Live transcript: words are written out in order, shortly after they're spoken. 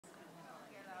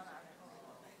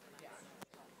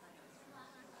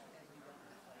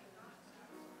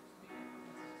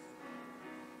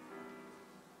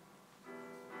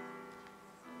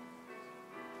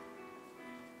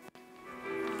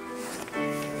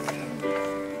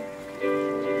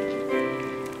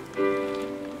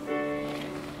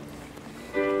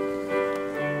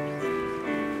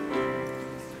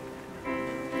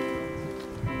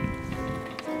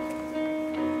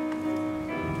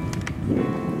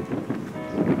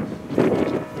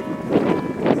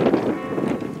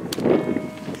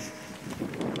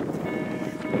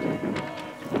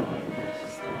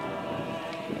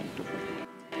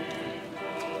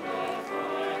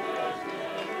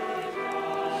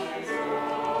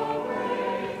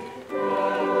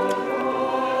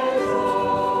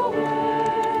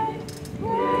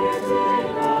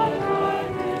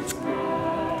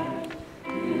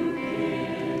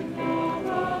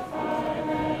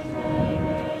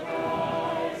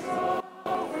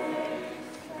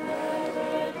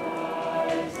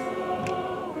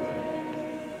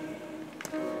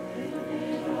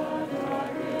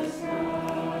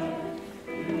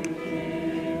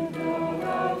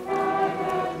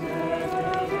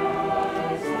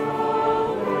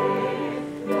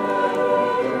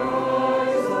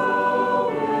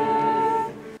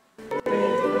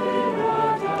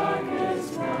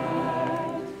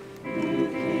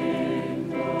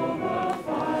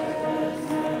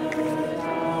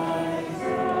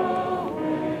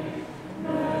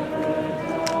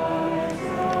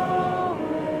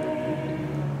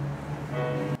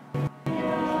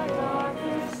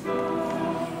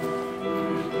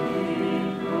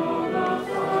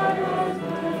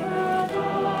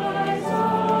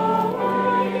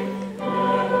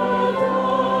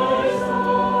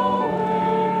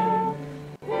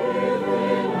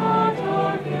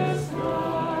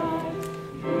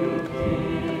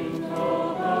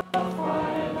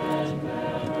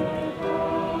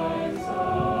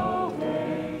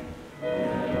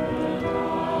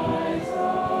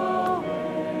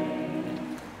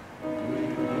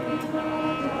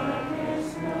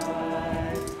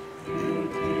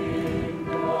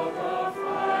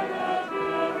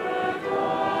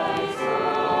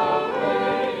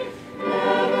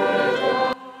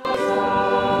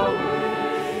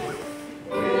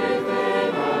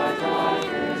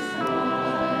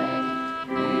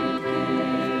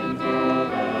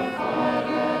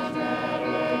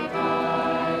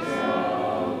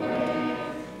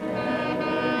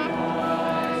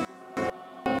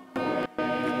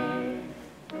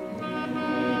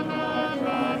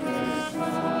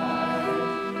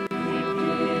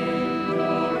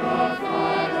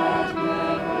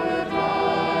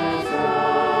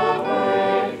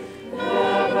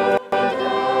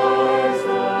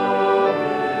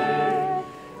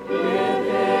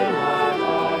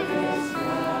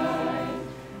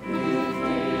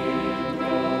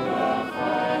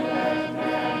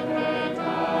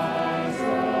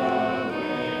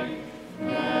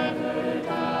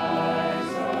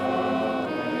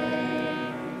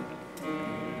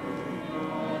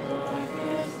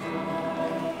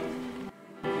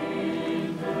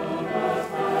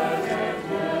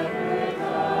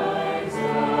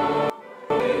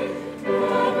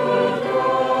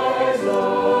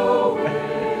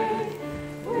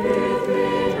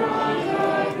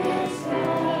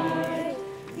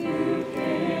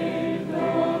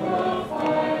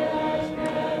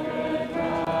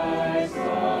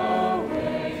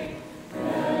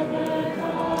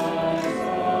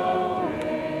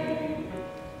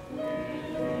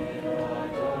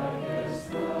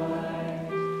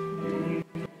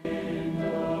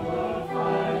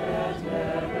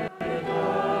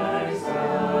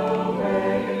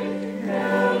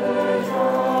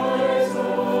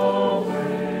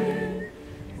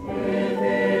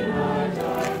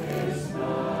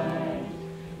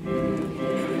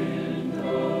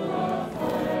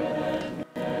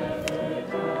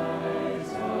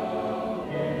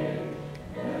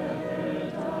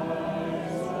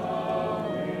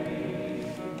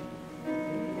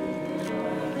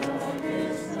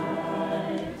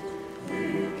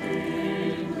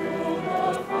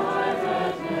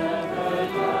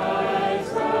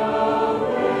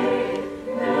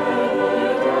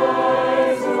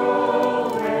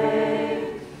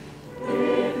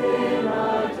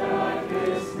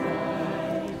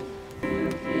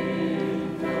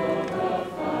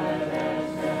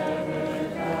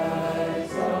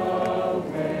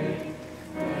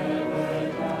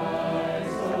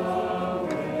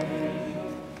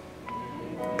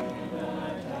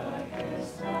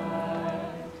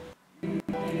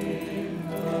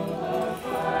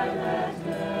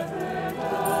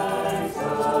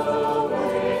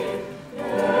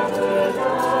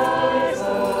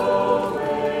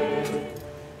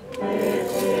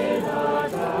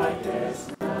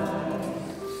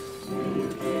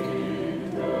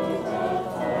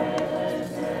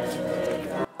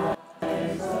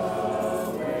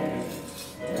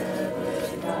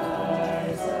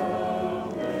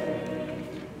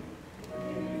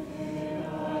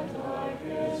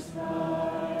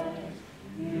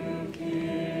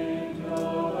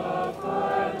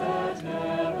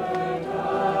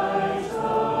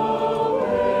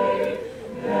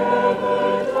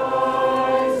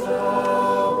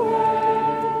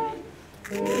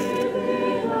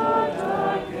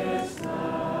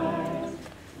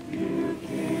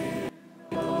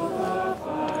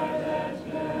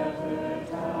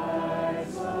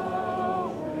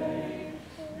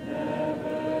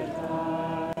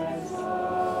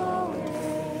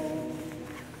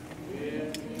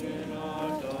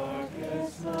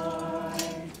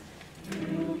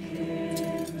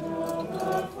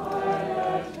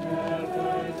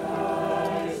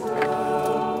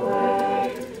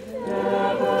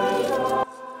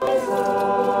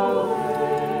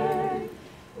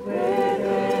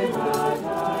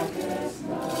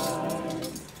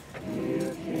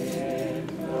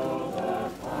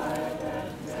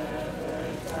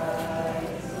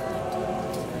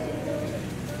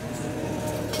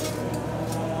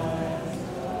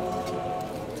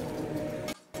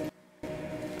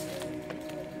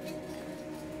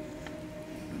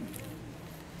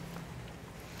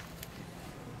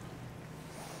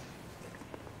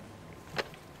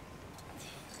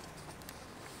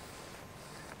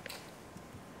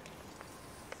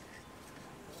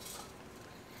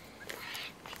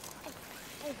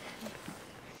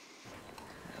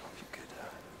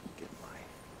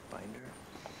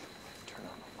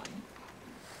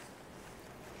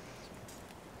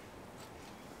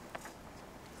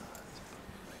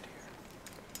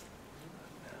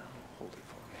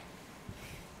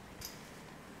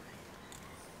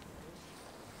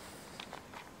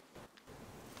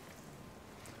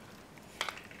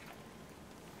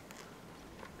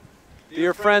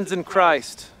Dear friends in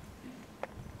Christ,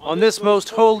 on this most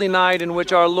holy night in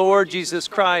which our Lord Jesus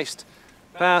Christ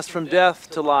passed from death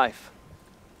to life,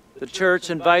 the Church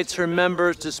invites her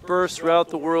members dispersed throughout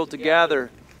the world to gather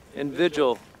in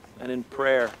vigil and in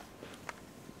prayer.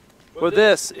 For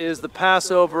this is the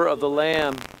Passover of the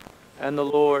Lamb and the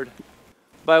Lord,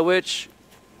 by which,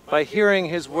 by hearing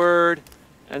his word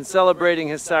and celebrating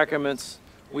his sacraments,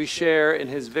 we share in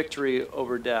his victory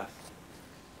over death.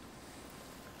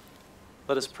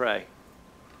 Let us pray.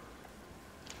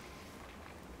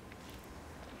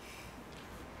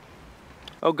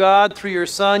 O God, through your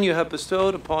Son, you have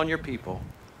bestowed upon your people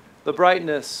the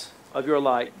brightness of your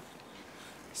light.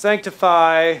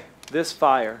 Sanctify this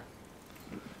fire,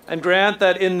 and grant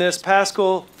that in this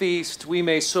Paschal feast we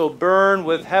may so burn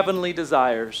with heavenly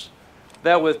desires,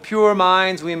 that with pure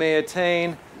minds we may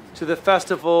attain to the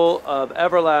festival of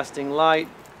everlasting light,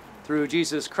 through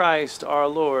Jesus Christ our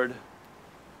Lord.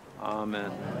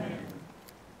 Amen. Amen.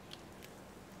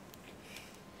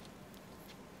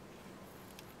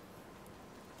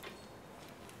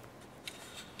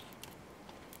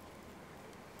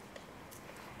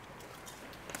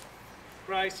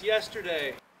 Christ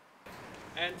yesterday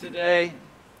and today,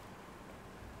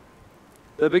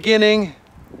 the beginning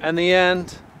and the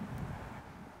end,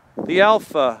 the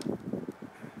Alpha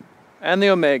and the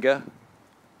Omega.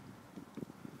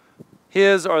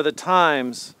 His are the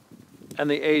times and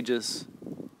the ages.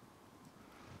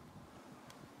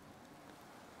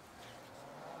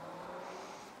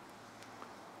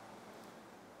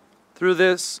 Through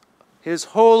this, his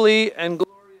holy and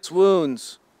glorious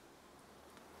wounds,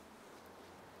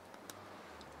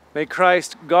 may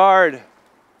Christ guard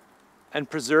and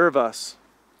preserve us.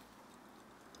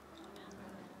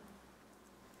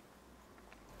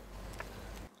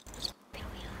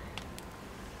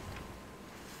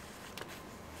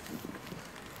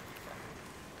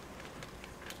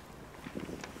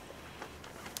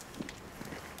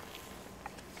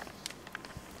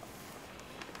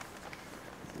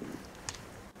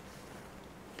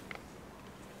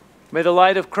 May the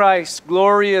light of Christ,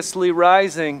 gloriously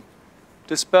rising,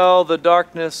 dispel the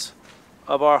darkness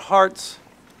of our hearts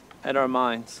and our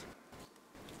minds.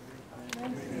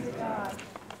 Thanks be to God.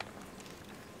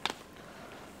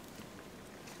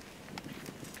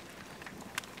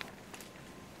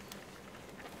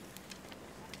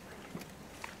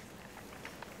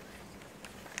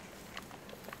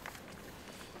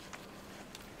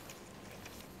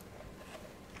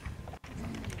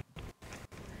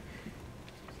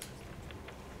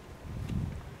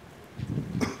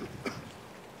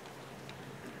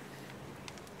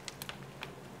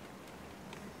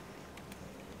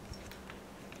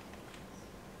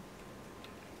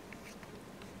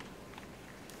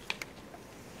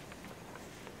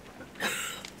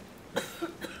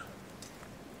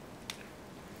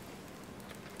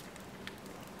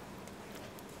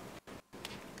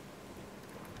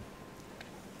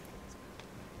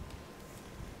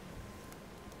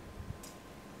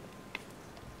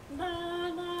 The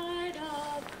light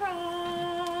of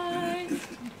Christ.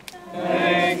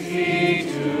 Thanks be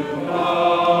to God.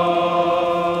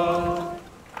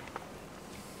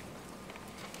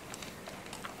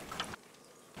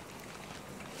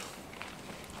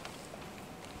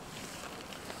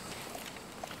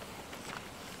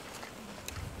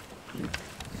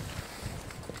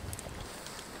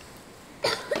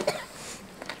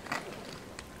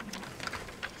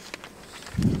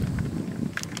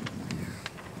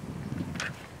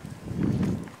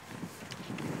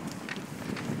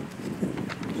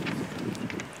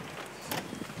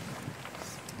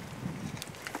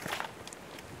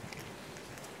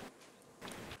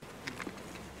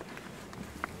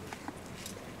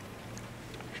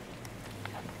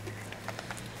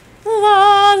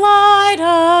 The light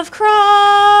of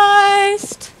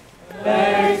Christ.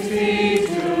 Thanks be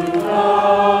to God.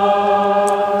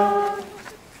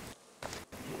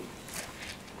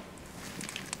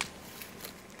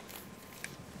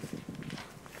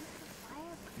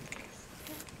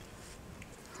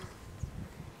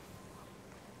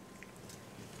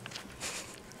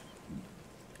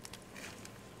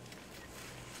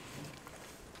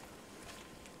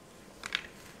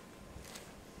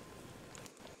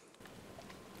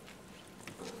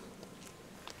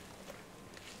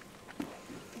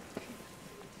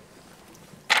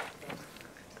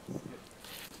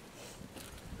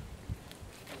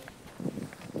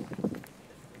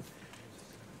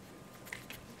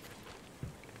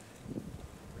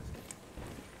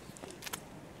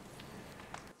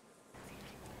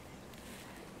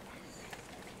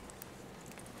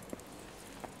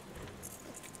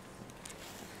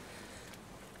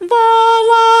 The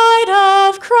light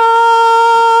of Christ.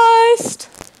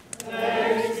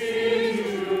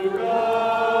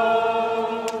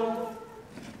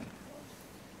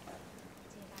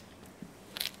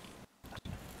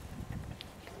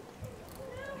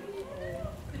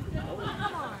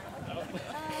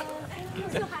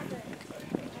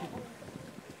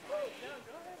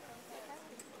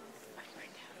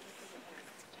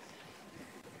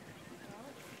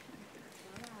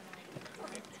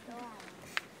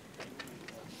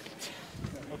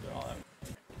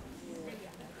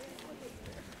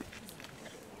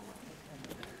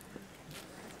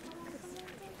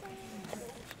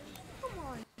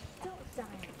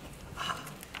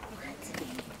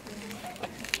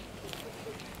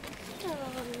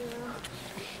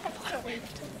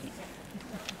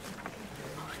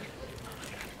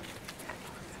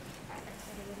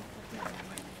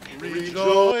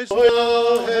 Rejoice,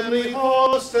 all heavenly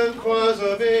hosts and choirs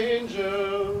of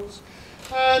angels,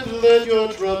 and let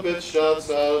your trumpets shout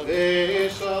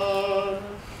salvation,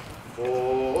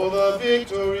 for the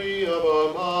victory of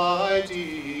our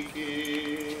mighty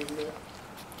King.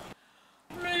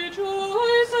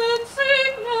 Rejoice and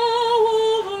sing now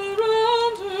all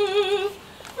around earth,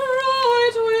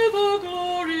 bright with a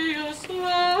glorious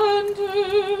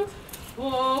splendor.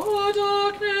 For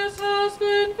darkness has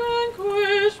been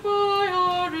vanquished by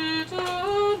our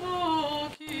eternal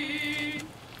King.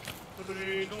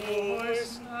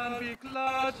 Rejoice and be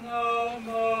glad now,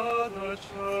 Mother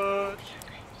Church,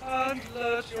 and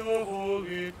let your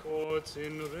holy courts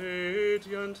in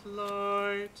radiant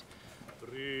light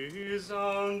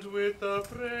resound with the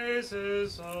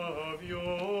praises of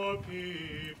your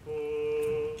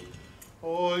people.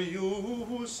 O you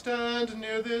who stand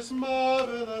near this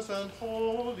marvelous and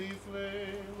holy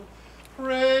flame,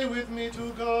 pray with me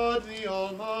to God the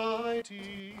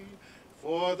Almighty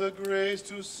for the grace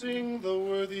to sing the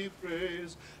worthy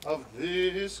praise of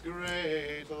this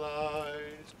great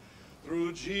light.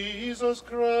 Through Jesus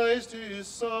Christ, his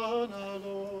Son, our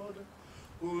Lord,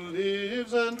 who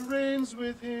lives and reigns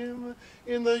with him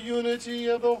in the unity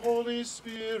of the Holy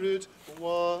Spirit,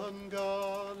 one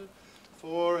God,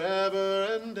 forever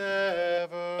and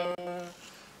ever.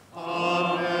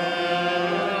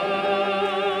 Amen.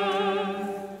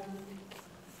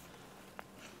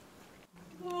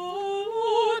 The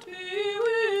Lord be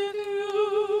with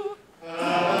you.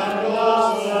 And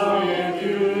also with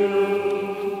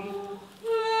you.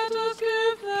 Let us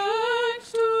give thanks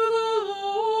to the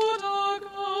Lord our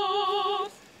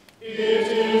God. It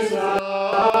is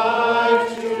right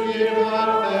to give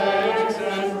God thanks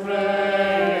and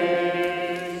praise.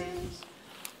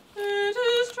 It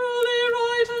is truly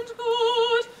right and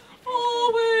good,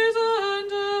 always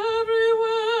and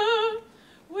everywhere,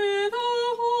 with our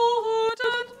whole heart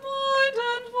and mind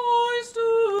and voice to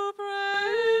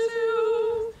praise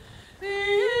you, the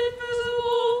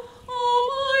invisible,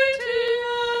 almighty,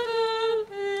 and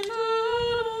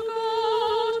eternal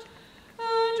God,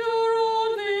 and your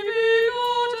only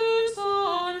begotten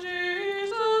Son,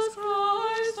 Jesus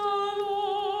Christ our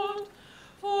Lord.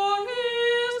 For he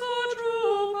is the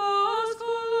true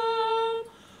Paschal Lamb,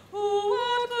 who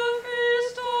at the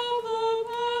feast of the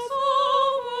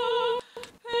Passover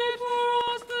paid for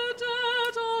us the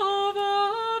debt of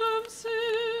Adam's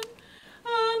sin,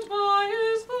 and by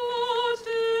his blood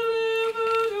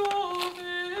delivered your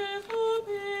faithful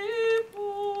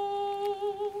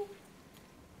people.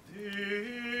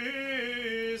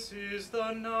 This is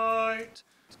the night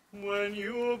when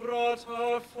you brought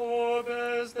our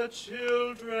forebears, the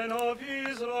children of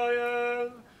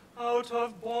Israel, out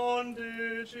of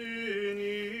bondage in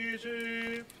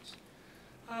Egypt,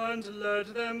 and led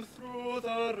them through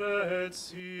the Red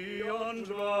Sea on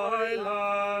dry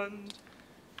land.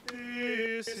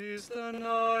 This is the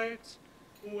night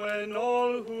when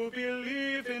all who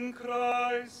believe in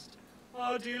Christ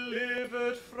are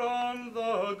delivered from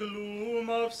the gloom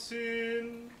of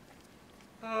sin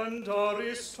and are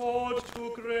restored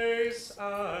to grace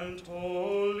and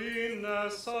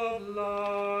holiness of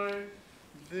life.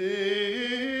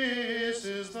 This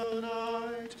is the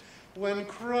night when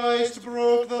Christ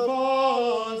broke the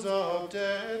bonds of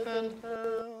death and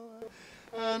hell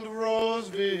and rose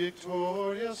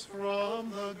victorious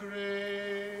from the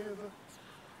grave.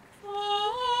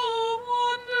 Oh,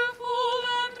 wonderful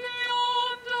and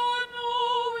beyond our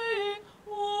knowing,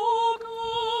 O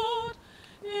God,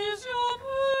 is your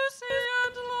mercy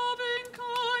and loving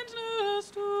kindness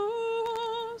to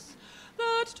us,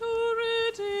 that to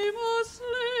redeem a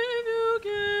slave you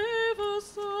gave a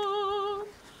son.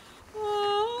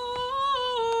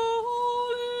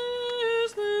 Holy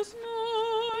is this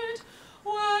night,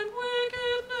 when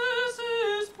wickedness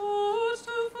is put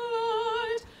to flight,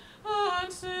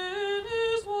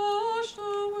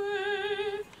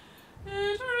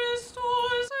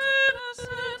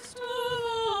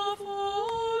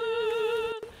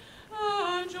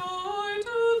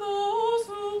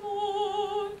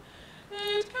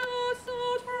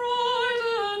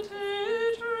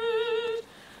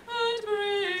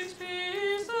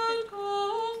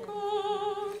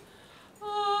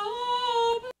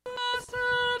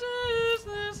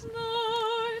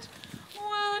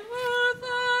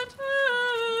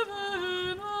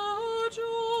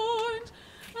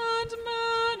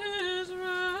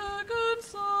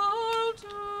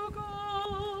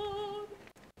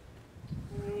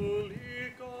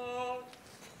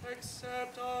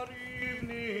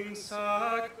 evening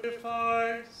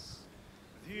sacrifice,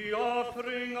 the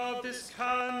offering of this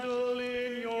candle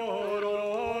in your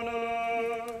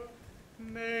honor,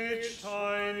 may it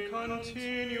shine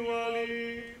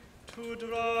continually to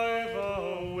drive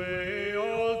away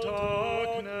all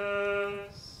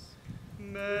darkness.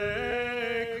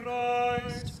 May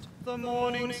Christ, the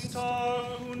morning star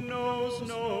who knows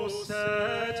no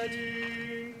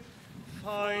setting,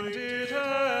 find it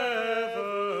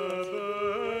ever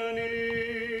burning.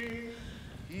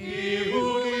 He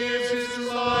who gives his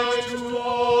light to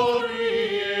all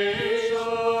creation,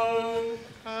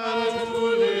 and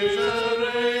who lives and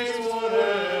reigns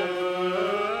forever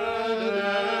and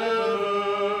ever.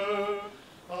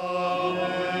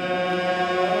 Amen.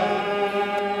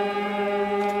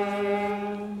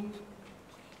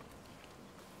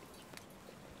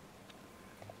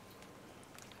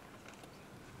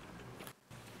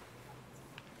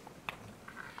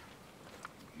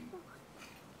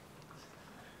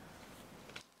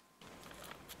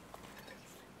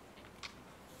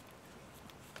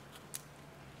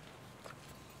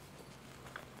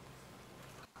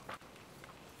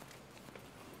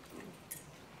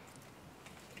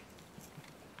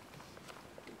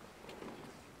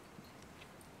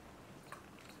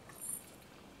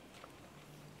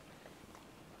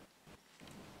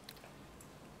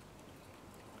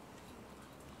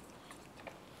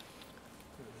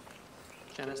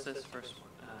 Genesis,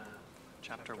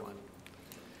 chapter 1.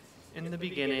 In the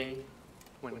beginning,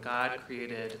 when God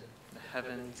created the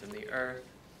heavens and the earth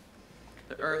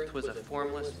was a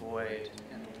formless void,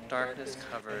 and darkness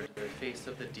covered the face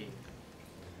of the deep,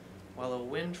 while a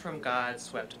wind from God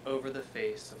swept over the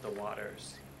face of the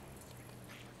waters.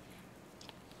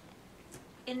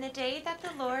 In the day that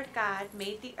the Lord God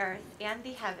made the earth and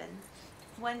the heavens,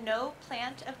 when no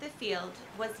plant of the field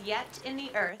was yet in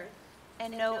the earth,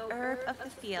 and no herb of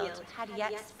the field had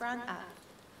yet sprung up,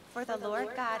 for the Lord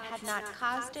God had not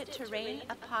caused it to rain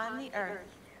upon the earth,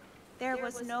 there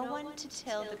was no one to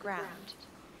till the ground,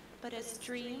 but a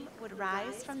stream would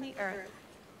rise from the earth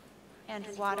and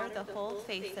water the whole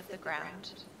face of the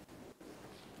ground.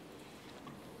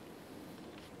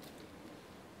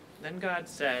 Then God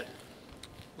said,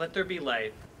 "Let there be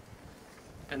light,"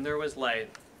 and there was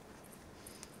light.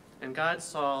 And God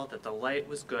saw that the light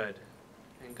was good,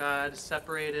 and God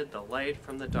separated the light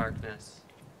from the darkness.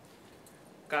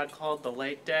 God called the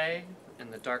light day,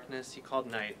 and the darkness he called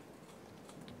night.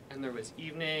 And there was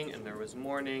evening, and there was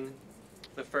morning,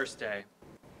 the first day.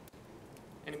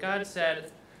 And God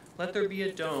said, "Let there be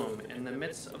a dome in the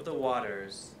midst of the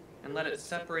waters, and let it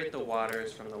separate the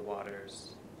waters from the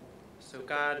waters." So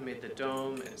God made the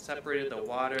dome and separated the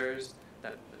waters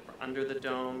that were under the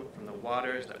dome from the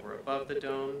waters that were above the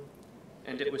dome,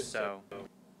 and it was so.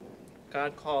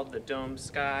 God called the dome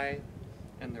sky,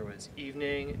 and there was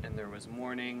evening, and there was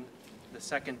morning, the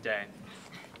second day.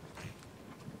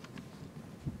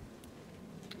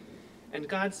 And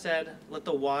God said, "Let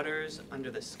the waters under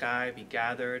the sky be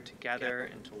gathered together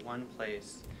into one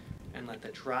place, and let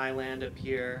the dry land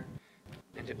appear,"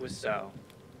 and it was so.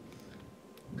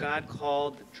 God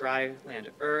called the dry land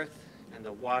earth, and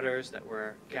the waters that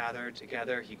were gathered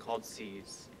together he called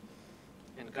seas.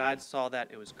 And God saw that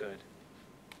it was good.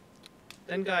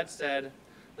 Then God said,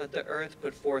 "Let the earth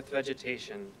put forth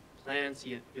vegetation, plants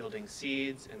yielding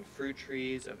seeds, and fruit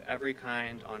trees of every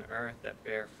kind on earth that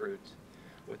bear fruit,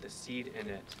 with a seed in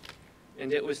it."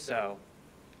 And it was so.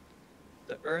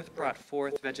 The earth brought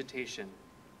forth vegetation,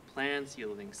 plants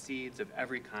yielding seeds of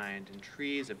every kind, and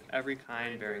trees of every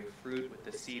kind bearing fruit with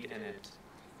the seed in it.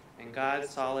 And God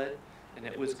saw it, and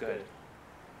it was good.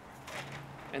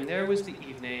 And there was the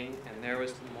evening, and there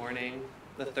was the morning,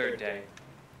 the third day.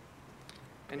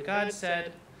 And God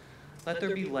said, "Let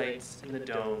there be lights in the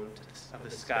dome of the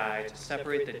sky to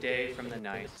separate the day from the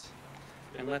night,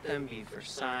 and let them be for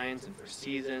signs and for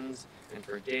seasons and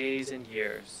for days and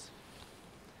years.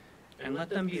 And let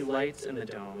them be lights in the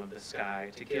dome of the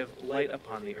sky to give light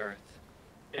upon the earth."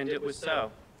 And it was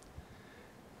so.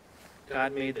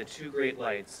 God made the two great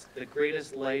lights, the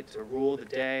greatest light to rule the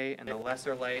day and the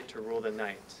lesser light to rule the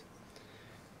night,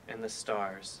 and the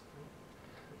stars.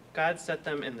 God set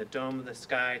them in the dome of the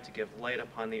sky to give light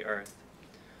upon the earth,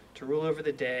 to rule over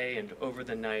the day and over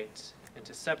the night, and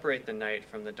to separate the night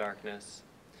from the darkness.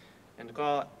 And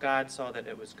God saw that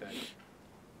it was good.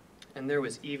 And there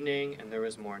was evening, and there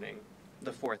was morning,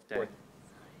 the fourth day.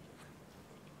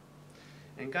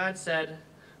 And God said,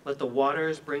 "Let the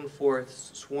waters bring forth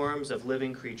swarms of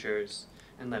living creatures,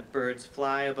 and let birds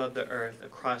fly above the earth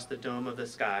across the dome of the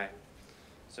sky."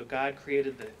 So God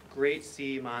created the great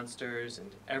sea monsters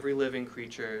and every living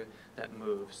creature that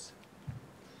moves,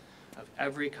 of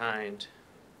every kind,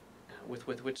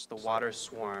 with which the waters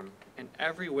swarm, and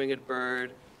every winged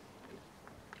bird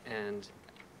and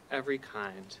every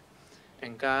kind.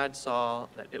 And God saw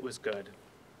that it was good.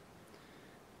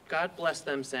 God blessed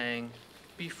them, saying,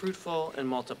 "Be fruitful and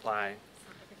multiply,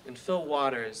 and fill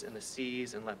waters in the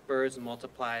seas, and let birds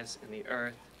multiply in the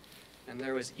earth." And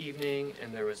there was evening,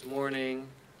 and there was morning,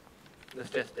 the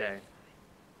fifth day.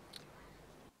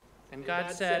 And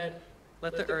God said,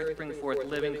 "Let the earth bring forth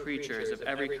living creatures of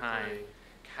every kind,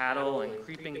 cattle and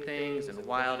creeping things and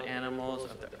wild animals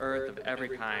of the earth of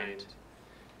every kind."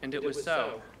 And it was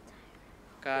so.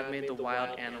 God made the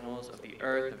wild animals of the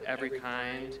earth of every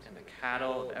kind, and the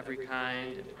cattle of every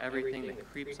kind, and everything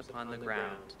that creeps upon the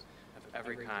ground of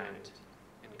every kind.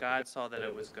 And God saw that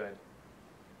it was good.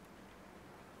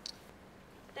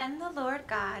 Then the Lord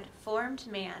God formed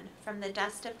man from the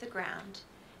dust of the ground,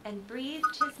 and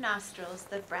breathed his nostrils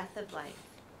the breath of life,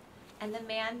 and the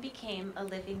man became a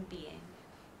living being.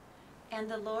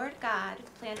 And the Lord God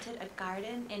planted a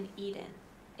garden in Eden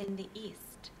in the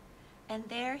east, and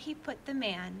there he put the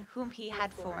man whom he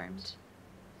had formed.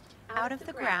 Out of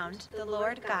the ground the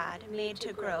Lord God made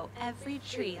to grow every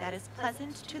tree that is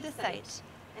pleasant to the sight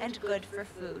and good for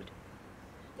food,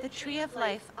 the tree of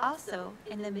life also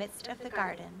in the midst of the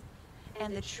garden,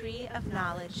 and the tree of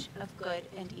knowledge of good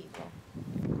and evil.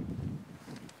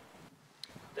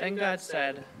 Then God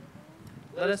said,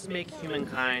 "Let us make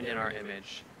humankind in our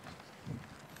image,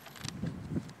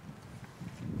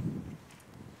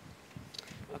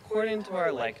 according to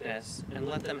our likeness, and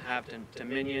let them have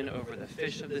dominion over the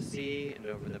fish of the sea, and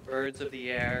over the birds of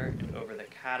the air, and over the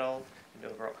cattle,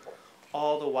 and over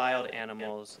all the wild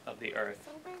animals of the earth,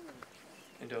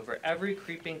 and over every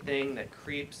creeping thing that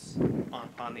creeps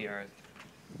on the earth."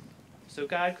 So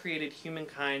God created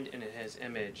humankind in his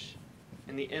image.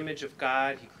 In the image of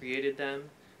God he created them,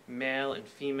 male and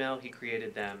female he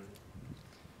created them.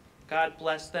 God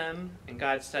blessed them, and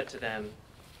God said to them,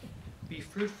 "Be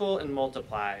fruitful and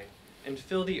multiply, and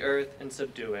fill the earth and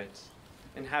subdue it,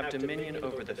 and have dominion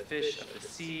over the fish of the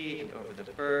sea, and over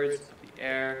the birds of the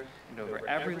air, and over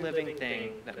every living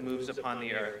thing that moves upon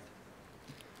the earth."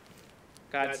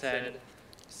 God said,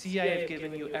 "See, I have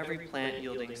given you every plant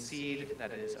yielding seed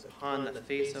that is upon the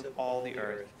face of all the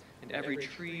earth, and every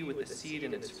tree with the seed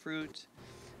in its fruit.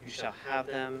 You shall have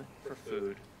them for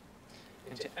food.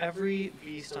 And to every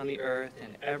beast on the earth,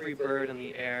 and every bird in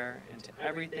the air, and to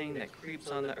everything that creeps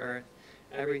on the earth,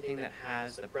 everything that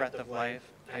has the breath of life,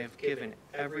 I have given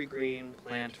every green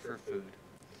plant for food."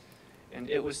 And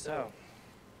it was so.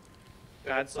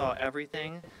 God saw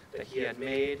everything that he had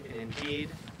made, and indeed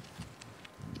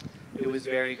it was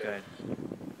very good.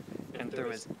 And there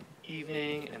was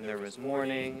evening, and there was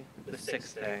morning, the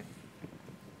sixth day.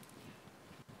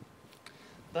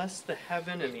 Thus the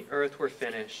heaven and the earth were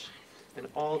finished, and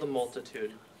all the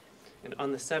multitude. And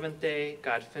on the seventh day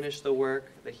God finished the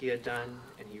work that he had done,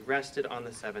 and he rested on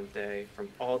the seventh day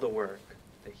from all the work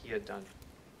that he had done.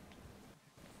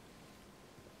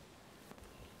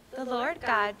 The Lord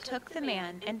God took the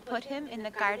man and put him in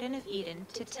the Garden of Eden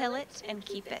to till it and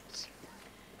keep it.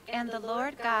 And the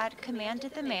Lord God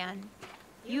commanded the man,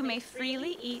 "You may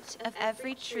freely eat of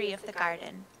every tree of the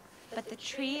garden, but the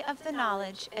tree of the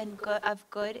knowledge of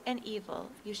good and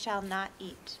evil you shall not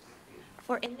eat.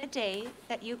 For in the day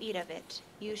that you eat of it,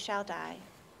 you shall die."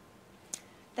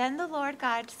 Then the Lord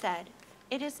God said,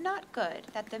 "It is not good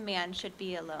that the man should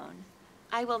be alone.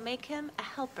 I will make him a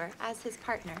helper as his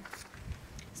partner."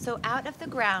 So out of the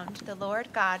ground the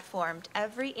Lord God formed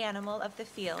every animal of the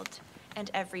field and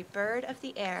every bird of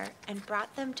the air, and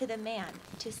brought them to the man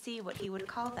to see what he would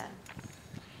call them.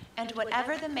 And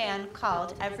whatever the man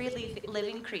called every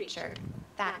living creature,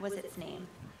 that was its name.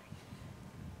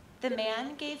 The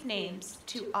man gave names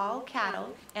to all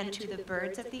cattle, and to the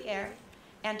birds of the air,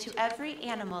 and to every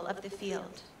animal of the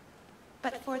field.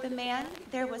 But for the man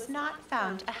there was not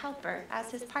found a helper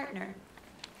as his partner.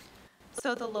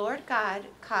 So the Lord God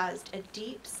caused a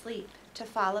deep sleep to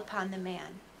fall upon the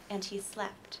man, and he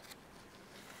slept.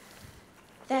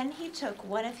 Then he took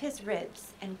one of his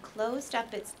ribs and closed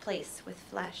up its place with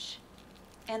flesh.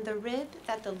 And the rib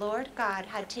that the Lord God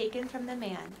had taken from the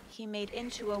man he made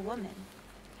into a woman,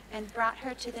 and brought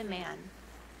her to the man.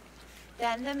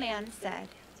 Then the man said,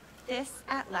 "This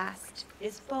at last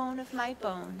is bone of my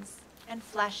bones and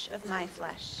flesh of my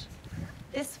flesh.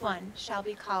 This one shall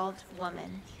be called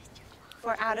woman,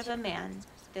 for out of a man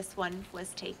this one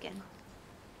was taken."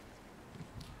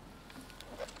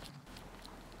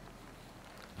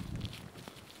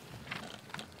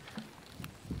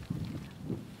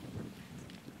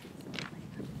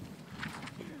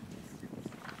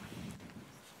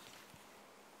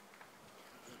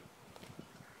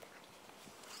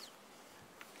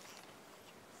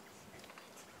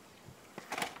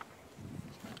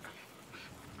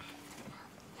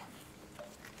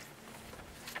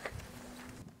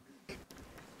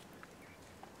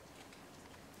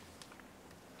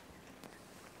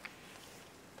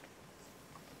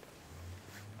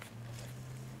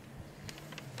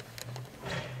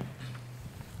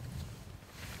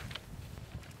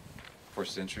 For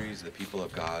centuries, the people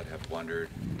of God have wondered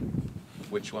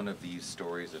which one of these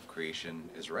stories of creation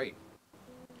is right.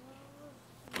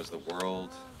 Was the world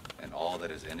and all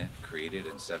that is in it created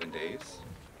in 7 days?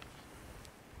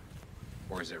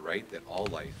 Or is it right that all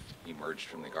life emerged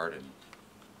from the garden?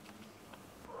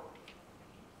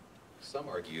 Some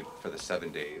argued for the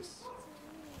 7 days.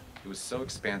 It was so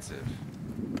expansive,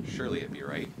 surely it'd be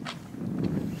right.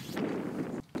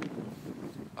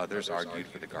 Others argued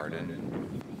for the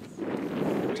garden.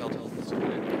 Tell us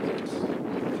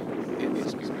it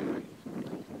must be right.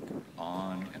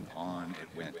 On and on it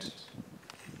went.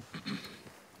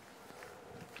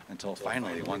 Until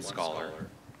finally one scholar,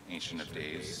 Ancient of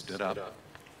Days, stood up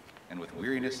and with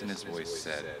weariness in his voice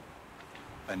said,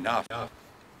 "Enough,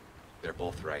 they're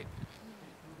both right."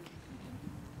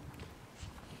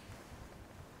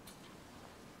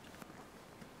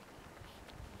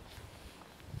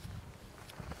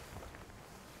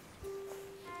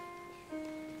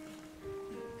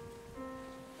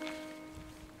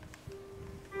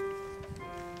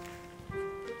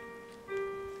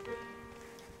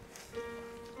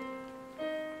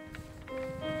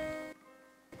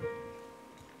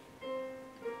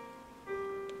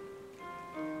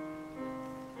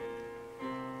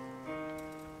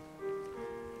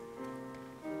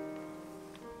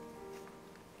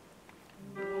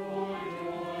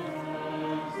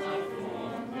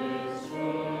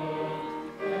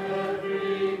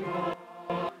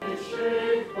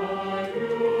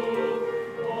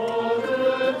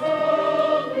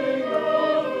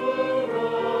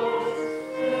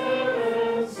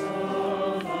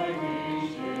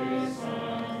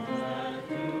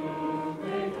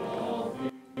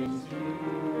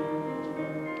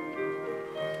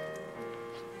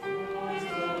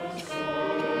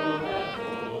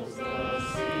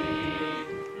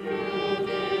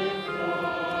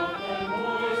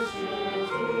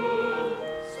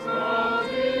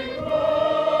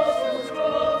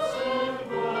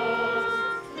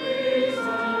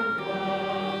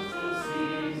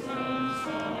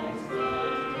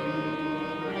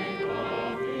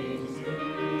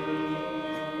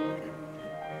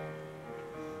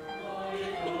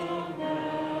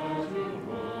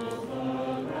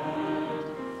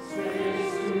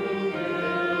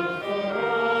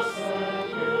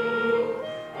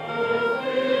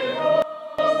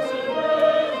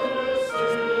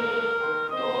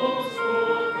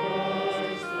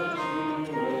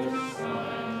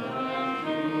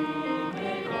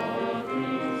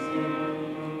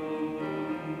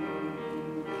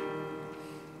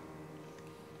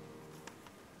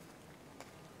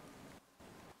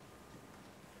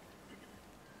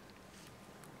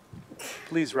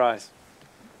 Please rise.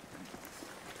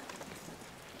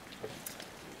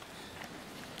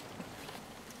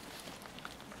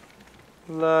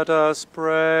 Let us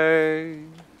pray.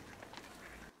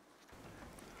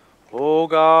 O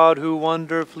God, who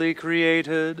wonderfully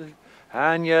created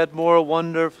and yet more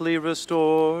wonderfully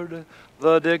restored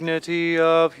the dignity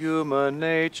of human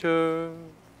nature,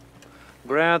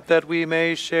 grant that we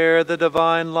may share the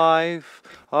divine life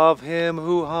of him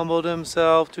who humbled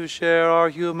himself to share our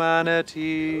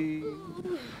humanity,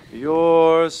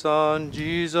 your Son,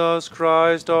 Jesus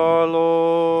Christ our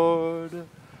Lord.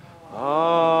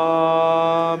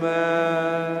 Amen.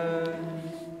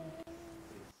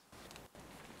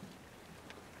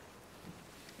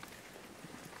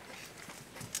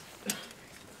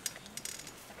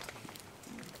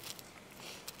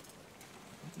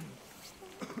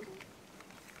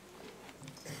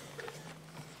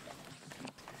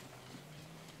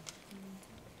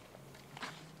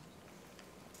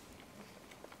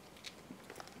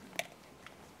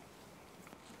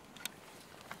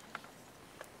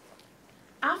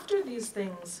 After these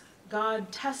things,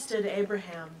 God tested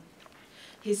Abraham.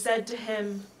 He said to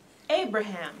him,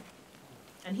 "Abraham."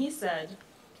 And he said,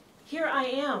 "Here I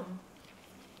am."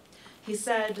 He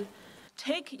said,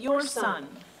 "Take your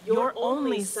son, your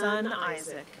only son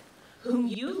Isaac, whom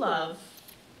you love,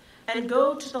 and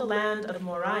go to the land of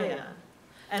Moriah,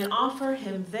 and offer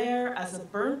him there as a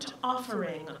burnt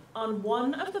offering on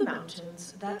one of the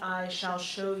mountains that I shall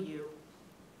show you."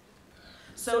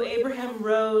 So Abraham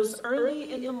rose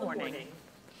early in the morning,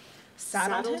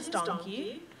 saddled his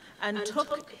donkey, and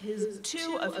took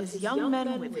two of his young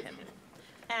men with him,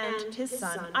 and his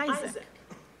son Isaac.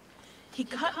 He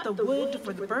cut the wood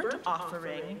for the burnt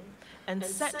offering, and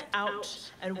set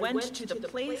out and went to the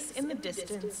place in the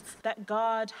distance that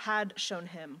God had shown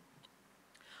him.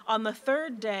 On the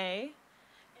third day,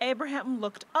 Abraham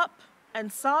looked up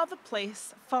and saw the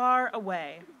place far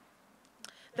away.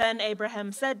 Then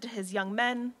Abraham said to his young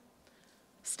men,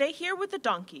 "Stay here with the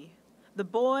donkey, The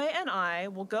boy and I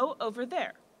will go over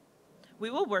there. We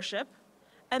will worship,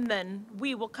 and then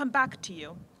we will come back to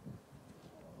you."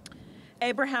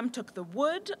 Abraham took the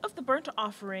wood of the burnt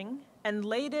offering and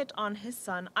laid it on his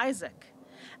son Isaac,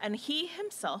 and he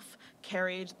himself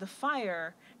carried the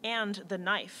fire and the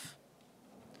knife.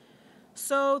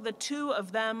 So the two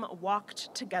of them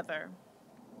walked together.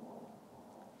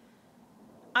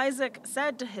 Isaac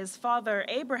said to his father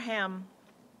Abraham,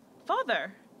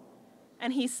 "Father,"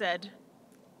 and he said,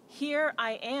 "Here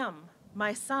I am,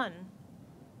 my son."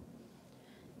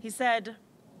 He said,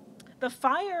 "The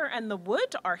fire and the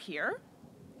wood are here,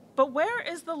 but where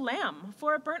is the lamb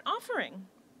for a burnt offering?"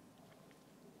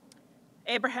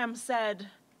 Abraham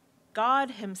said,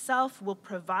 "God himself will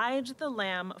provide the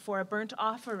lamb for a burnt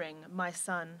offering, my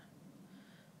son."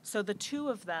 So the two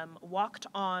of them walked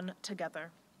on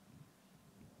together.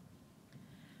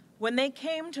 When they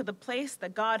came to the place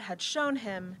that God had shown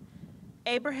him,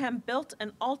 Abraham built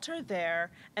an altar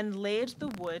there and laid the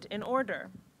wood in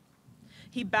order.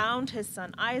 He bound his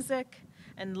son Isaac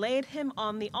and laid him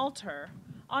on the altar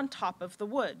on top of the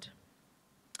wood.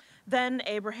 Then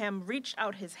Abraham reached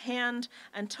out his hand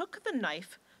and took the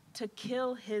knife to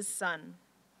kill his son.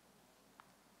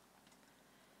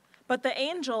 But the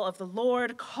angel of the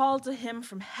Lord called to him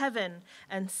from heaven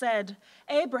and said,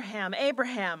 "Abraham,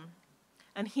 Abraham."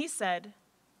 And he said,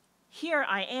 "Here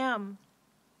I am."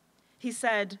 He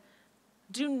said,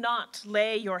 "Do not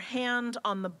lay your hand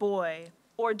on the boy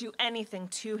or do anything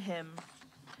to him.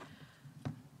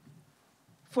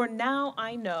 For now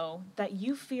I know that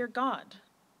you fear God,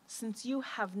 since you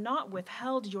have not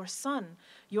withheld your son,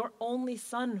 your only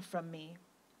son, from me."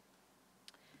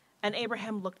 And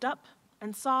Abraham looked up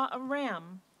and saw a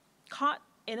ram caught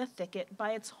in a thicket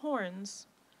by its horns.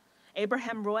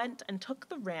 Abraham went and took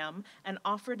the ram and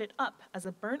offered it up as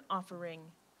a burnt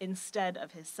offering instead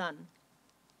of his son.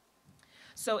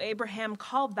 So Abraham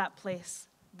called that place,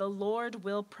 "The Lord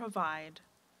will provide,"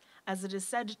 as it is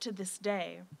said to this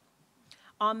day,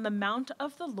 "On the mount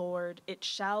of the Lord it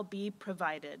shall be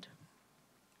provided."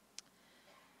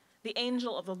 The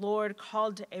angel of the Lord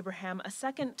called to Abraham a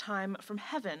second time from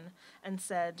heaven and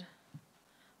said,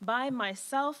 "By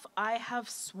myself I have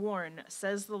sworn,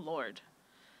 says the Lord,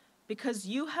 because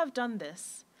you have done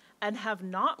this and have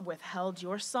not withheld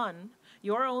your son,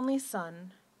 your only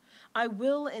son, I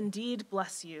will indeed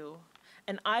bless you,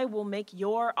 and I will make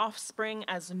your offspring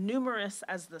as numerous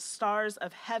as the stars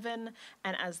of heaven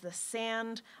and as the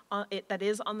sand that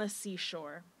is on the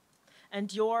seashore.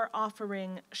 And your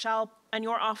offspring shall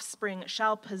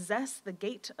possess the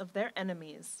gate of their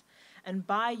enemies, and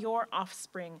by your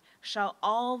offspring shall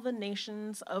all the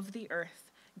nations of the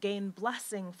earth gain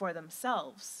blessing for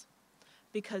themselves,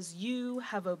 because you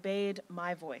have obeyed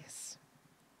my voice."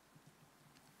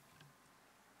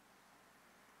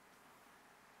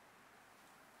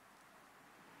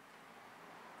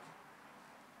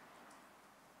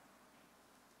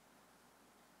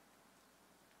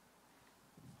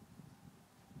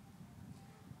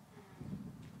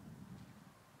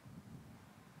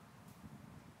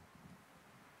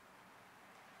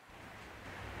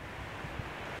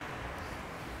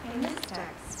 In this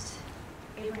text,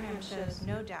 Abraham shows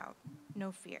no doubt,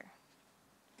 no fear.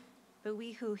 But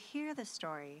we who hear the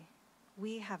story,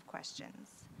 we have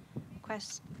questions.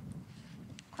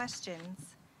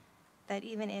 Questions that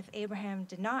even if Abraham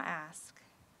did not ask,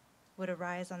 would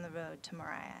arise on the road to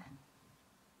Moriah.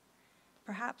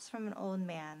 Perhaps from an old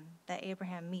man that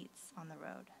Abraham meets on the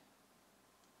road.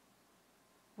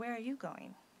 "Where are you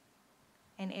going?"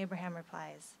 And Abraham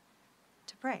replies,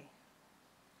 "To pray."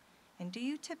 "And do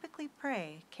you typically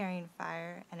pray carrying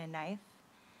fire and a knife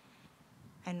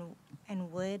and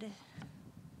wood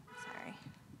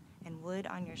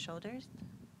on your shoulders?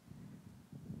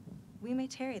 We may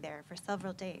tarry there for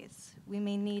several days. We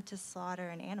may need to slaughter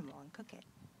an animal and cook it.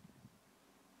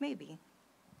 Maybe.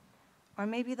 Or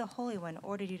maybe the Holy One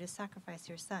ordered you to sacrifice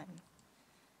your son.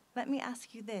 Let me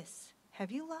ask you this.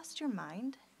 Have you lost your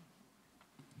mind?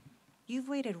 You've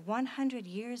waited 100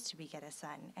 years to beget a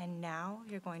son, and now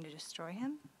you're going to destroy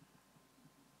him?"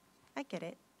 I get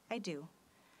it. I do.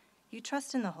 You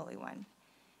trust in the Holy One,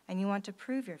 and you want to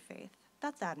prove your faith.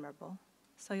 That's admirable.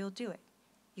 So you'll do it.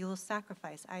 You will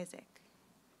sacrifice Isaac.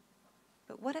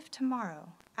 But what if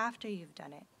tomorrow, after you've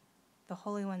done it, the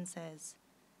Holy One says,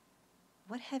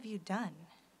 "What have you done?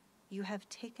 You have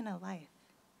taken a life.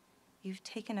 You've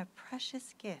taken a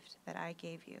precious gift that I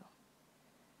gave you."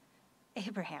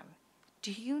 Abraham,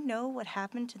 do you know what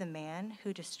happened to the man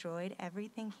who destroyed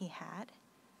everything he had?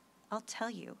 I'll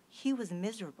tell you, he was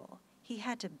miserable. He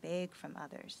had to beg from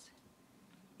others.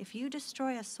 If you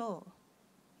destroy a soul,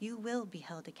 you will be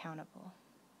held accountable.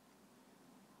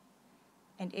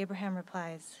 And Abraham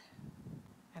replies,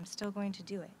 I'm still going to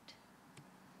do it.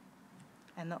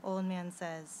 And the old man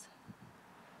says,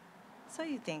 so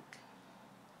you think,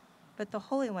 but the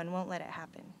Holy One won't let it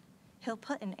happen. He'll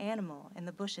put an animal in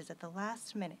the bushes at the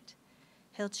last minute.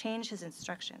 He'll change his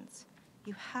instructions.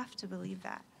 You have to believe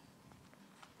that.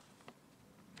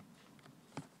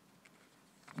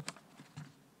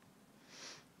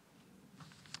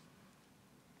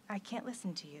 I can't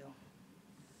listen to you,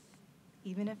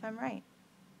 even if I'm right.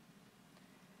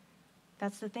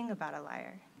 That's the thing about a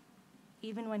liar.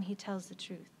 Even when he tells the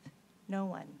truth, no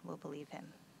one will believe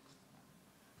him.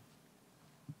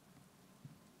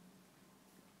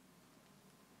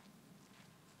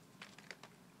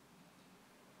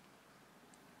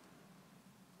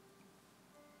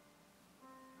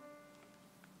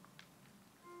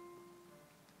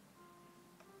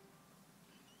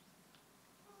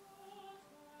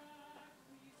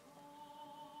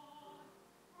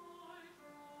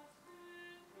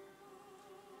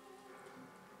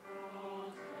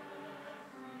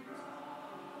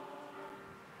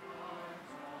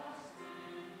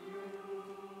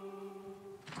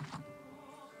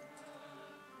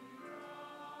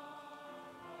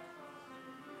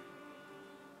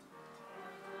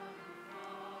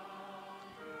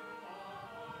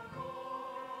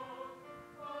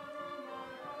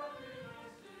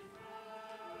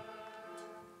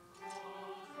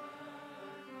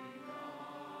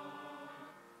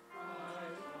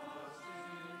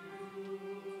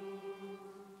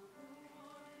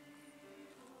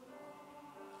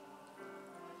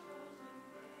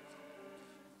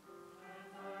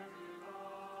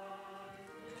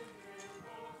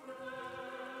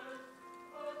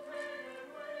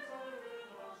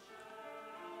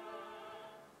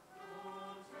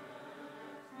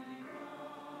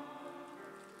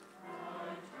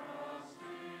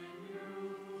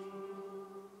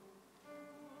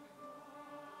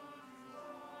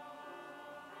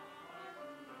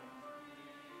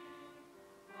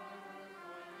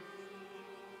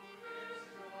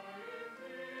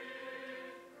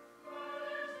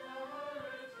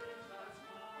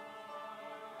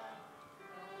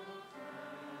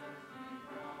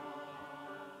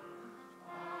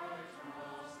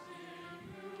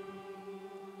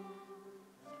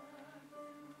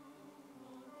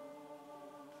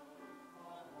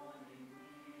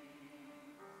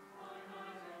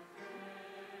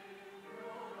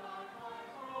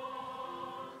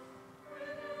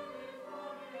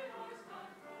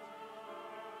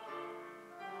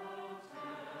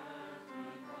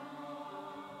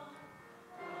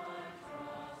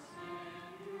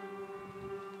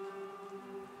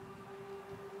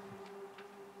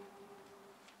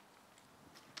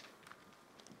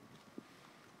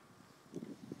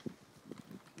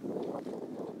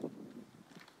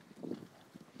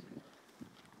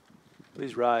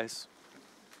 Please rise.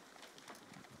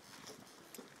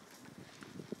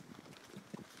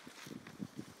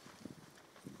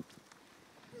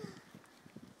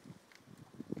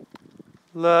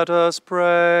 Let us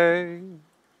pray.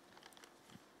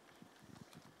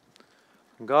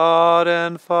 God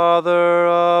and Father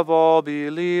of all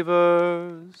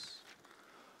believers,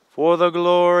 for the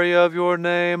glory of your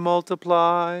name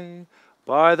multiply,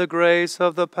 by the grace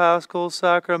of the Paschal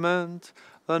Sacrament,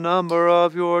 the number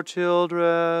of your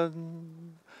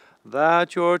children,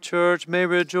 that your church may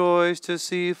rejoice to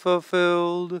see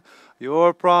fulfilled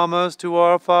your promise to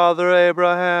our father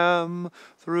Abraham,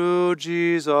 through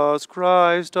Jesus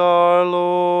Christ our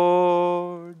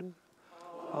Lord.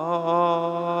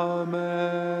 Amen.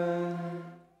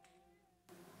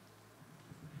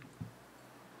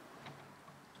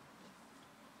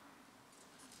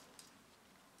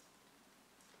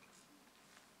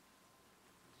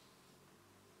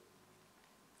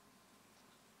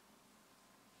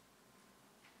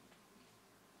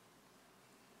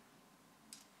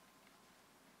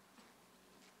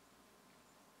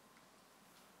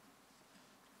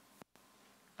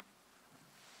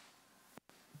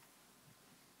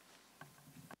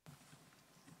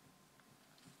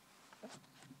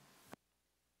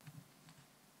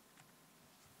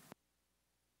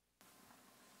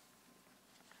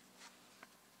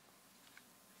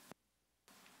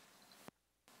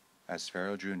 As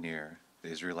Pharaoh drew near, the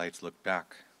Israelites looked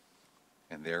back,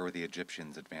 and there were the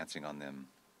Egyptians advancing on them.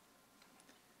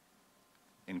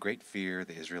 In great fear,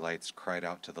 the Israelites cried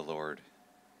out to the Lord.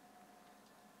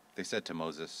 They said to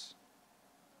Moses,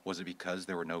 "Was it because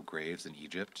there were no graves in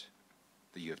Egypt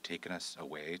that you have taken us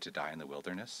away to die in the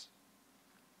wilderness?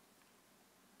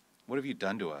 What have you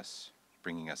done to us,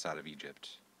 bringing us out of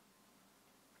Egypt?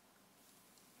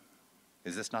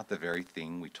 Is this not the very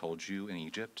thing we told you in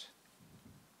Egypt?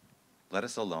 let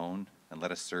us alone and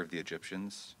let us serve the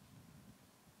Egyptians?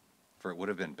 For it would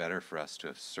have been better for us to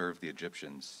have served the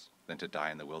Egyptians than to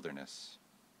die in the wilderness."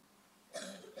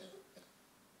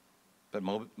 But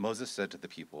Moses said to the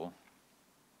people,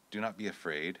 "Do not be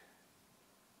afraid.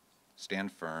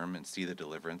 Stand firm and see the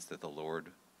deliverance that the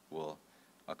Lord will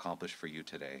accomplish for you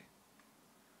today.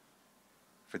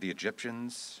 For the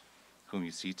Egyptians whom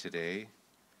you see today,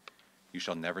 you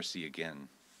shall never see again.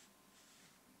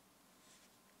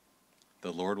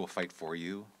 The Lord will fight for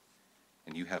you,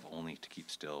 and you have only to keep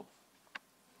still."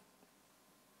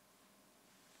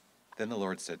 Then the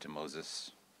Lord said to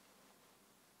Moses,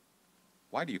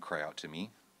 "Why do you cry out to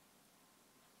me?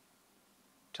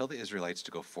 Tell the Israelites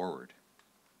to go forward.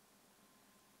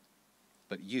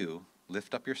 But you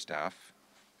lift up your staff,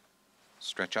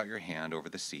 stretch out your hand over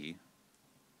the sea,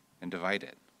 and divide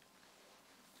it,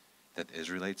 that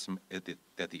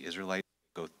the Israelites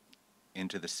go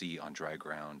into the sea on dry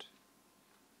ground.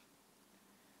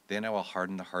 Then I will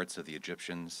harden the hearts of the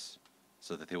Egyptians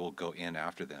so that they will go in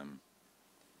after them.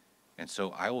 And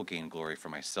so I will gain glory for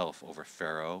myself over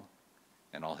Pharaoh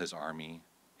and all his army,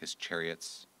 his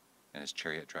chariots, and his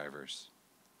chariot drivers.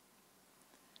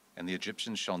 And the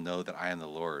Egyptians shall know that I am the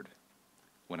Lord,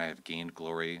 when I have gained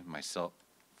glory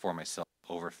for myself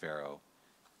over Pharaoh,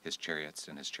 his chariots,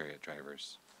 and his chariot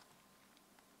drivers."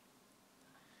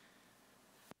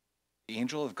 The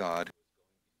angel of God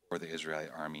for the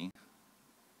Israelite army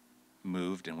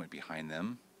moved and went behind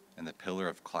them, and the pillar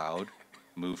of cloud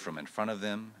moved from in front of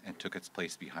them and took its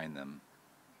place behind them.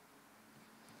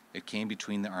 It came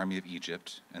between the army of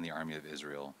Egypt and the army of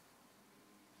Israel.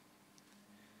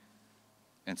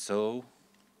 And so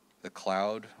the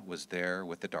cloud was there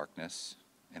with the darkness,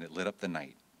 and it lit up the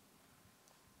night.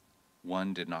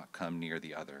 One did not come near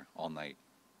the other all night.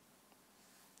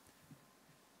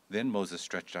 Then Moses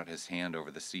stretched out his hand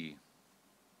over the sea.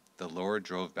 The Lord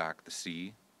drove back the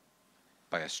sea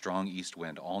by a strong east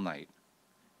wind all night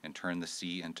and turned the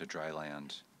sea into dry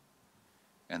land,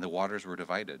 and the waters were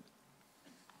divided.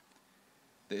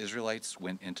 The Israelites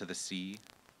went into the sea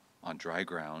on dry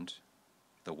ground,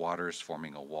 the waters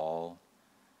forming a wall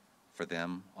for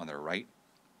them on their right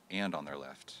and on their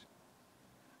left.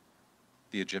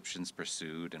 The Egyptians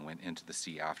pursued and went into the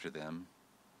sea after them,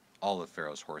 all of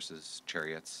Pharaoh's horses,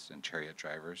 chariots, and chariot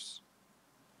drivers.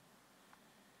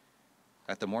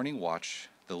 At the morning watch,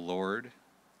 the Lord,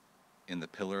 in the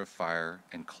pillar of fire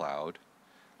and cloud,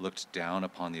 looked down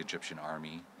upon the Egyptian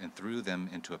army and threw them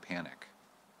into a panic.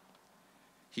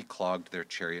 He clogged their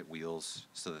chariot wheels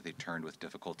so that they turned with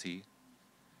difficulty.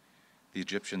 The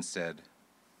Egyptians said,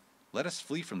 "Let us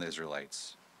flee from the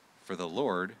Israelites, for the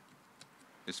Lord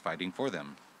is fighting for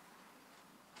them."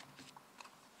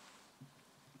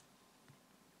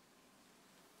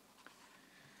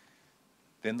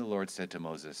 Then the Lord said to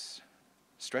Moses,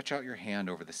 "Stretch out your hand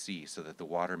over the sea so that the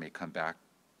water may come back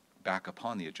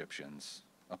upon the Egyptians,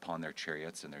 upon their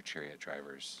chariots and their chariot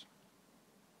drivers."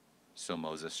 So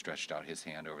Moses stretched out his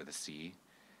hand over the sea,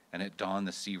 and at dawn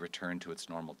the sea returned to its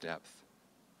normal depth.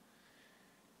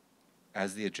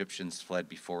 As the Egyptians fled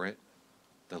before it,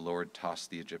 the Lord tossed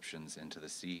the Egyptians into the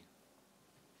sea.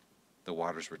 The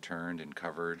waters returned and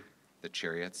covered the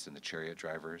chariots and the chariot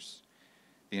drivers,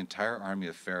 the entire army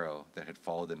of Pharaoh that had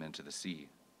followed them into the sea.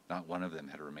 Not one of them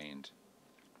had remained.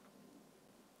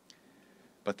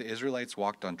 But the Israelites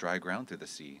walked on dry ground through the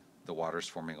sea, the waters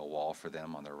forming a wall for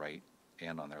them on their right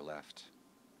and on their left.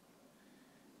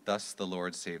 Thus the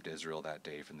Lord saved Israel that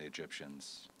day from the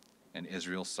Egyptians, and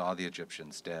Israel saw the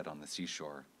Egyptians dead on the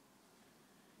seashore.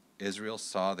 Israel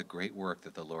saw the great work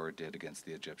that the Lord did against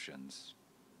the Egyptians.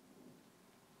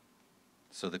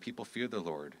 So the people feared the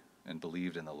Lord and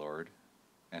believed in the Lord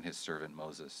and his servant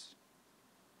Moses.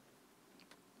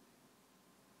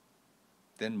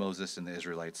 Then Moses and the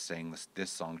Israelites sang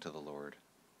this song to the Lord.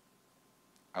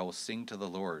 "I will sing to the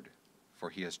Lord,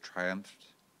 for he has triumphed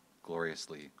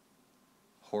gloriously.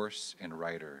 Horse and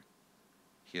rider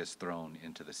he has thrown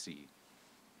into the sea."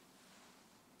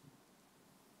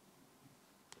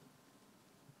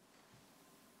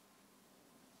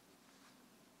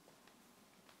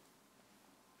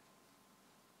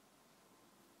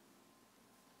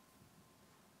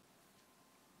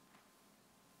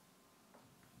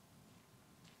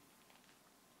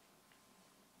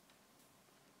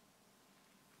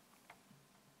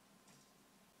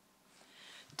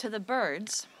 To the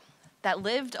birds that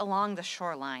lived along the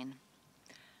shoreline,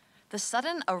 the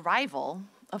sudden arrival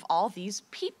of all these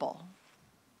people,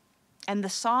 and the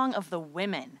song of the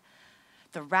women,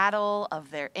 the rattle of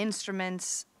their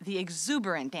instruments, the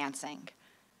exuberant dancing,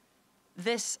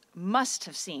 this must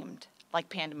have seemed like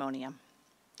pandemonium.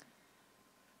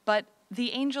 But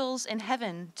The angels in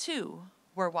heaven, too,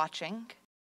 were watching,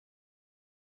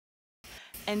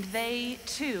 and they,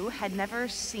 too, had never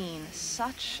seen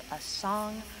such a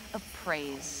song of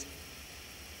praise,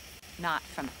 not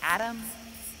from Adam,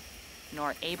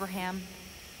 nor Abraham,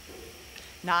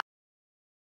 not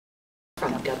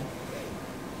from Jacob.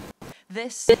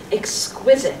 this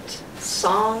Exquisite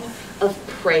song of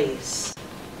praise.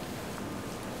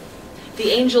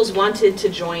 The angels wanted to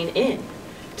join in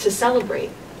to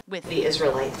celebrate with the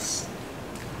Israelites.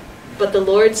 But the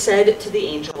Lord said to the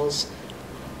angels,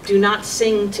 "Do not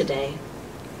sing today.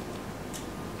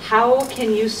 How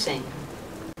can you sing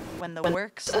when the when the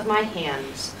works of my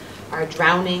hands are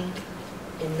drowning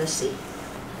in the sea?"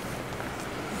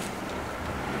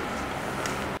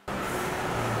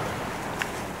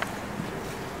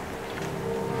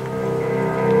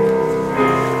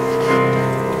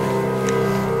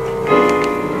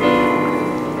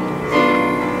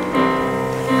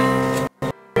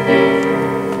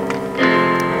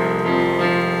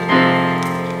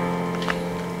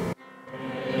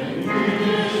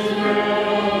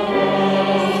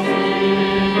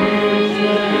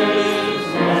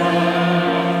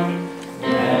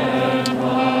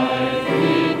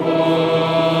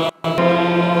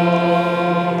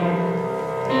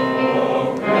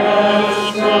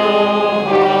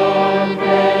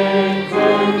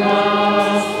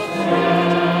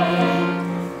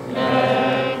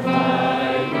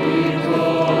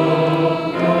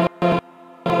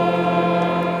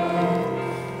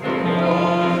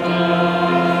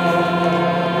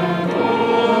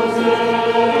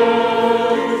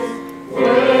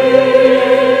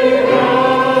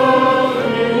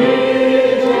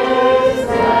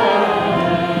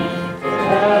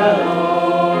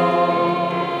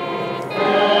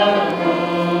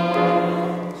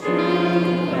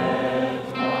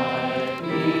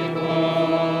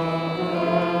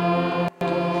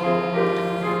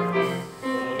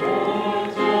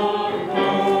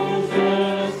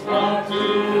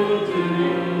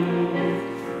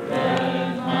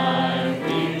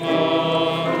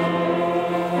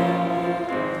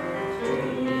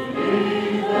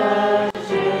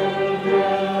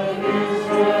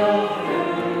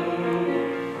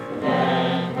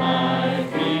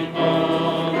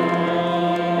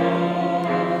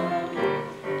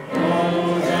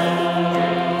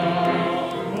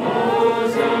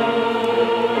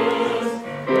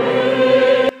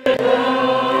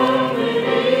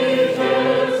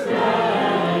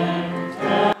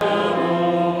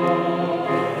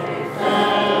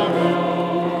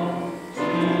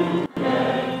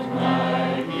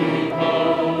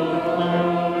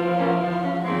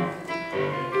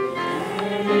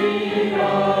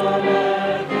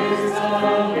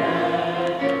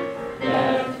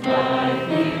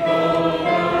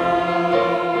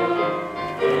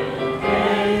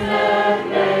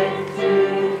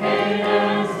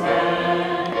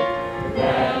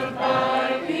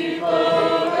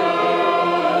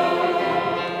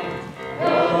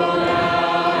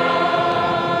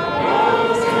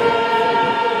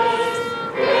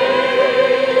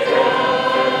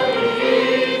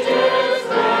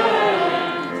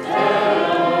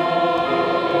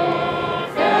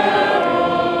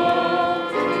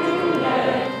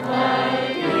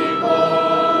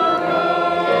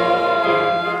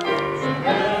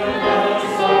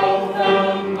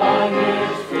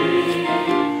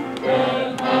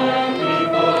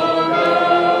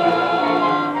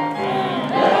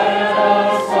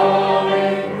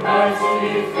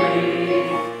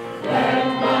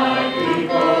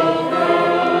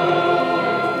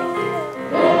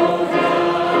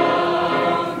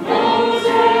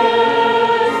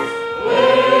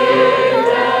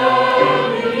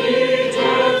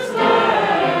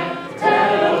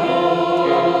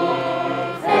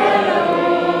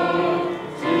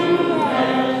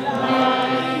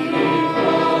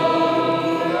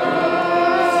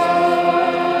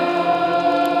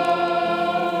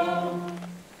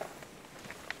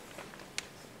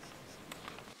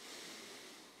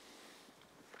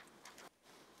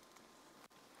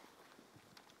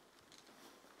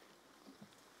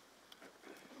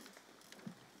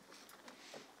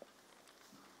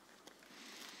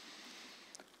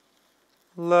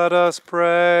 Let us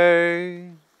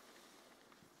pray.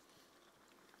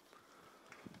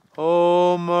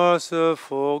 O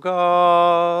merciful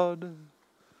God,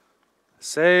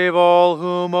 save all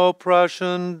whom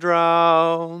oppression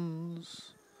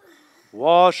drowns,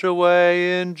 wash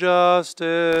away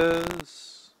injustice.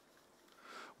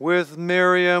 With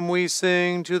Miriam we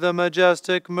sing to the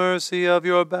majestic mercy of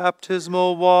your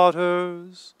baptismal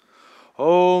waters.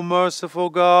 O merciful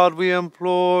God, we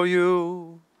implore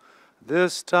you,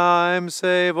 This time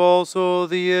save also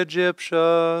the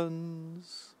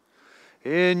Egyptians.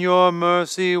 In your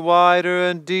mercy wider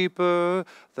and deeper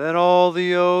than all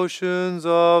the oceans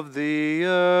of the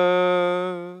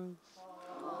earth.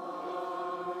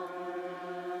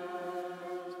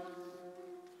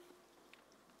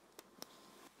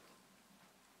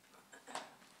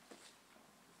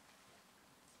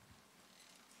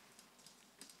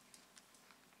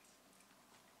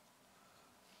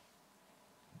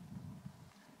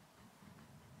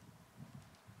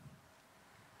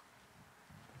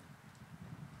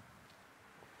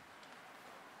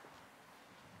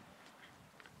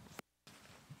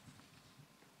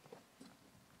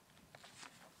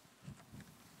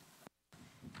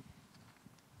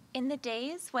 In the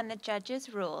days when the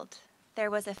judges ruled, there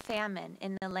was a famine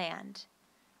in the land,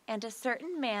 and a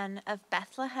certain man of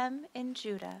Bethlehem in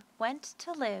Judah went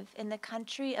to live in the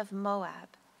country of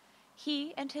Moab,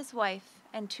 he and his wife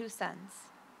and 2 sons.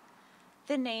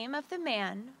 The name of the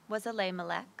man was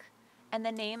Elimelech, and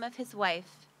the name of his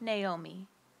wife Naomi.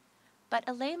 But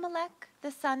Elimelech,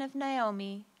 the son of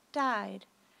Naomi, died,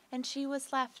 and she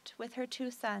was left with her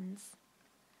 2 sons.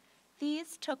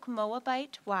 These took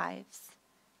Moabite wives.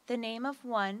 The name of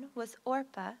one was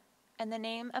Orpah, and the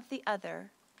name of the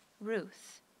other,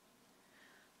 Ruth.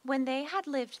 When they had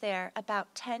lived there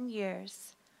about 10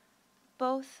 years,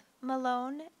 both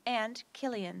Mahlon and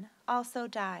Chilion also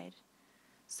died,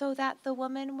 so that the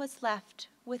woman was left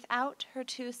without her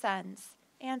 2 sons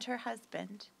and her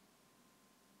husband.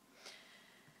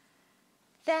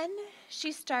 Then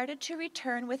she started to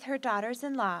return with her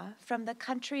daughters-in-law from the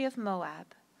country of Moab,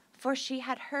 for she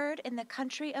had heard in the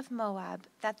country of Moab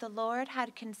that the Lord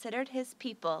had considered his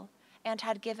people and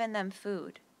had given them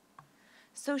food.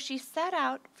 So she set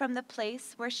out from the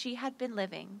place where she had been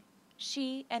living,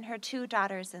 she and her 2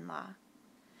 daughters-in-law,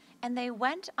 and they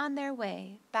went on their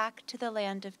way back to the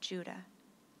land of Judah.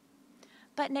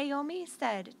 But Naomi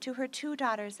said to her 2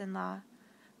 daughters-in-law,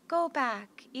 "Go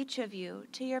back, each of you,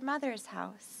 to your mother's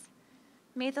house.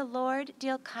 May the Lord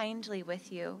deal kindly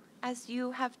with you, as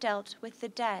you have dealt with the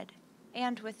dead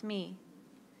and with me.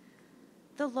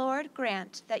 The Lord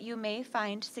grant that you may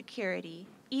find security,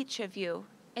 each of you,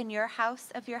 in your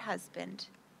house of your husband."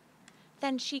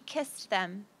 Then she kissed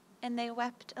them, and they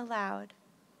wept aloud.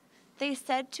 They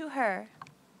said to her,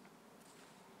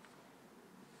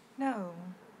 No,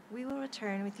 we will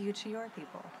return with you to your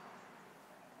people.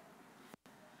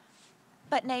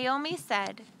 But Naomi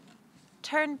said,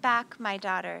 "Turn back, my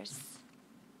daughters.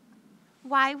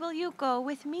 Why will you go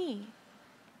with me?"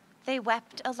 They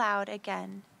wept aloud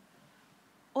again.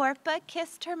 Orpah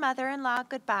kissed her mother-in-law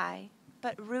goodbye,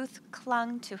 but Ruth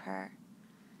clung to her.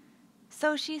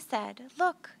 So she said,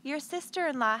 "Look, your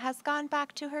sister-in-law has gone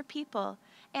back to her people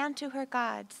and to her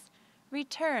gods.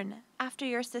 Return after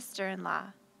your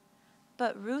sister-in-law."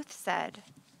 But Ruth said,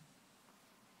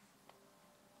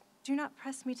 Do not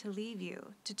press me to leave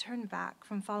you, to turn back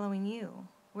from following you.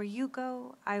 Where you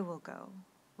go, I will go.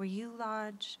 Where you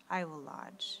lodge, I will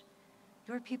lodge.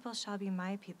 Your people shall be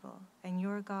my people, and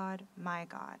your God my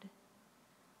God.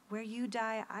 Where you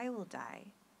die, I will die,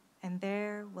 and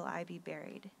there will I be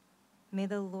buried. May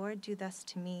the Lord do thus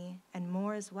to me, and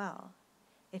more as well,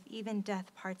 if even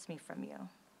death parts me from you.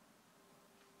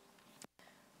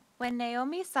 When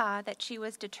Naomi saw that she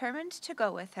was determined to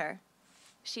go with her,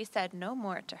 she said no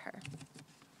more to her.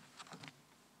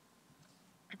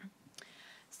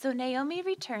 So Naomi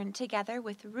returned together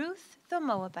with Ruth the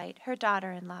Moabite, her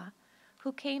daughter-in-law,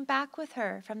 who came back with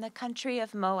her from the country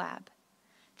of Moab.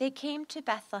 They came to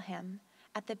Bethlehem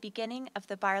at the beginning of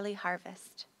the barley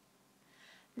harvest.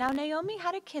 Now Naomi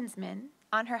had a kinsman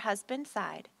on her husband's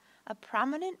side, a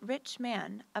prominent rich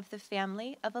man of the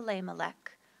family of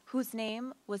Elimelech, whose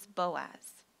name was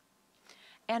Boaz.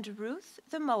 And Ruth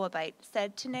the Moabite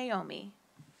said to Naomi,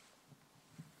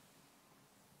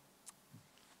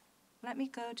 Let me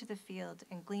go to the field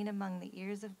and glean among the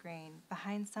ears of grain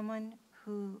behind someone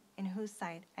in whose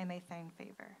sight I may find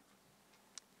favor.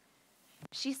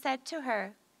 She said to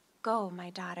her, Go, my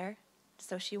daughter.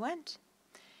 So she went.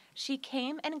 She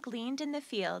came and gleaned in the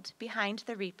field behind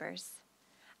the reapers.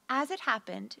 As it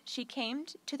happened, she came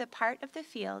to the part of the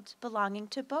field belonging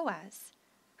to Boaz,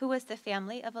 who was the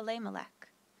family of Elimelech.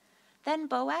 Then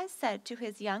Boaz said to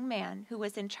his young man who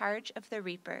was in charge of the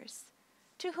reapers,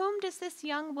 To whom does this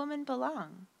young woman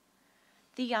belong?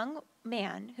 The young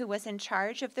man who was in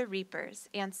charge of the reapers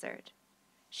answered,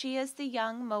 She is the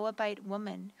young Moabite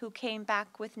woman who came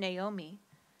back with Naomi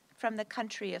from the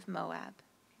country of Moab.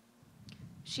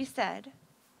 She said,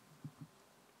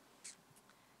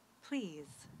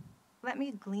 Please, let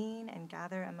me glean and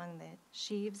gather among the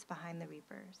sheaves behind the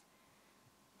reapers.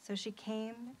 So she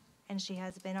came, and she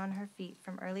has been on her feet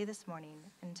from early this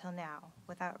morning until now,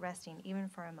 without resting even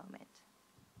for a moment.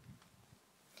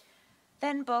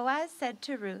 Then Boaz said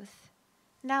to Ruth,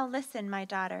 "Now listen, my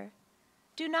daughter.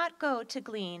 Do not go to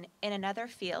glean in another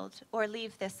field or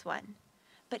leave this one,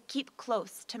 but keep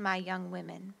close to my young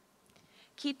women.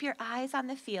 Keep your eyes on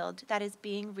the field that is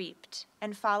being reaped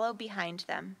and follow behind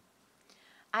them.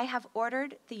 I have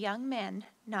ordered the young men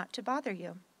not to bother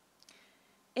you.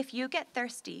 If you get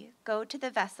thirsty, go to the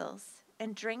vessels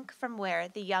and drink from where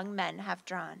the young men have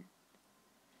drawn."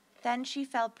 Then she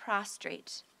fell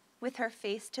prostrate, with her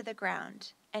face to the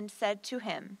ground, and said to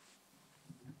him,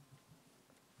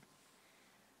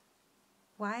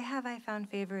 "Why have I found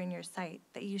favor in your sight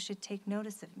that you should take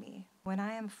notice of me when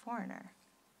I am a foreigner?"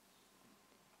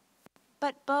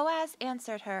 But Boaz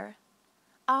answered her,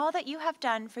 "All that you have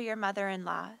done for your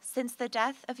mother-in-law since the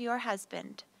death of your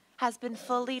husband has been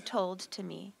fully told to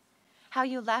me, how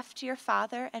you left your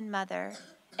father and mother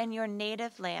and your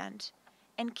native land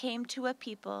and came to a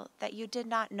people that you did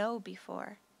not know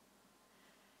before.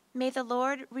 May the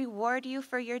Lord reward you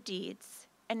for your deeds,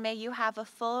 and may you have a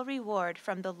full reward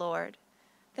from the Lord,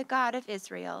 the God of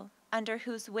Israel, under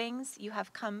whose wings you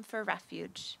have come for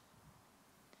refuge."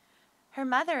 Her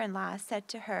mother-in-law said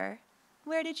to her,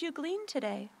 "Where did you glean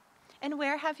today? And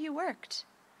where have you worked?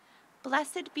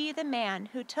 Blessed be the man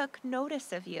who took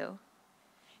notice of you."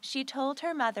 She told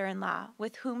her mother-in-law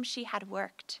with whom she had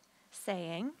worked,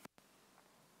 saying,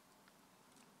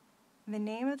 "The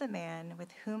name of the man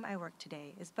with whom I work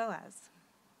today is Boaz."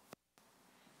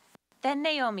 Then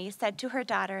Naomi said to her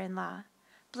daughter-in-law,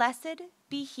 "Blessed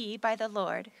be he by the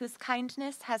Lord, whose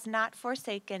kindness has not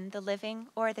forsaken the living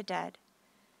or the dead."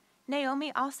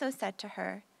 Naomi also said to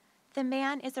her, "The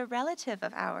man is a relative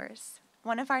of ours,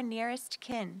 one of our nearest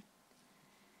kin."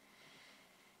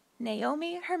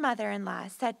 Naomi, her mother-in-law,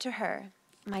 said to her,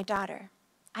 "My daughter,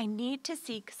 I need to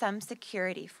seek some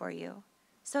security for you,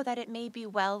 so that it may be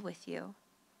well with you.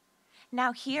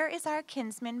 Now here is our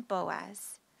kinsman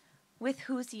Boaz, with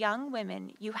whose young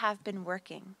women you have been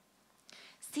working.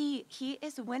 See, he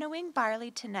is winnowing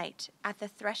barley tonight at the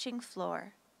threshing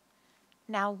floor.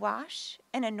 Now wash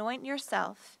and anoint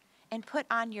yourself and put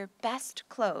on your best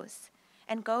clothes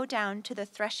and go down to the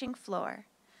threshing floor,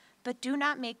 but do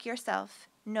not make yourself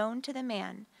known to the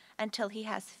man until he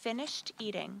has finished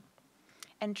eating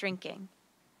and drinking.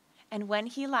 And when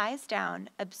he lies down,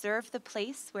 observe the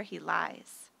place where he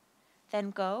lies.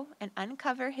 Then go and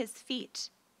uncover his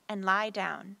feet and lie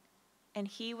down, and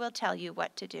he will tell you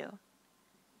what to do."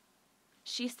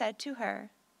 She said to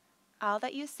her, "All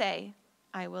that you say,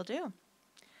 I will do."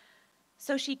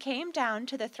 So she came down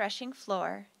to the threshing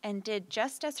floor and did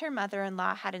just as her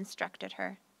mother-in-law had instructed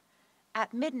her.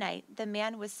 At midnight, the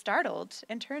man was startled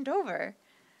and turned over,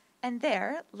 and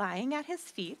there, lying at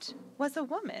his feet, was a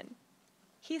woman.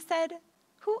 He said,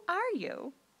 "Who are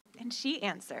you?" And she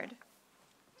answered,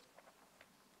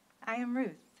 "I am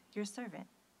Ruth, your servant.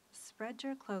 Spread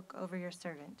your cloak over your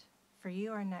servant, for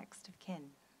you are next of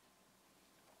kin."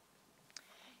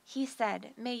 He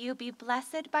said, "May you be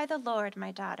blessed by the Lord,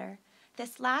 my daughter.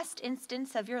 This last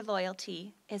instance of your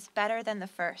loyalty is better than the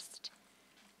first.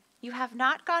 You have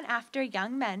not gone after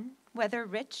young men, whether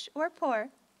rich or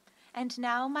poor. And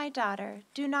now, my daughter,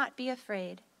 do not be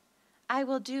afraid. I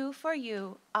will do for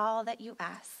you all that you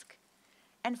ask.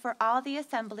 And for all the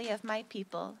assembly of my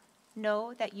people,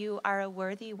 know that you are a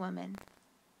worthy woman."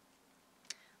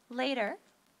 Later,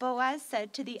 Boaz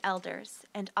said to the elders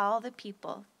and all the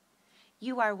people,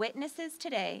 "You are witnesses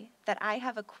today that I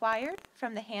have acquired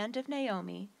from the hand of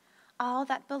Naomi all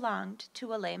that belonged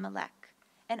to Elimelech,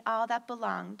 and all that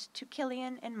belonged to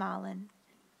Kilion and Mahlon.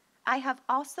 I have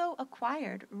also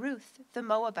acquired Ruth the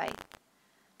Moabite,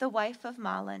 the wife of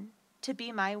Mahlon, to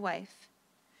be my wife,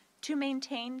 to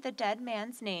maintain the dead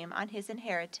man's name on his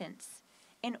inheritance,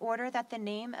 in order that the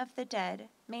name of the dead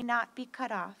may not be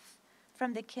cut off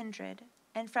from the kindred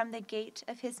and from the gate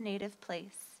of his native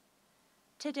place.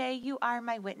 Today you are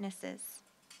my witnesses."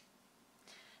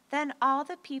 Then all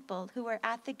the people who were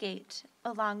at the gate,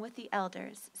 along with the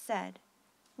elders, said,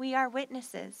 "We are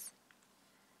witnesses.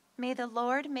 May the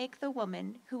Lord make the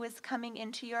woman who is coming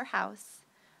into your house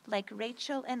like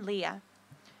Rachel and Leah,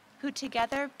 who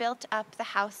together built up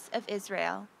the house of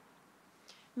Israel.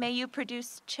 May you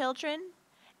produce children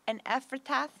in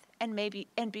Ephrathah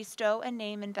and bestow a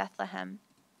name in Bethlehem.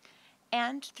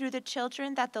 And through the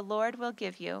children that the Lord will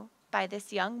give you by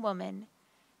this young woman,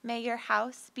 may your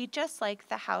house be just like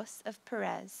the house of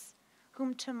Perez,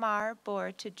 whom Tamar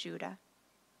bore to Judah."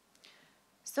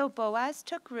 So Boaz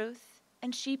took Ruth,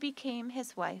 and she became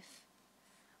his wife.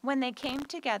 When they came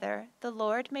together, the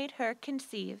Lord made her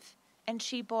conceive, and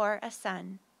she bore a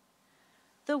son.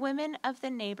 The women of the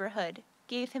neighborhood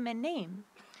gave him a name,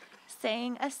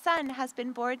 saying, "A son has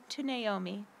been born to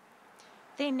Naomi."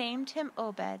 They named him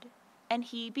Obed, and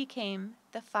he became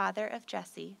the father of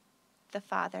Jesse, the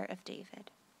father of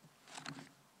David.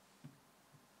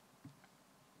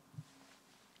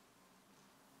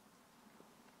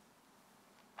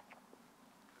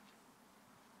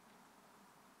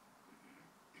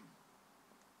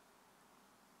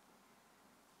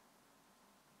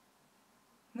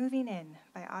 Moving In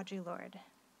by Audre Lorde.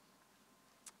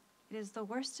 It is the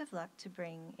worst of luck to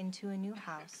bring into a new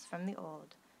house from the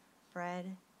old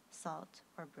bread, salt,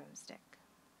 or broomstick.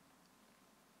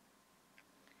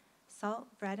 Salt,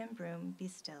 bread, and broom, be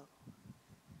still.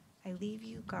 I leave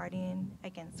you guardian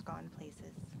against gone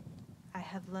places. I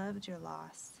have loved your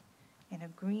loss, and a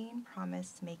green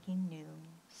promise making new,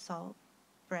 salt,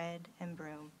 bread, and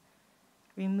broom.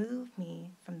 Remove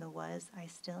me from the was I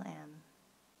still am,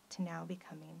 to now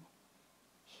becoming.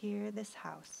 Hear this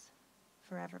house,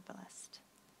 forever blessed.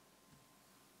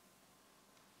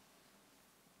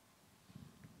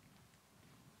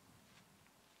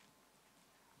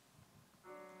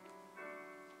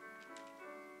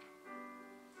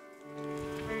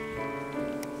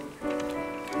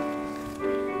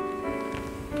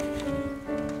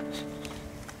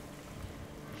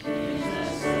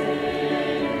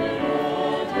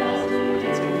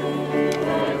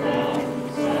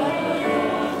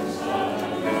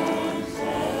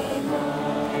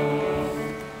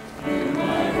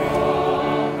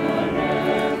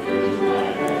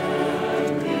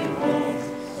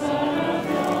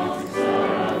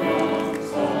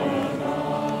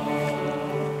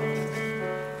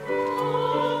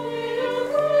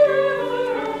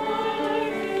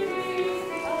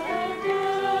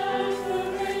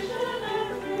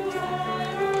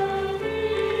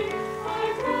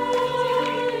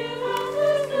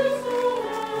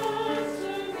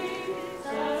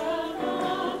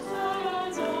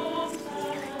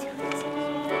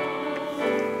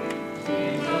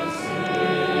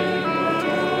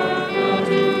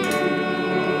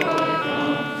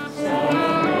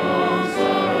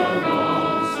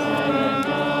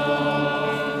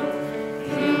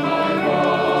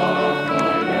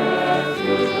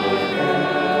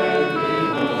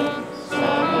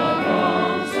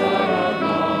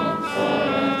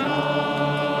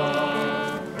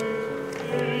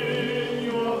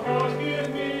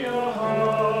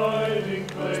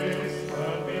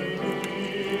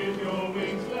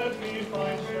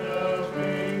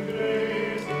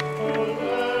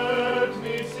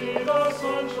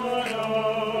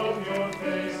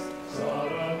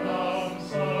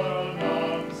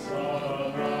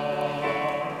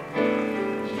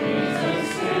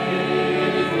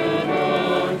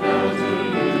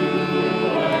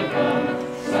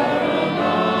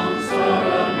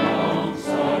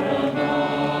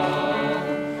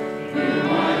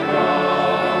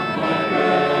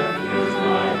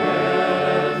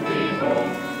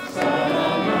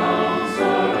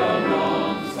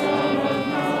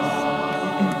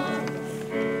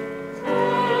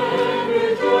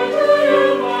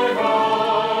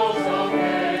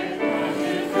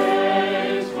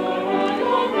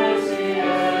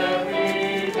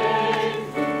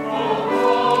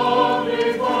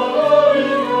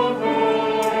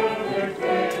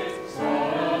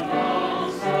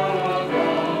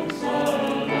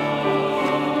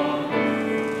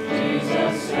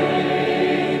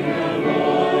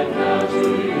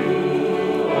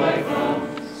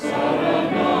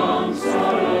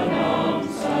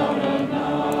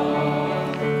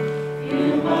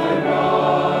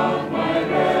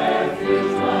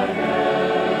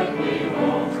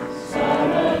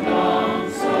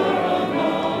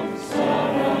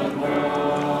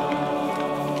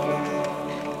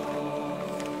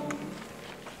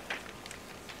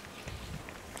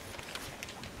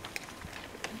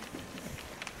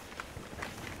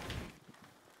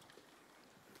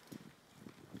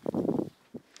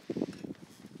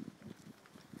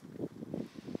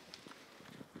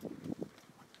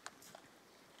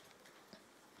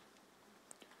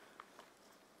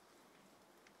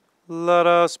 Let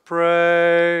us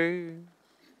pray.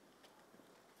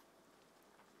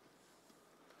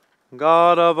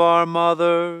 God of our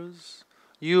mothers,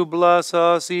 you bless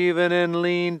us even in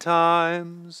lean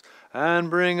times and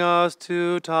bring us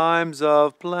to times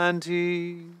of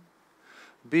plenty.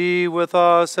 Be with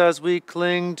us as we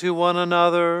cling to one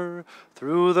another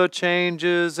through the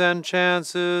changes and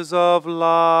chances of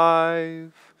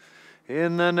life.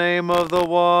 In the name of the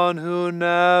one who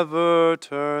never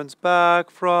turns back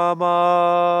from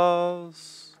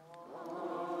us.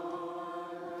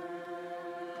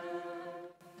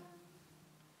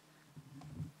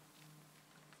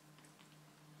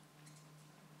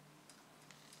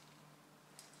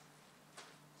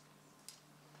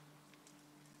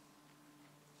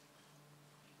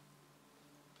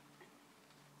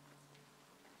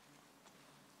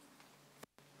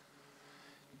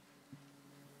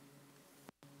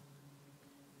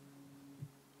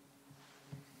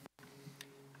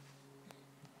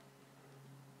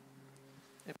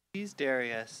 pleased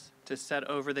Darius to set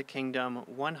over the kingdom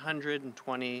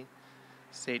 120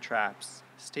 satraps,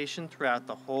 stationed throughout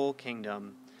the whole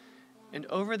kingdom, and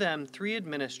over them 3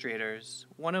 administrators,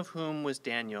 one of whom was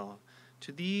Daniel.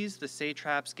 To these the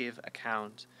satraps gave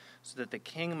account, so that the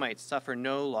king might suffer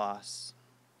no loss.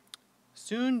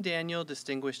 Soon Daniel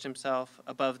distinguished himself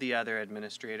above the other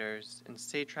administrators and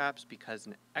satraps because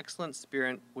an excellent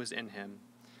spirit was in him,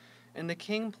 and the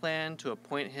king planned to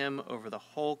appoint him over the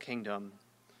whole kingdom.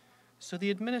 So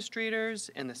the administrators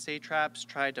and the satraps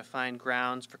tried to find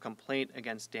grounds for complaint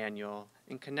against Daniel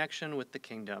in connection with the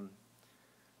kingdom.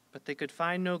 But they could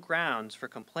find no grounds for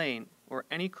complaint or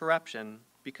any corruption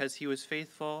because he was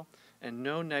faithful and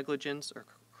no negligence or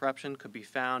corruption could be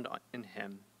found in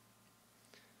him.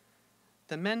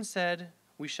 The men said,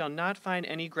 "We shall not find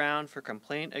any ground for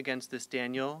complaint against this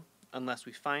Daniel unless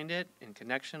we find it in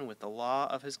connection with the law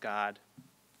of his God."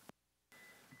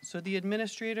 So the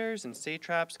administrators and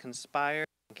satraps conspired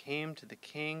and came to the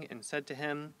king and said to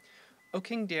him, "O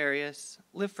King Darius,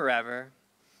 live forever."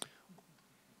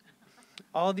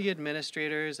 All the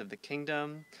administrators of the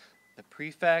kingdom, the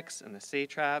prefects and the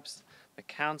satraps, the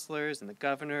counselors and the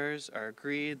governors are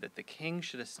agreed that the king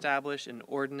should establish an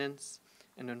ordinance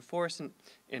and enforce an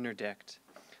interdict,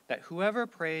 that whoever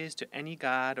prays to any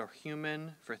god or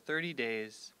human for 30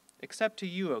 days, except to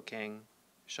you, O king,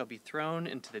 shall be thrown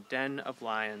into the den of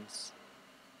lions.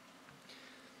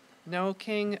 Now, O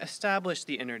king, establish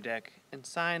the interdict and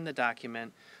sign the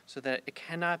document so that it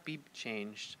cannot be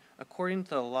changed, according to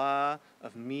the law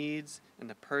of Medes and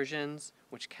the Persians,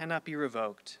 which cannot be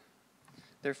revoked.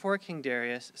 Therefore King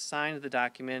Darius signed the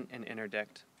document and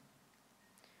interdict.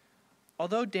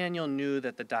 Although Daniel knew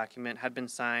that the document had been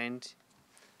signed,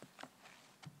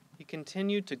 he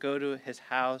continued to go to his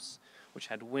house, which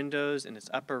had windows in its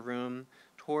upper room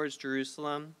towards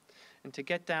Jerusalem, and to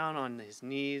get down on his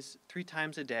knees 3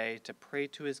 times a day to pray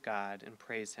to his God and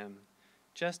praise him,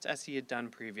 just as he had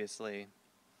done previously.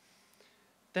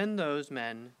 Then those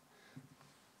men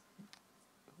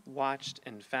watched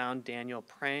and found Daniel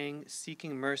praying,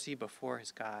 seeking mercy before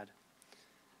his God.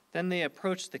 Then they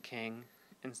approached the king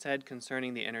and said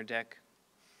concerning the interdict,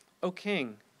 "O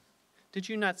king, did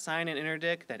you not sign an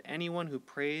interdict that anyone who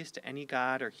prays to any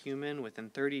god or human within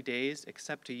 30 days,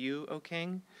 except to you, O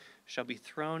king, shall be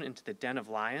thrown into the den of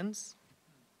lions?"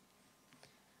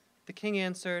 The king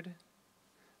answered,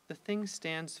 "The thing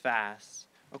stands fast,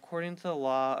 according to the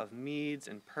law of Medes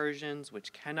and Persians,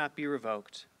 which cannot be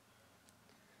revoked."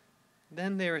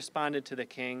 Then they responded to the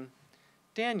king,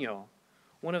 "Daniel,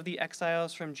 one of the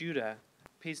exiles from Judah,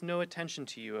 pays no attention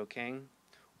to you, O king,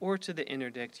 or to the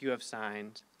interdict you have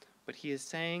signed, but he is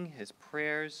saying his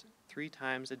prayers 3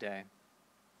 times a day."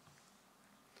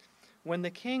 When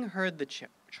the king heard the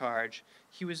charge,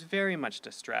 he was very much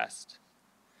distressed.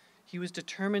 He was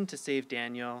determined to save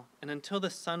Daniel, and until the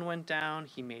sun went down,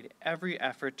 he made every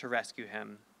effort to rescue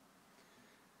him.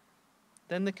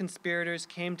 Then the conspirators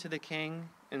came to the king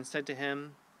and said to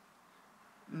him,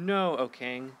 "Know, O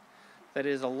king, that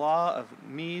it is a law of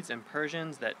Medes and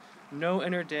Persians that no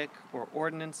interdict or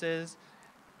ordinances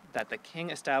that the king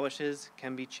establishes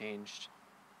can be changed."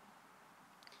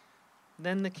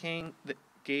 Then the king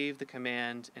gave the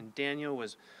command, and Daniel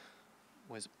was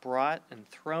brought and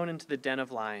thrown into the den of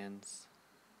lions.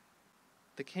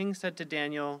 The king said to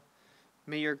Daniel,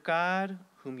 "May your God,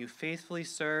 whom you faithfully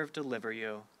serve, deliver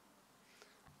you."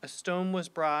 A stone was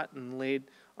brought and laid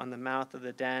on the mouth of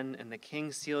the den, and the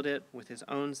king sealed it with his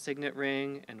own signet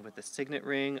ring and with the signet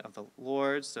ring of the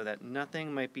Lord, so that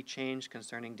nothing might be changed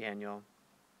concerning Daniel.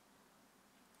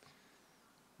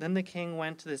 Then the king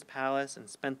went to his palace and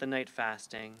spent the night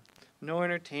fasting. No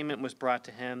entertainment was brought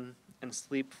to him, and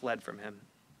sleep fled from him.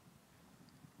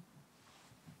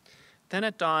 Then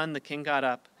at dawn the king got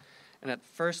up, and at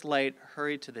first light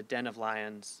hurried to the den of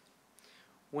lions.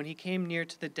 When he came near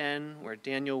to the den where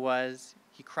Daniel was,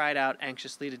 he cried out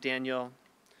anxiously to Daniel,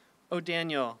 "O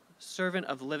Daniel, servant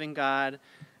of the living God,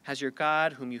 has your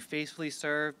God, whom you faithfully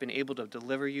serve, been able to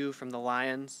deliver you from the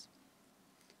lions?"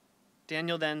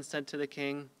 Daniel then said to the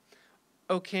king,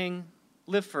 "O king,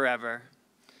 live forever.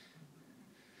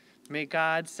 My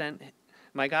God sent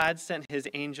his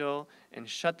angel and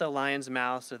shut the lion's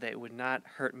mouth so that it would not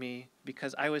hurt me,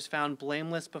 because I was found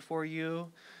blameless before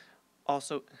him,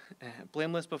 also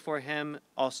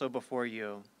before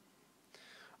you.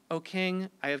 O king,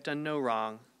 I have done no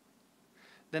wrong."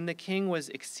 Then the king was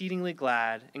exceedingly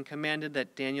glad and commanded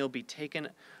that Daniel be taken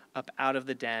up out of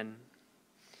the den.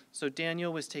 So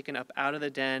Daniel was taken up out of the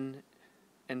den,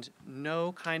 and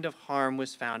no kind of harm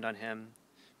was found on him,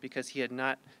 because he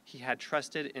had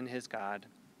trusted in his God.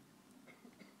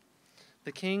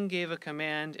 The king gave a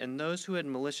command, and those who had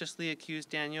maliciously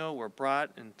accused Daniel were brought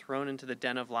and thrown into the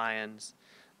den of lions,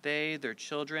 they, their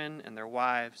children, and their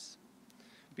wives.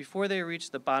 Before they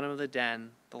reached the bottom of the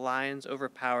den, the lions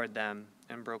overpowered them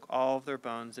and broke all of their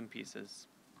bones in pieces.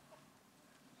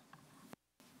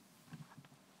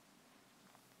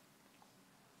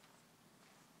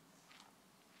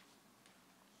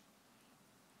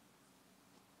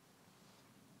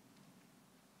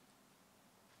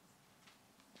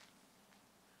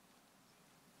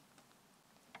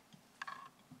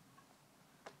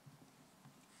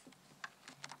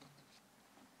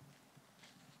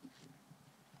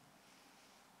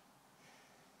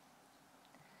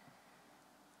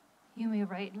 You may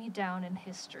write me down in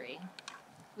history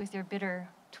with your bitter,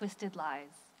 twisted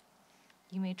lies.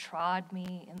 You may trod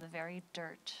me in the very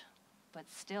dirt,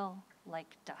 but still,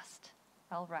 like dust,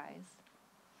 I'll rise.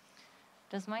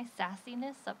 Does my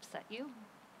sassiness upset you?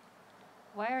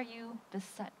 Why are you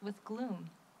beset with gloom?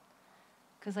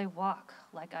 'Cause I walk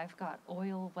like I've got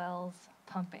oil wells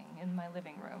pumping in my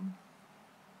living room.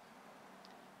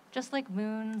 Just like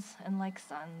moons and like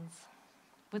suns,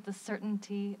 with the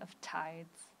certainty of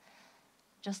tides,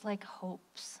 just like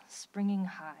hopes springing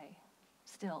high,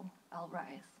 still I'll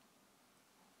rise.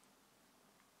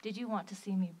 Did you want to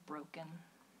see me broken?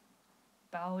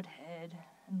 Bowed head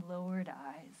and lowered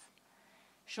eyes,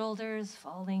 shoulders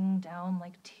falling down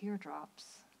like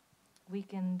teardrops,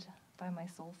 weakened by my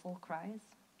soulful cries?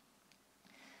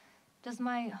 Does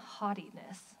my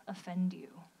haughtiness offend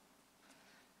you?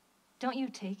 Don't you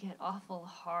take it awful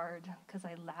hard 'cause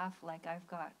I laugh like I've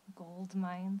got gold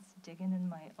mines digging in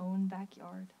my own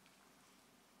backyard?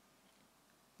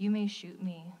 You may shoot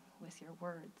me with your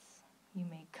words. You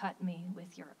may cut me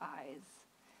with your eyes.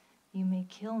 You may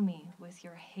kill me with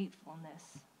your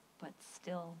hatefulness, but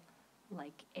still,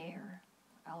 like air,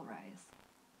 I'll rise.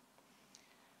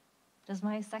 Does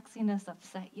my sexiness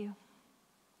upset you?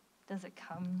 Does it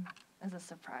come as a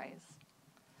surprise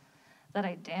that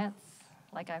I dance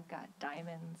like I've got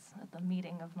diamonds at the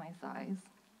meeting of my thighs?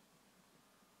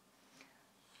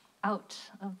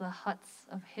 Out of the huts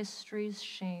of history's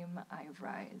shame I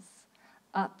rise.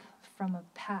 Up from a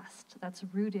past that's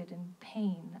rooted in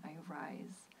pain I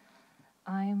rise.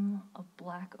 I'm a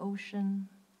black ocean,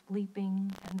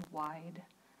 leaping and wide,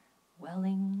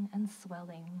 welling and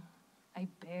swelling, I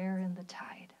bear in the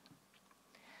tide.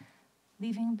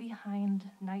 Leaving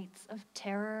behind nights of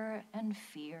terror and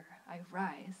fear, I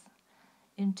rise.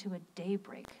 Into a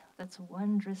daybreak that's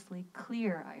wondrously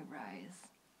clear I rise,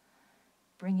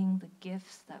 bringing the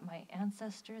gifts that my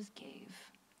ancestors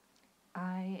gave.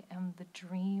 I am the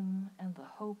dream and the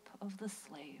hope of the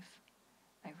slave.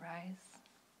 I rise,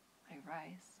 I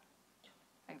rise,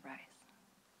 I rise.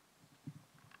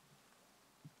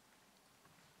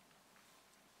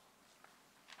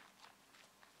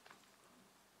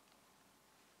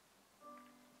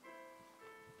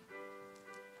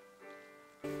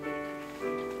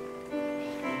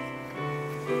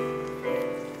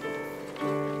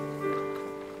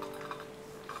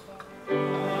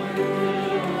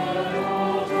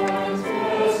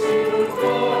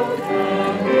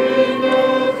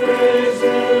 Praise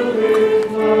you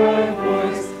with my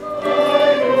voice.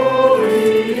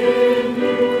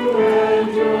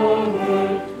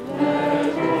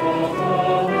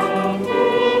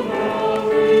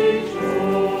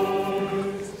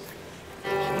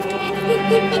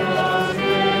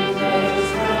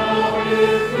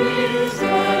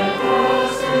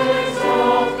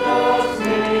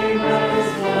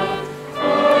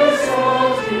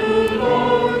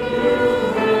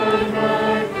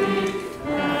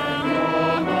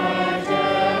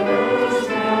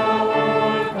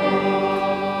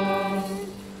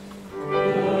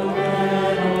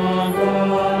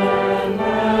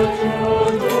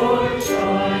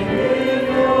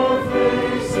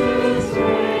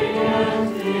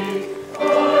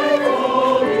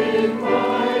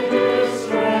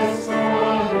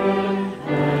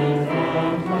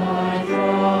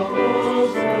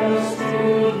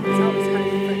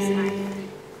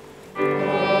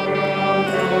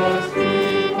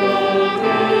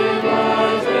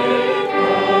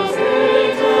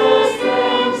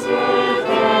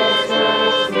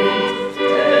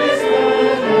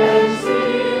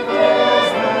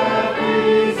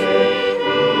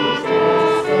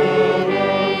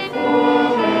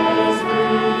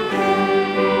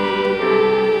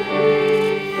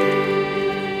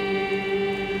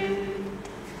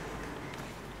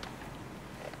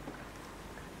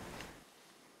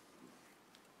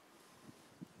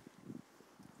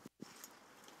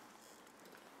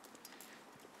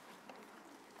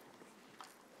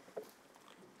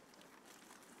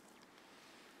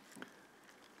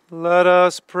 Let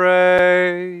us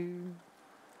pray.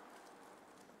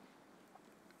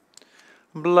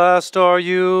 Blessed are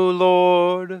you,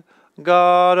 Lord,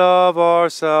 God of our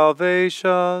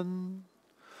salvation.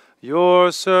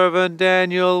 Your servant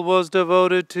Daniel was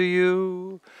devoted to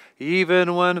you,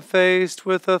 even when faced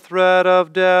with the threat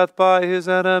of death by his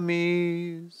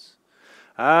enemies.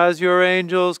 As your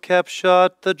angels kept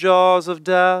shut the jaws of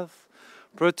death,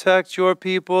 protect your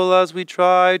people as we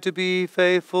try to be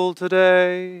faithful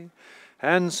today,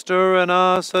 and stir in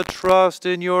us a trust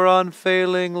in your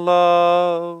unfailing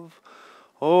love.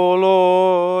 O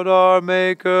Lord, our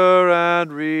Maker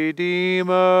and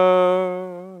Redeemer.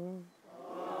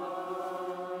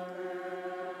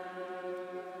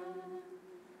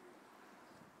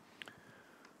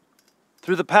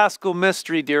 Through the Paschal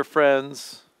mystery, dear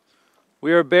friends,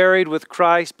 we are buried with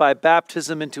Christ by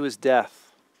baptism into his death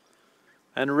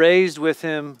and raised with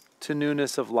him to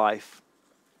newness of life.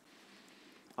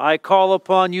 I call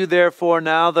upon you, therefore,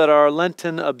 now that our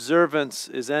Lenten observance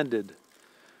is ended,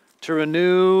 to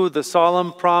renew the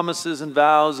solemn promises and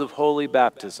vows of holy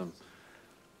baptism,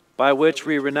 by which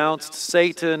we renounced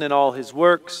Satan and all his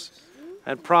works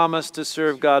and promised to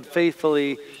serve God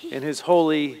faithfully in his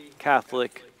holy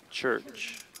Catholic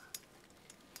Church.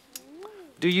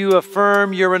 Do you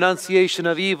affirm your renunciation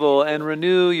of evil and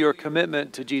renew your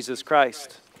commitment to Jesus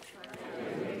Christ?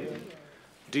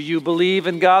 Do you believe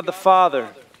in God the Father?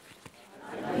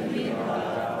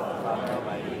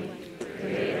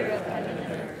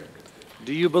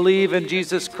 Do you believe in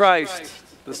Jesus Christ,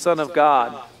 the Son of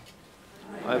God?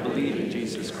 I believe in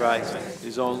Jesus Christ,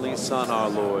 his only Son, our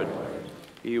Lord.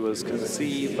 He was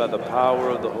conceived by the power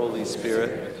of the Holy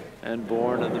Spirit and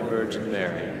born of the Virgin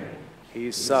Mary. He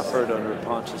suffered under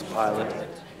Pontius Pilate,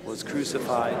 was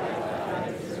crucified,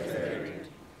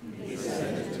 he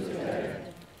descended to the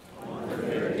dead. On the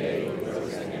third day he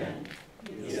rose again.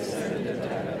 He ascended into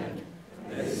heaven,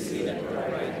 and is seated at the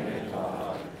right hand of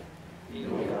God. He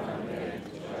will come again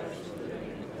to judge the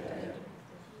living and the dead.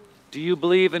 Do you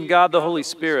believe in God the Holy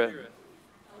Spirit?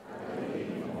 I believe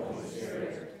in the Holy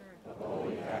Spirit, the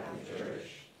Holy Catholic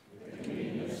Church, the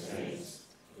communion of saints,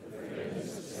 the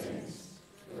forgiveness of sins,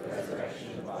 the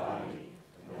resurrection of the body,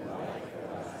 and the life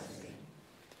everlasting.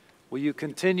 Will you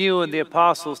continue in the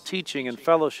apostles' teaching and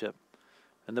fellowship,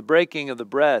 and the breaking of the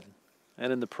bread,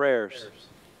 and in the prayers?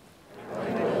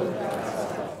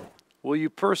 Will you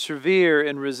persevere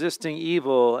in resisting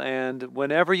evil, and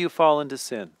whenever you fall into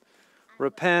sin,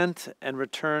 repent and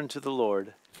return to the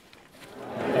Lord?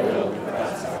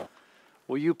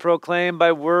 Will you proclaim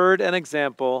by word and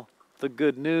example the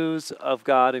good news of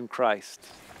God in Christ?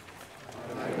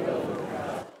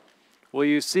 Will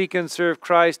you seek and serve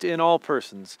Christ in all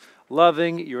persons,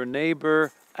 loving your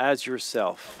neighbor as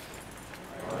yourself?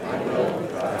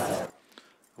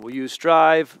 Will you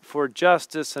strive for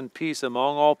justice and peace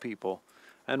among all people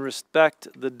and respect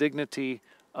the dignity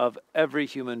of every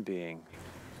human being?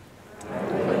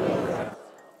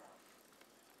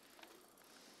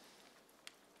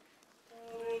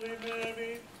 Holy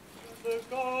Mary, the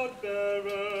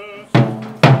God-bearer,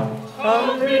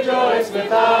 Come rejoice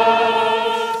with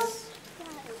us.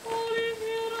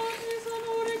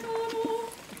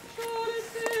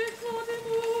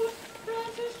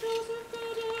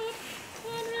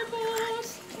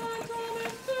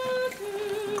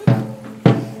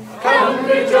 Come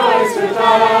rejoice with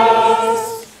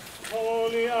us.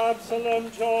 Holy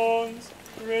Absalom Jones,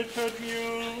 Richard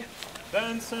Mule,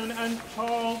 Benson and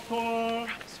Chalford,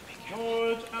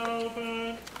 George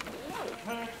Albert,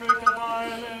 Patrick of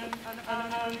Ireland, and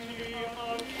Angie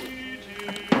of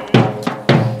Egypt.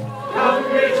 Come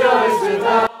rejoice with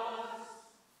us.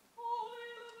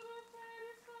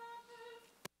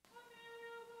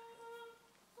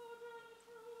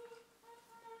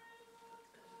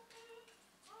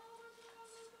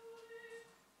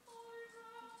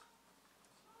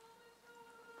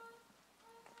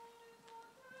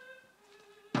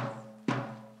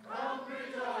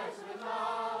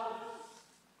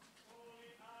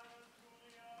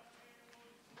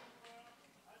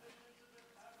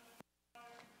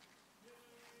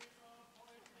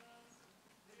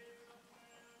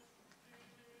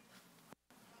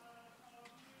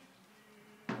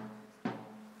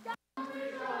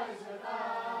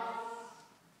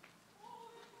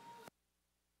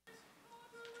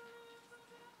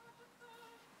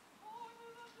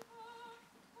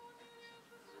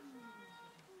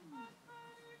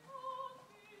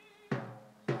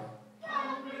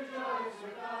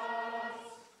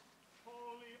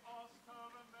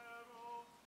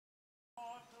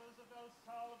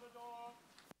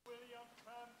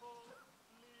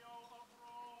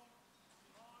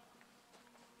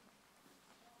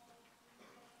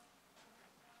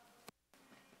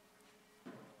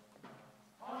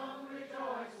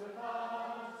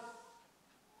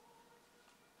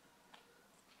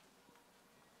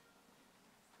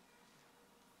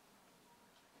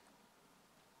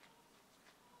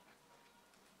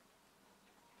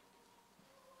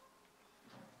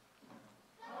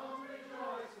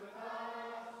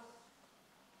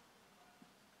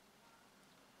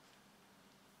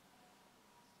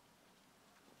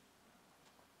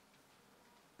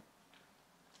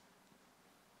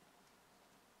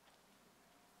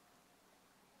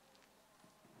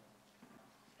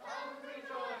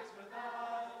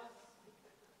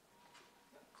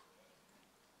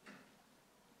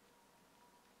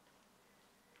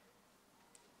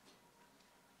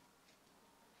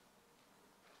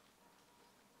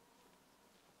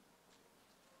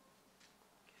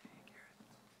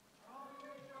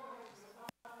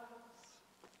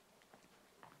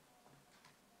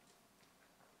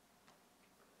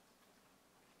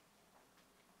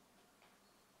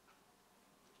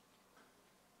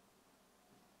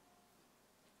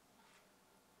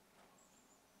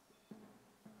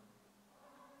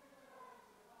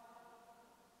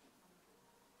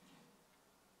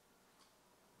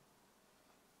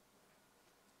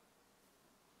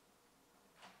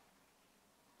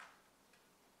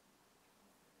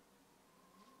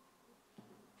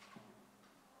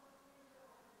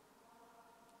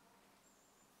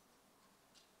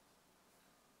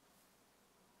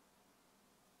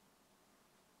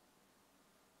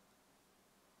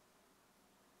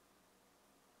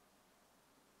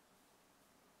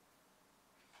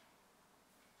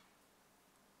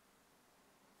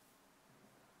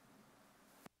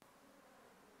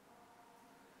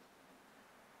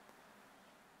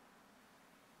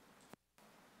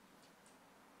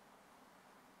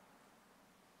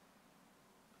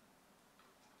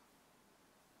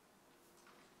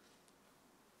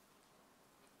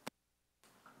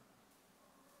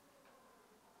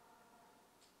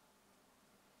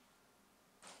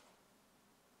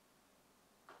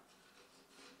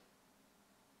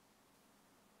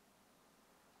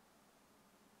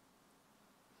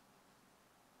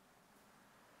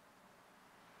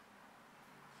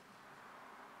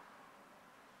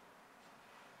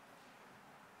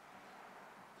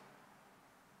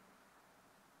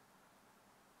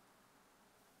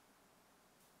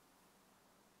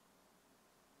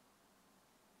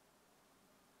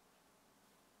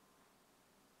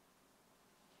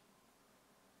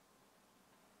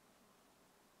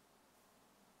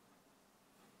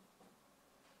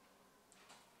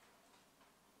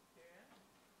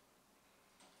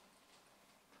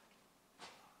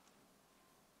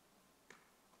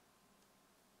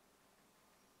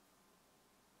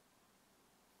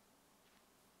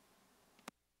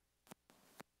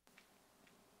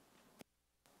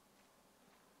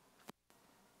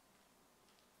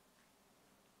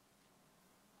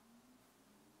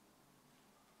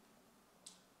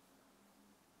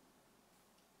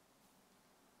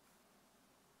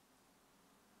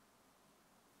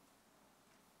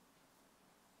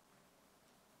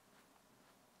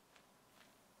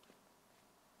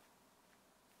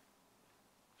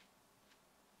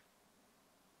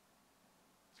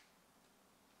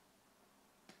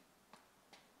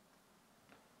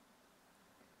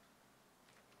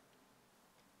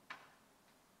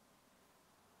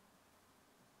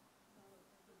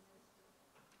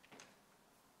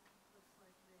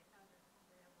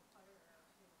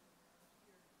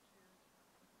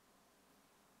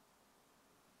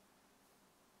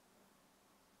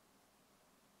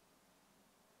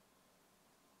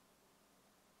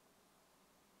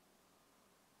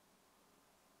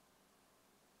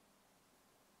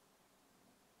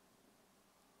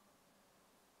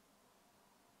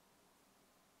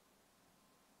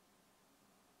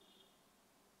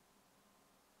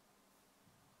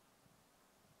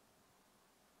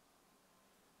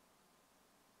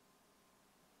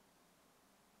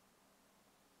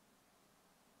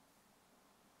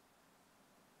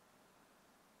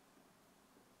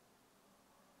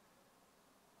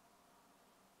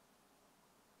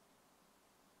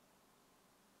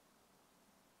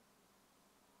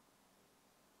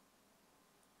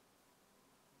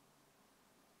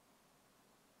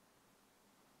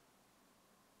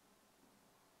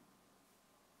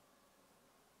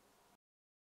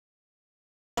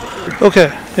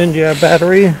 Okay, and yeah,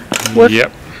 battery. What?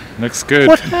 Yep, looks good.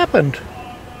 What happened?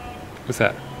 What's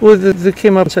that? Well, they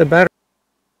came up and said battery.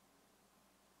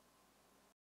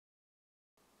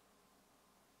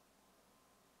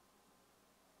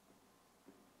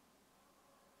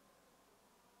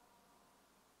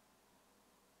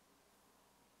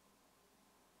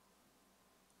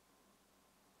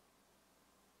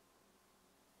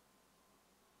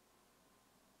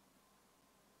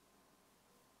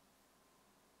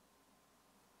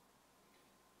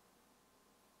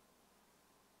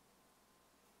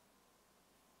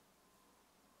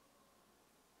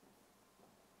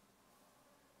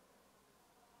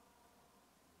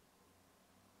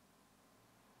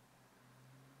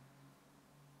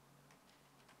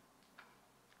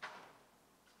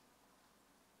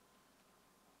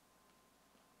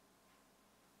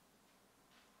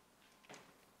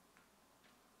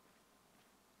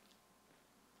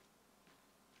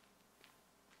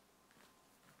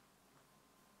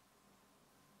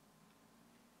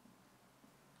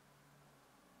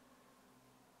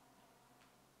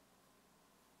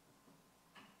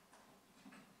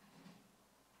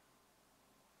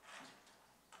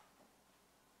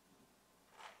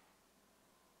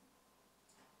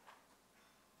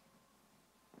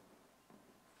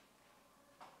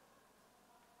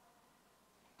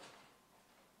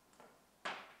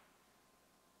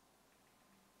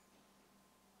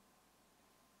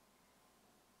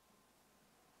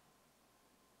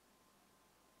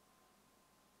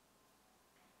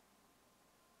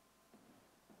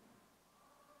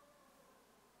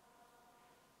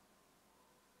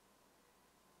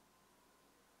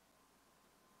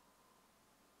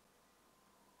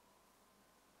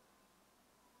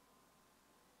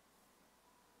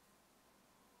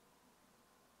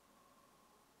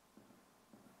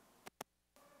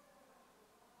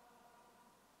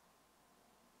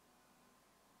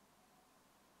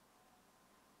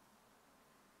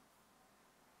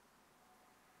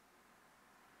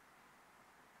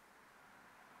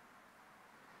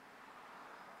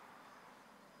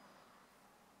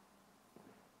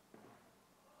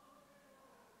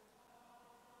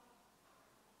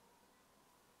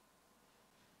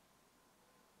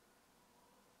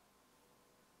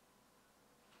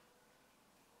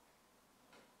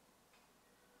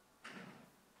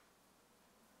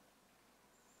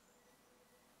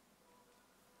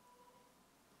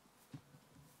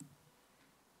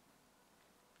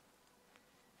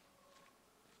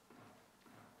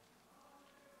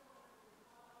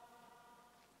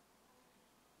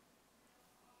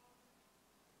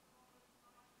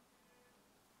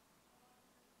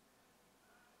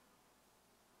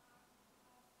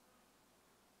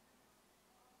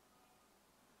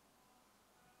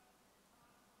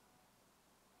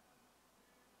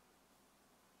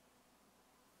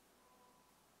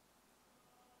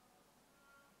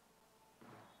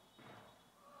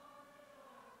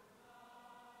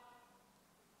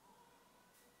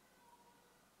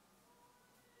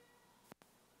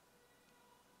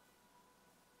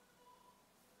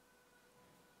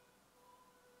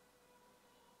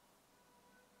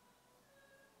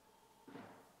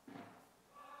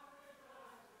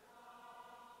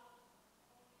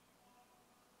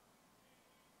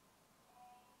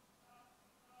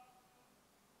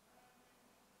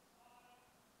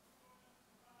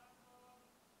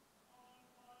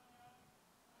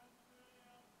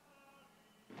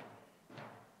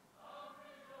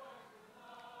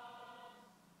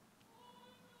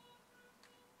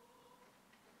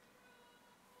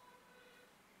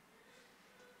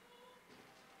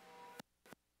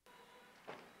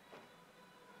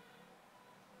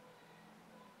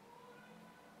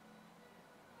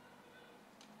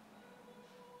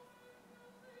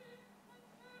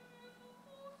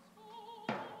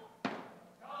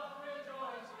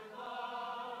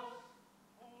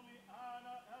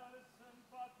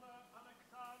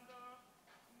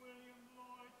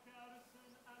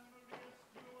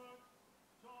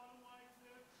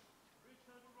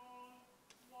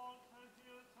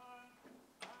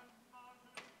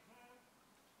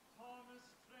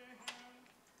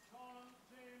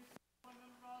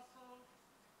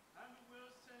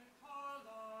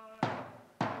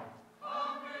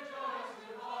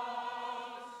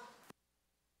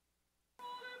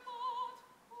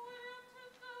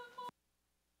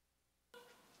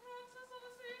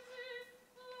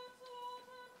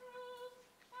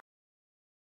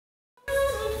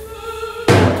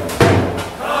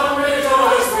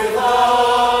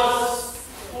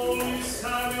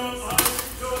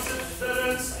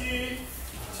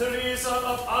 Teresa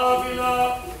of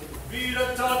Avila,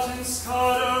 Vida Dutton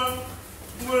Scudder,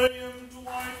 William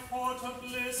Dwight Porter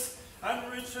Bliss,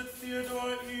 and Richard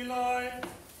Theodore Eli,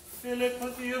 Philip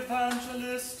the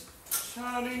Evangelist,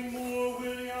 Channing Moore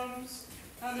Williams,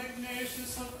 and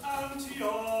Ignatius of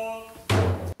Antioch.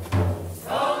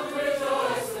 Come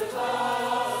rejoice with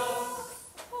us.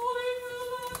 Holy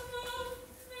Philadelphia,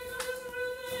 Nicholas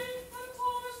Ridley, and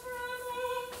Thomas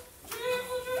Bradford,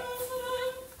 James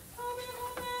Jerusalem, coming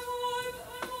from their life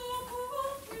and all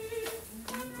of thee,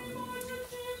 Henry Martin,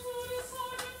 James Louis,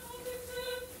 Simon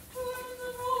Huntington, William the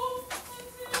Rome, and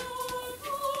Theodore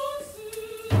Francis.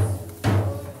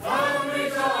 Come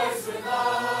rejoice with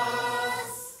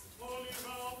us. Holy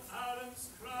Ralph Adams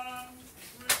Cram,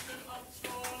 Richard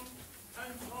Upton,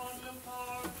 and John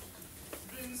Lepard,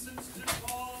 Vincent de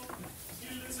Paul,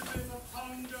 Elizabeth of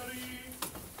Hungary,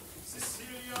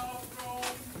 Cecilia of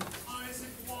Rome,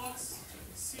 Isaac Watts,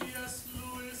 C.S.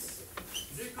 Lewis,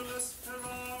 Nicholas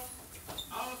Ferrar,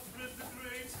 Alfred the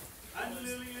Great, and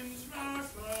Lillian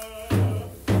Trasher.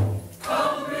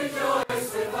 Come rejoice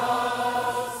with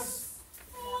us.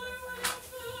 Holy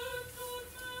Wilfred, John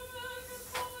Merrick, and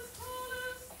Thomas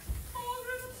Tallis,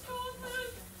 Margaret of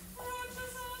Scotland,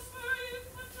 Francis Asbury,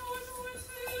 and George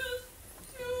Whitfield,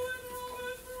 Hugh and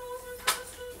Robert, Roses,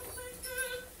 Aston,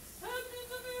 Lincoln,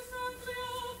 Edmund of East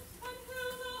Anglia, and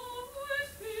Hilda of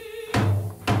Whitby.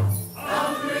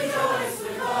 Come rejoice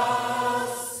with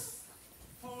us.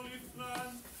 Holy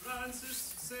Francis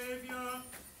Xavier,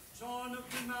 John of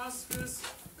Damascus,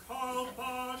 Karl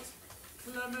Barth,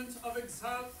 Clement of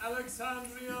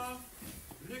Alexandria,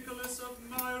 Nicholas of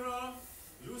Myra,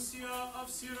 Lucia of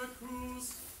Syracuse,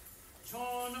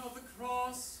 John of the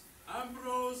Cross,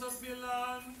 Ambrose of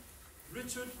Milan,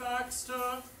 Richard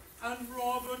Baxter, and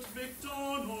Robert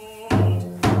MacDonald.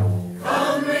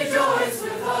 Come rejoice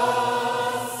with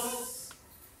us.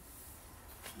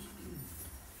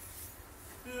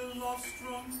 Bill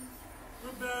Lofstrom,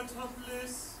 Roberta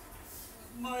Bliss,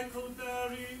 Michael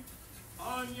Berry,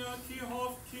 Anya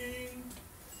Kihov King,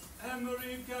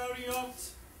 Emery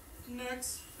Garriott,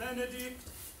 Nex Benedict,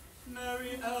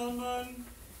 Mary Ellman,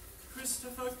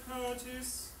 Christopher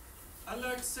Curtis,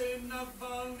 Alexei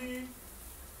Navalny,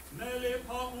 Mele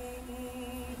Pau,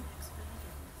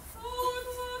 Howard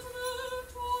Wagner,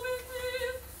 Toby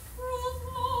Keith, Ruth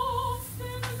Law,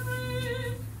 David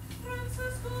Reed,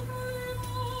 Francisco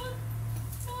Galiman,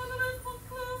 Madeleine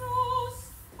Moncler-Ross,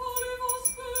 Polly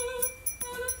Vosper,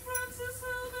 Helen Francis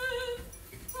Elvin,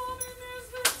 Tommy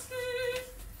Nesbinsky,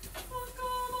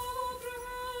 Montgomery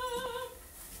Abraham,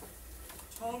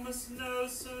 Thomas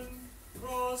Nelson,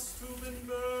 Ross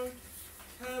Stubenberg,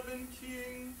 Kevin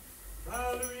King,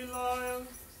 Valerie Lyle,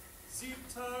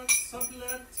 Zita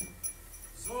Sublet,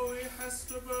 Zoe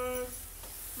Hesterberg,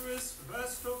 Chris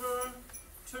Westover,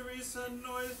 Teresa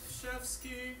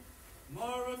Neuschewski,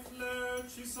 Mara Claire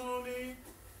Chisoni,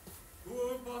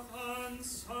 Gurbahan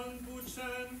Sun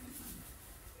Buchen,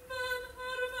 Ben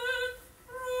Herman,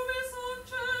 Ruby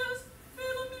Sanchez,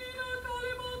 Philomena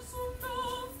Galiman Sunda,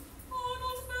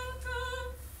 Arnold Belka,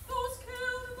 those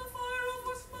killed in the fire of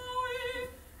West Maui,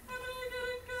 Emily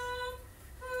Gillingham,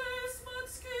 Clay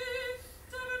Smutsky,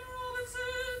 Devin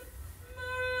Robinson,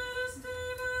 Mary Alice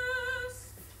Davis,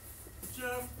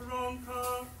 Jeff Bronca,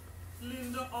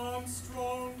 Linda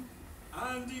Armstrong,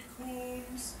 Andy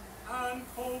Coombs, Ann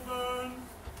Coburn,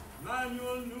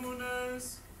 Manuel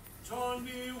Nunes, John B.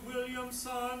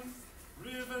 Williamson,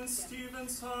 Riven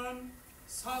Stevenson,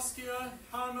 Saskia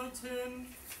Hamilton,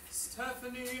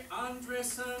 Stephanie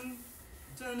Andresen,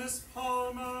 Dennis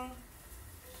Palmer,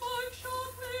 Mike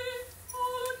Shockley,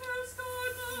 Paula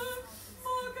Kersgardner,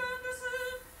 Mark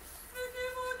Anderson, Vicky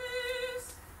Huggies,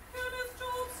 Kenneth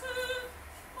Johnson,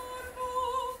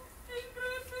 Margot,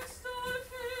 Ingrid Fitzgerald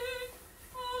King,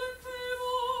 Alan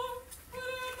Claymore,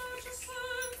 William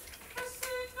Atchison,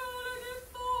 Christine Gallagher,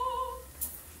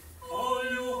 all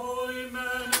you holy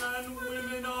men and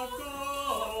women of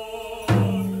God,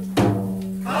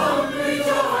 come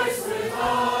rejoice with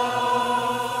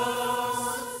us.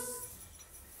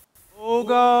 O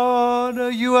God,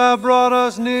 you have brought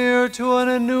us near to an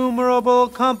innumerable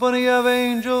company of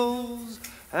angels,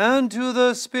 and to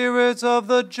the spirits of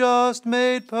the just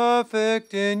made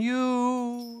perfect in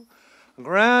you.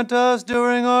 Grant us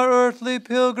during our earthly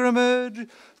pilgrimage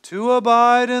to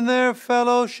abide in their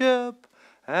fellowship,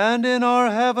 and in our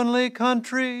heavenly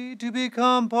country to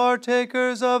become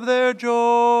partakers of their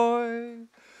joy.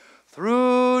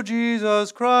 Through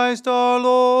Jesus Christ our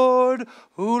Lord,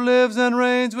 who lives and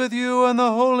reigns with you and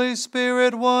the Holy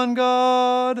Spirit, one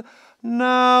God,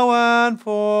 now and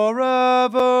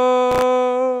forever.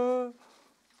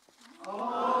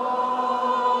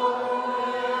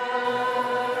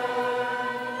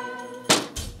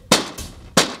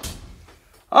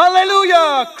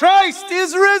 Alleluia! Christ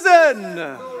is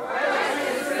risen!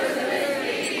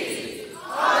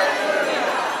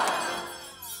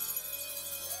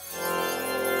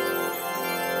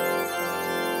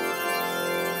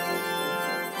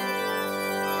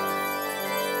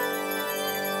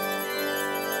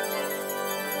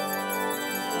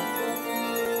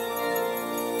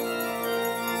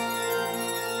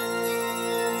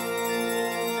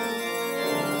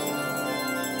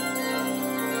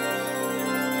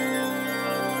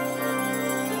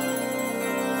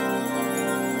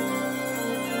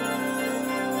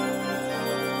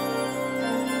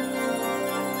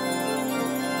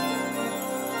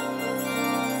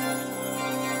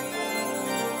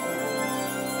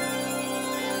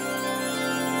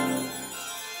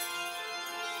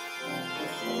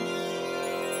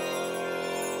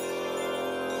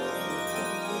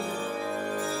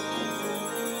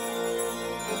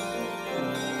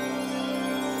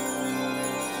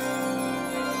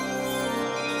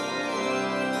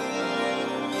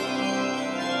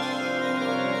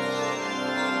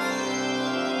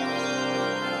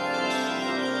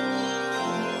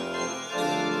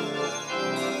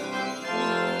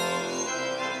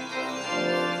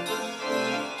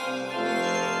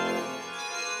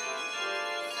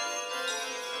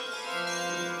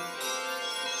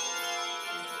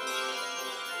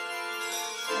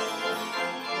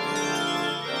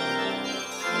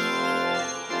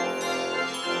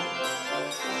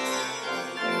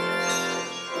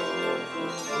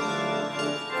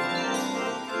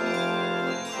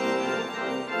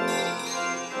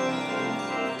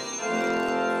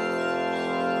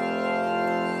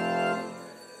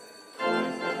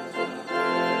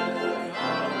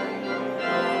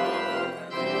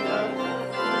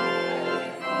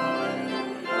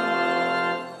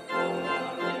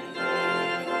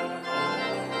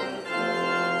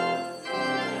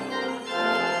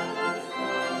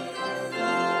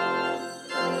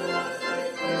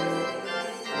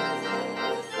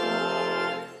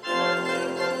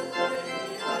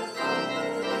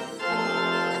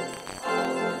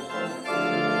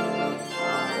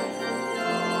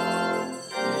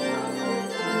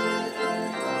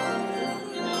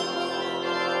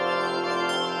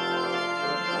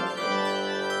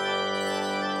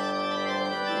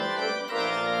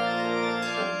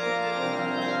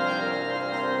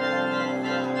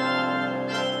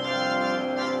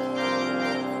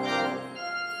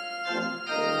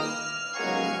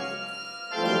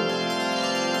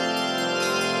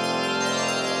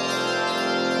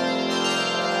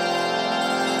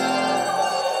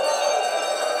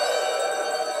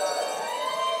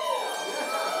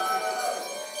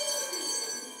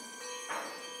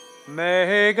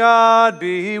 May God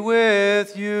be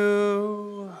with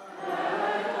you.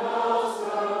 And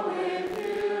also with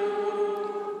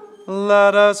you.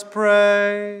 Let us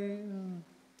pray.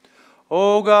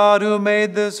 O God, who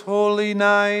made this holy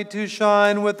night to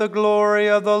shine with the glory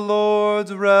of the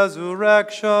Lord's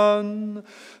resurrection,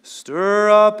 stir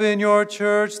up in your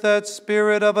church that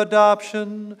spirit of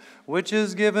adoption which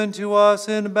is given to us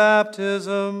in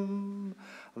baptism,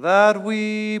 that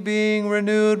we, being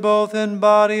renewed both in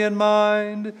body and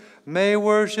mind, may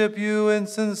worship you in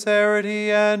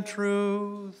sincerity and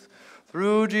truth.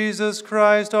 Through Jesus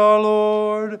Christ our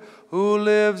Lord, who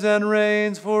lives and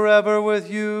reigns forever with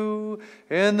you,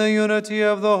 in the unity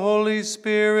of the Holy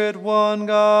Spirit, one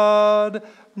God,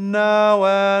 now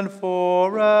and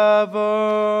forever.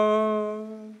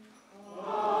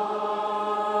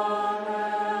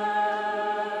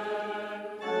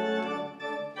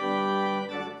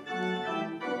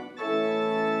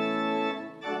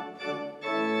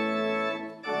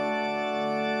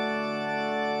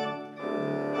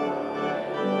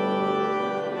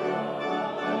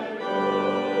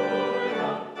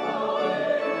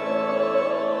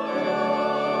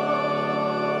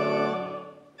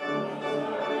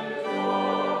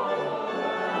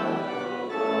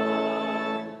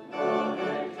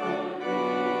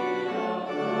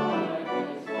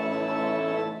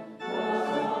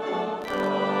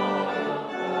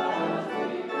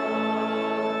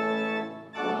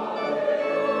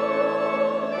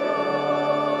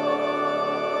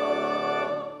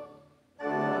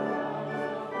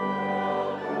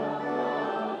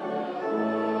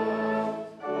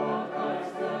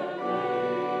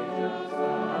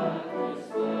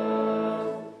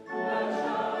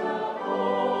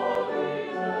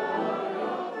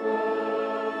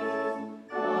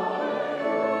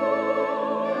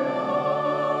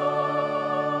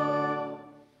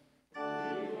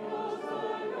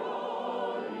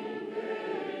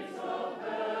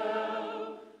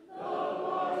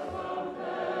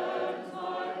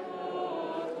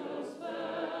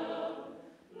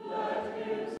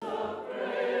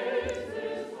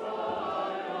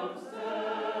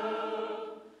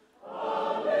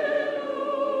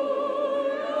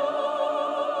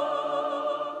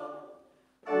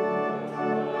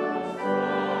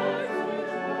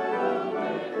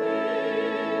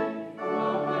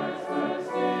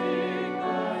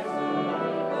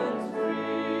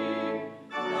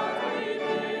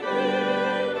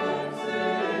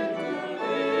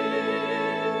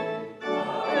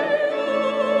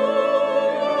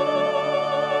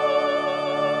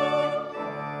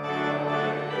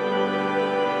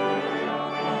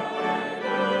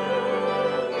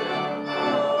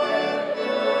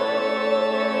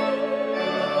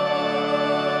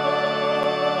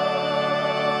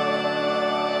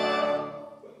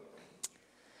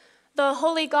 The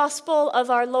Holy Gospel of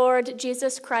our Lord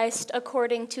Jesus Christ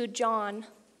according to John.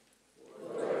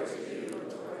 Glory to you,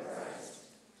 Lord Christ.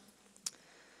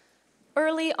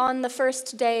 Early on the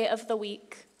first day of the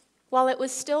week, while it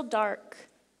was still dark,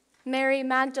 Mary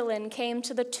Magdalene came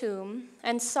to the tomb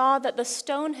and saw that the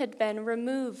stone had been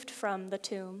removed from the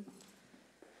tomb.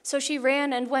 So she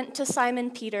ran and went to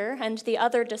Simon Peter and the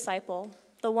other disciple,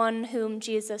 the one whom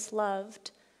Jesus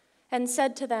loved, and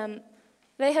said to them,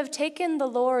 "They have taken the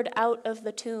Lord out of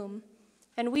the tomb,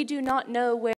 and we do not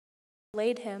know where they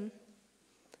laid him."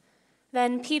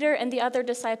 Then Peter and the other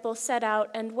disciple set out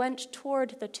and went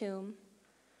toward the tomb.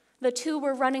 The two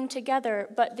were running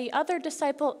together, but the other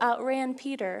disciple outran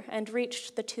Peter and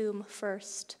reached the tomb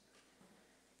first.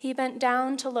 He bent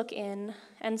down to look in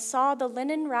and saw the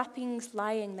linen wrappings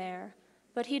lying there,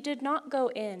 but he did not go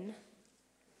in.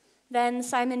 Then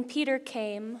Simon Peter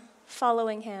came,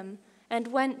 following him, and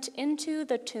went into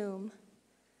the tomb.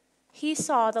 He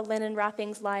saw the linen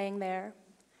wrappings lying there,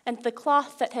 and the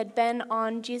cloth that had been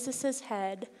on Jesus'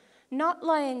 head, not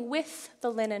lying with the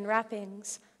linen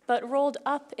wrappings, but rolled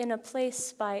up in a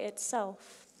place by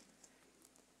itself.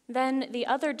 Then the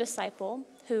other disciple,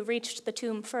 who reached the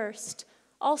tomb first,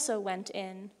 also went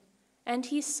in, and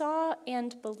he saw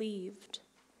and believed.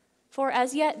 For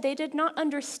as yet they did not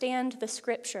understand the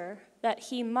scripture that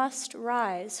he must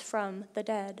rise from the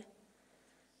dead.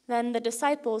 Then the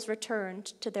disciples returned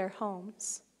to their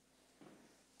homes.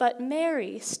 But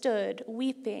Mary stood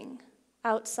weeping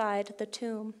outside the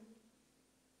tomb.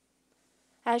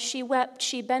 As she wept,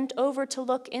 she bent over to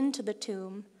look into the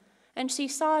tomb, and she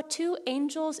saw two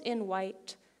angels in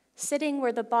white, sitting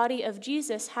where the body of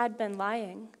Jesus had been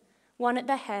lying, one at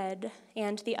the head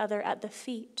and the other at the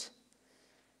feet.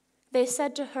 They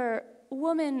said to her,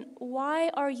 "Woman, why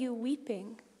are you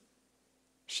weeping?"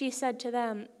 She said to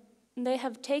them, "They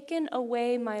have taken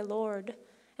away my Lord,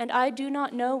 and I do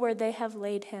not know where they have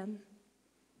laid him."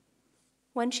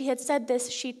 When she had said this,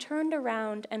 she turned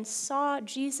around and saw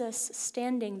Jesus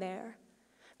standing there,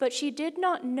 but she did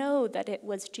not know that it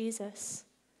was Jesus.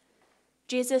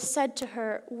 Jesus said to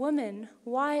her, "Woman,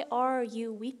 why are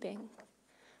you weeping?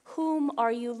 Whom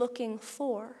are you looking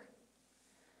for?"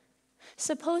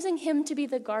 Supposing him to be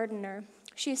the gardener,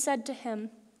 she said to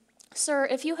him, "Sir,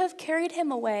 if you have carried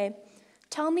him away,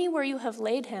 tell me where you have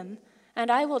laid him,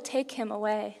 and I will take him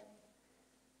away."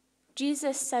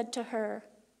 Jesus said to her,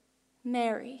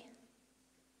 "Mary."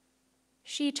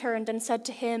 She turned and said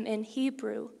to him in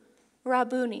Hebrew,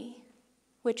 "Rabboni,"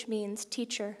 which means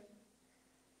teacher.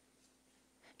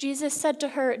 Jesus said to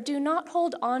her, "Do not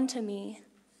hold on to me,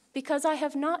 because I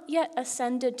have not yet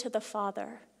ascended to the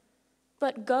Father.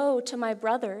 But go to my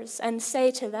brothers and say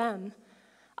to them,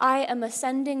 I am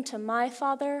ascending to my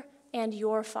Father and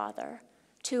your Father,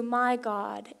 to my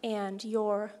God and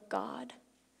your God."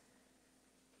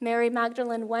 Mary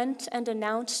Magdalene went and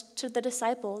announced to the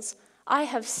disciples, "I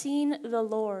have seen the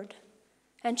Lord."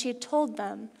 And she told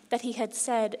them that he had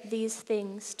said these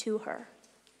things to her.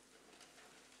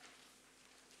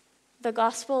 The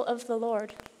Gospel of the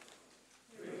Lord.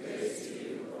 Praise to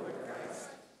you, Lord Christ.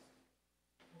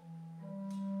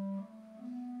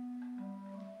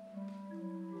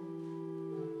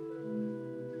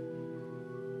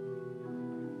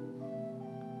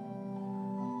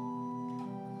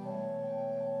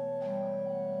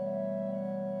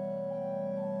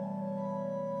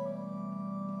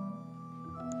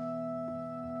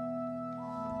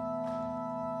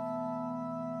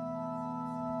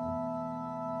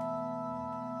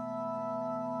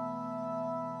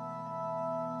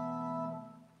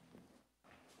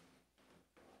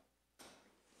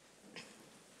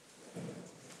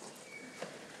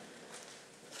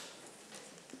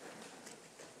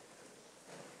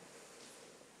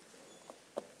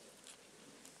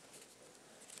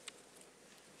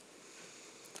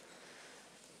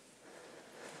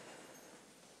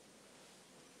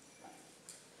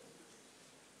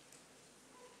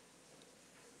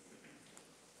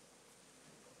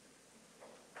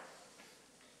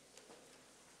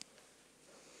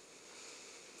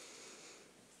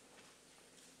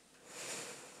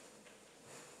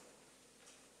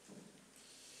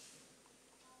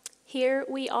 Here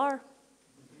we are.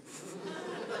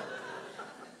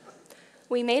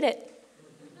 We made it.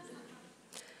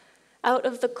 Out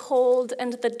of the cold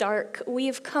and the dark,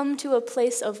 we've come to a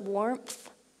place of warmth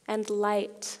and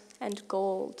light and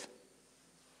gold.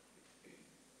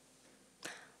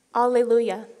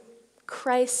 Alleluia.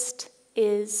 Christ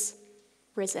is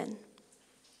risen.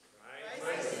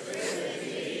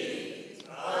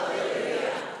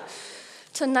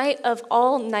 Tonight of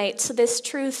all nights, this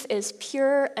truth is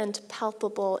pure and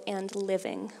palpable and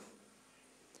living.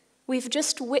 We've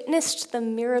just witnessed the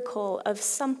miracle of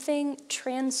something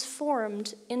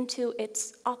transformed into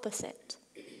its opposite.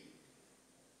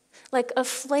 Like a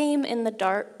flame in the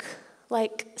dark,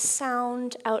 like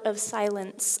sound out of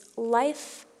silence,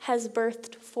 life has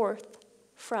birthed forth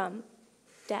from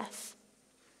death.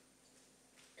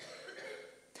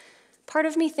 Part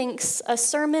of me thinks a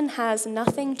sermon has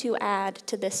nothing to add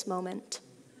to this moment.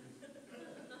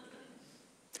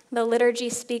 The liturgy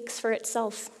speaks for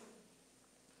itself.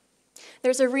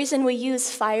 There's a reason we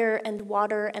use fire and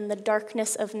water and the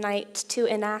darkness of night to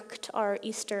enact our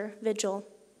Easter Vigil.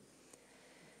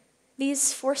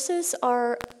 These forces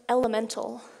are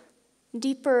elemental,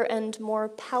 deeper and more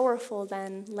powerful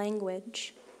than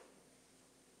language.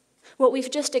 What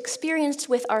we've just experienced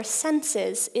with our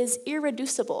senses is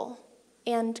irreducible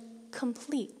and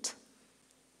complete.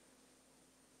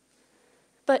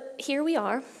 But here we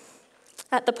are,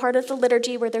 at the part of the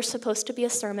liturgy where there's supposed to be a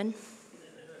sermon.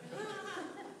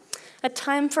 A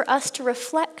time for us to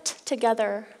reflect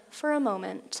together for a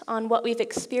moment on what we've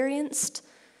experienced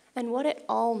and what it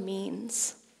all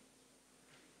means.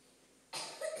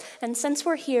 And since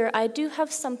we're here, I do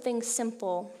have something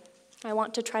simple I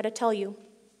want to try to tell you.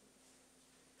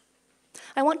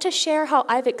 I want to share how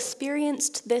I've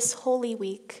experienced this Holy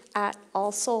Week at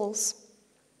All Souls.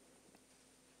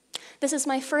 This is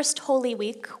my first Holy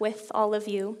Week with all of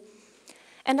you,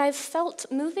 and I've felt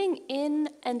moving in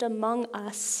and among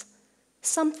us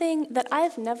something that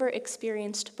I've never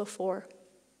experienced before.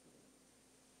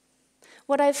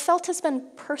 What I've felt has been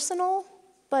personal,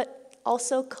 but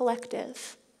also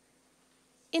collective,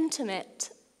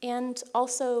 intimate, and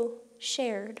also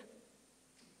shared.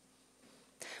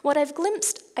 What I've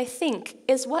glimpsed, I think,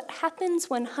 is what happens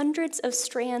when hundreds of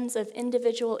strands of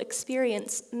individual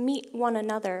experience meet one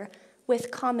another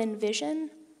with common vision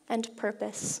and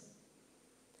purpose.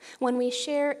 When we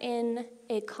share in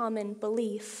a common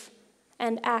belief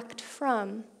and act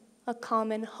from a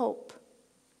common hope.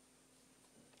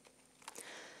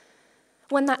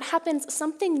 When that happens,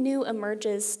 something new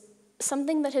emerges,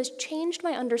 something that has changed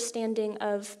my understanding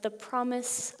of the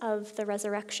promise of the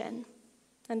resurrection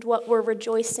and what we're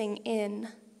rejoicing in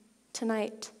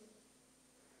tonight.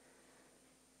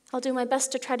 I'll do my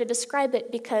best to try to describe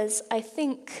it because I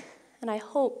think and I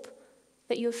hope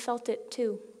that you've felt it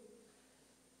too.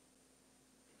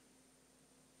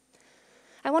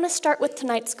 I want to start with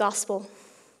tonight's gospel,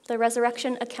 the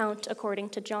resurrection account according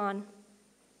to John.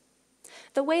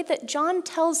 The way that John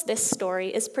tells this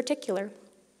story is particular,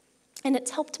 and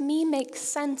it's helped me make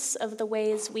sense of the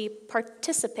ways we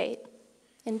participate,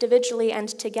 individually and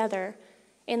together,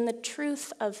 in the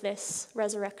truth of this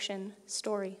resurrection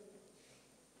story.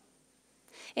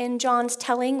 In John's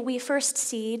telling, we first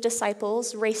see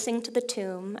disciples racing to the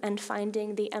tomb and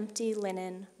finding the empty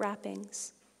linen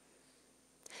wrappings.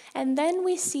 And then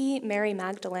we see Mary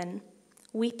Magdalene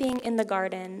weeping in the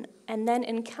garden and then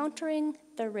encountering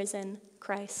the risen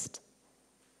Christ.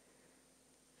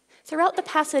 Throughout the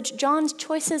passage, John's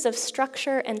choices of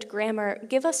structure and grammar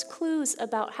give us clues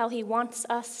about how he wants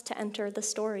us to enter the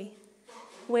story,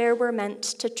 where we're meant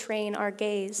to train our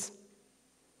gaze.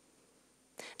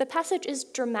 The passage is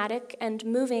dramatic and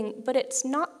moving, but it's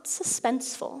not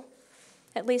suspenseful,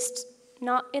 at least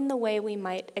not in the way we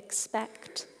might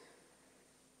expect.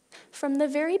 From the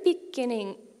very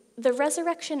beginning, the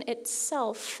resurrection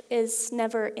itself is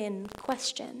never in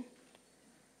question.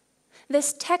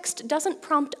 This text doesn't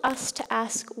prompt us to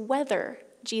ask whether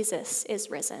Jesus is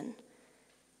risen.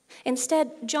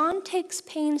 Instead, John takes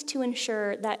pains to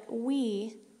ensure that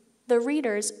we, the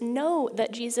readers, know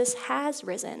that Jesus has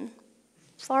risen,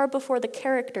 far before the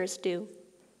characters do.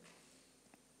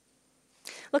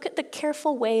 Look at the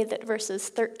careful way that verses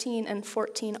 13 and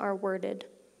 14 are worded.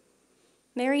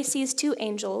 Mary sees two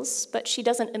angels, but she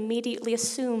doesn't immediately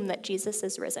assume that Jesus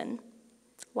is risen.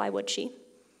 Why would she?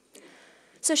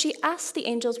 So she asks the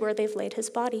angels where they've laid his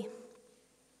body.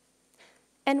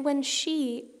 And when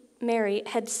she, Mary,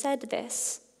 had said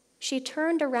this, she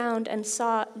turned around and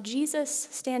saw Jesus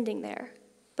standing there,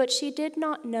 but she did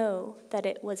not know that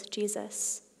it was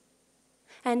Jesus.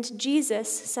 And Jesus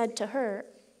said to her,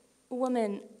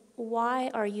 "Woman,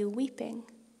 why are you weeping?"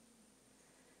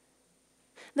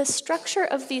 The structure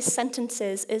of these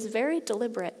sentences is very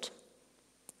deliberate.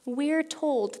 We're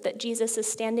told that Jesus is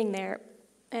standing there,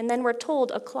 and then we're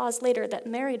told a clause later that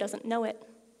Mary doesn't know it.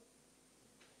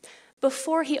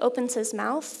 Before he opens his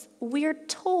mouth, we're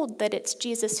told that it's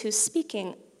Jesus who's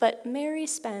speaking, but Mary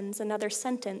spends another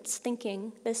sentence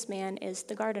thinking this man is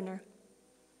the gardener.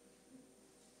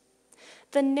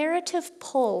 The narrative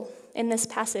pull in this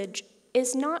passage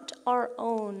is not our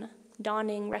own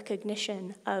dawning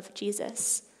recognition of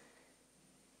Jesus.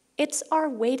 It's our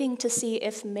waiting to see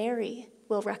if Mary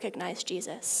will recognize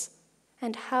Jesus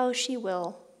and how she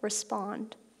will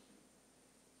respond.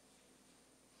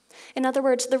 In other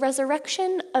words, the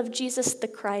resurrection of Jesus the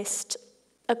Christ,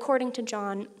 according to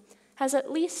John, has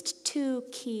at least two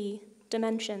key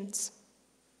dimensions.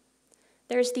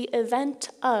 There's the event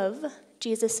of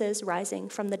Jesus' rising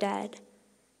from the dead,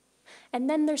 and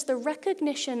then there's the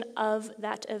recognition of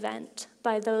that event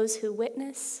by those who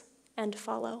witness and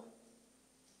follow.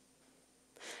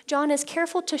 John is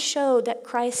careful to show that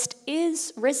Christ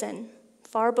is risen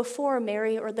far before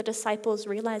Mary or the disciples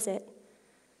realize it.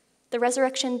 The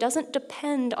resurrection doesn't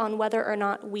depend on whether or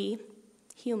not we,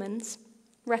 humans,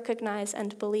 recognize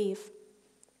and believe.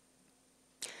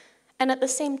 And at the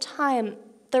same time,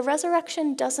 the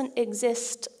resurrection doesn't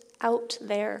exist out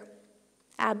there,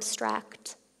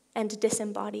 abstract and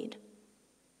disembodied.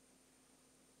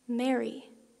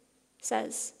 Mary,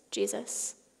 says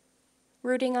Jesus,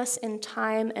 rooting us in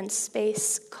time and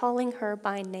space, calling her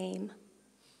by name.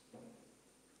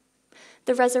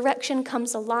 The resurrection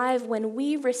comes alive when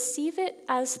we receive it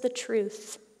as the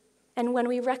truth and when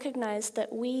we recognize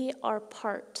that we are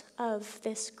part of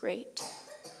this great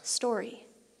story.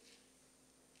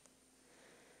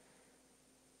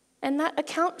 And that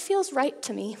account feels right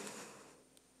to me.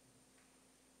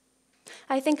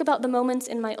 I think about the moments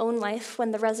in my own life when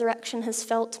the resurrection has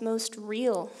felt most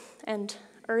real and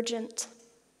urgent,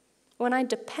 when I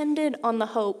depended on the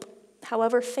hope,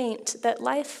 however faint, that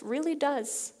life really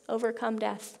does overcome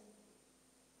death.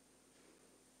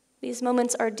 These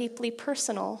moments are deeply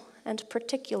personal and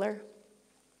particular.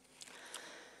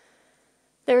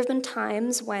 There have been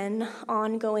times when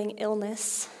ongoing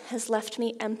illness has left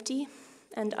me empty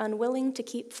and unwilling to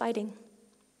keep fighting.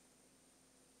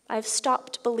 I've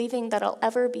stopped believing that I'll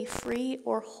ever be free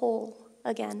or whole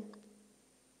again.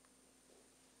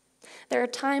 There are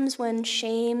times when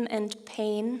shame and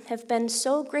pain have been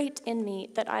so great in me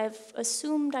that I've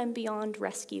assumed I'm beyond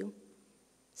rescue,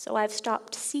 so I've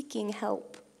stopped seeking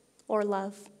help or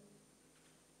love.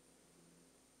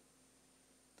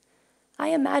 I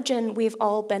imagine we've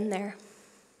all been there,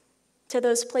 to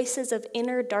those places of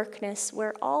inner darkness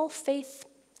where all faith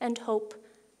and hope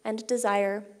and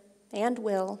desire and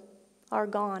will are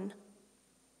gone.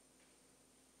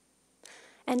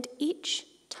 And each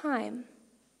time,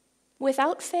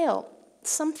 without fail,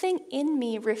 something in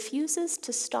me refuses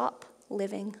to stop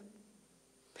living,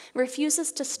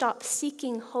 refuses to stop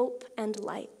seeking hope and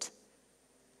light.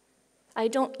 I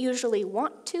don't usually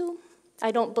want to,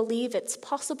 I don't believe it's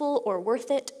possible or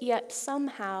worth it, yet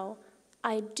somehow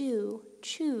I do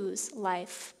choose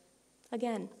life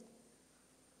again.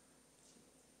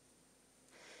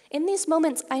 In these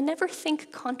moments, I never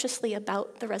think consciously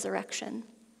about the resurrection.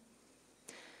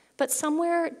 But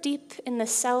somewhere deep in the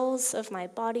cells of my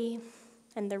body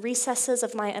and the recesses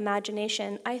of my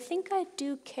imagination, I think I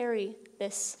do carry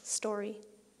this story.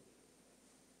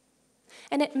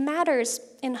 And it matters,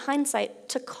 in hindsight,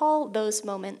 to call those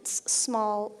moments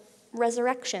small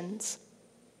resurrections.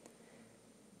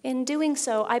 In doing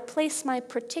so, I place my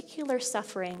particular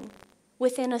suffering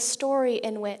within a story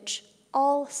in which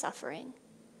all suffering,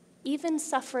 even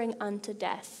suffering unto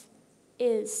death,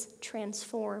 is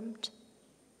transformed.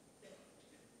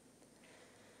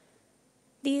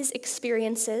 These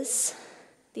experiences,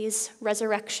 these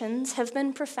resurrections, have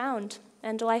been profound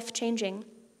and life-changing.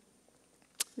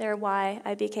 They're why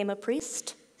I became a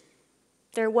priest.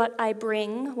 They're what I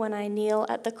bring when I kneel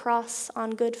at the cross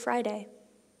on Good Friday.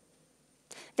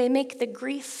 They make the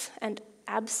grief and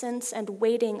absence and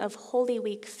waiting of Holy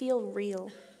Week feel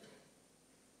real.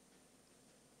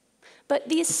 But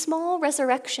these small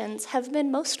resurrections have been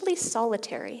mostly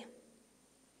solitary.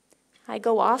 I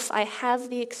go off, I have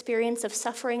the experience of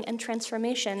suffering and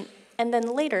transformation, and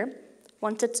then later,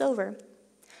 once it's over,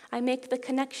 I make the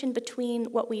connection between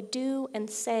what we do and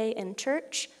say in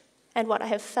church and what I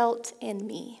have felt in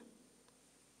me.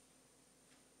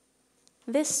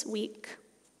 This week,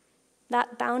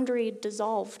 that boundary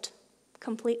dissolved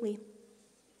completely.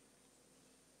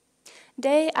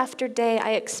 Day after day,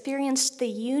 I experienced the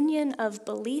union of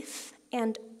belief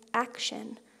and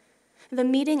action, the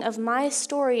meeting of my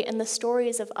story and the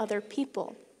stories of other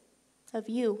people, of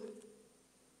you.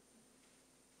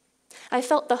 I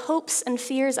felt the hopes and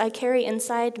fears I carry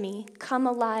inside me come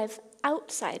alive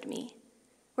outside me,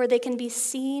 where they can be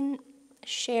seen,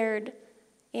 shared,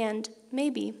 and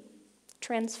maybe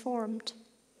transformed.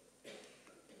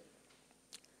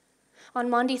 On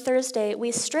Maundy Thursday,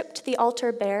 we stripped the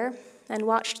altar bare and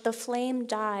watched the flame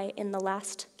die in the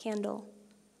last candle.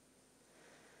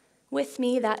 With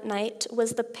me that night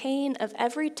was the pain of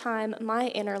every time my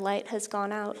inner light has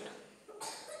gone out.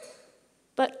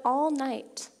 But all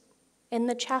night in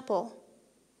the chapel,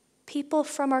 people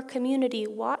from our community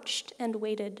watched and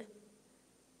waited.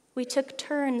 We took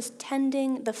turns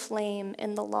tending the flame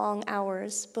in the long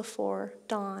hours before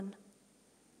dawn.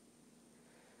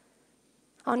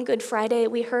 On Good Friday,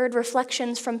 we heard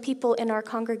reflections from people in our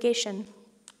congregation.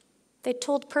 They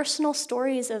told personal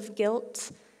stories of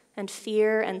guilt and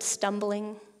fear and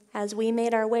stumbling as we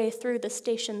made our way through the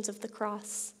stations of the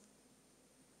cross.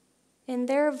 In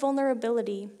their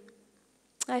vulnerability,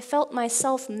 I felt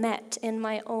myself met in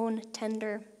my own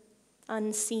tender,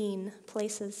 unseen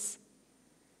places.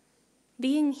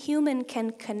 Being human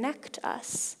can connect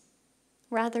us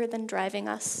rather than driving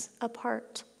us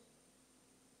apart.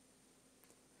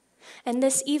 And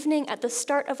this evening, at the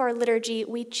start of our liturgy,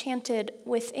 we chanted,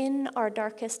 "Within our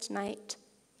darkest night,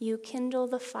 you kindle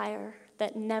the fire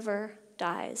that never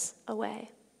dies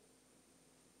away."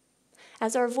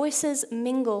 As our voices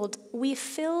mingled, we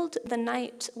filled the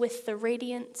night with the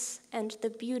radiance and the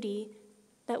beauty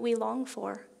that we long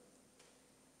for.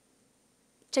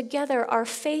 Together, our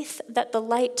faith that the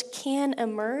light can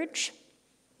emerge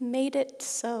made it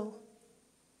so.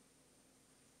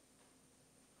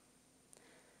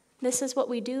 This is what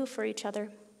we do for each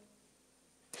other.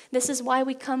 This is why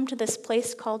we come to this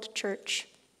place called church.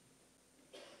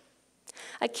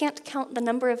 I can't count the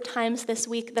number of times this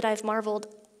week that I've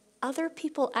marveled, other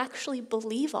people actually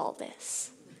believe all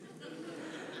this.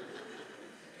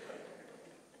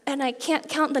 And I can't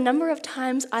count the number of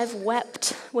times I've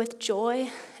wept with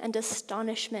joy and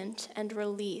astonishment and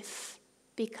relief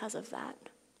because of that.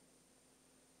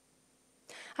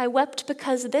 I wept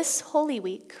because this Holy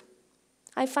Week,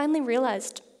 I finally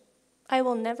realized I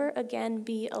will never again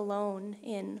be alone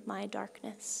in my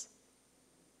darkness.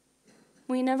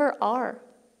 We never are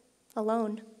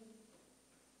alone.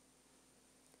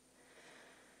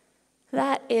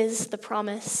 That is the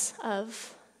promise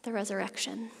of the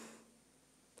resurrection.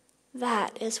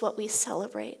 That is what we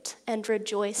celebrate and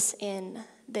rejoice in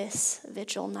this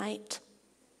vigil night.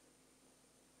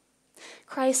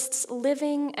 Christ's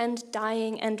living and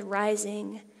dying and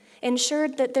rising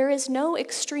ensured that there is no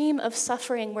extreme of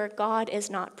suffering where God is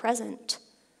not present.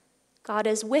 God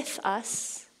is with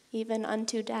us, even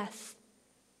unto death.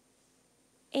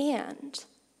 And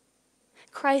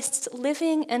Christ's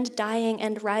living and dying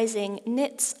and rising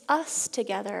knits us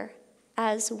together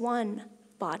as one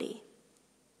body,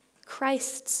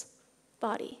 Christ's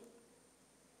body.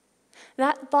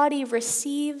 That body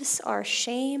receives our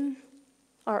shame,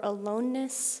 our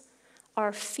aloneness,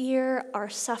 our fear, our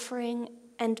suffering,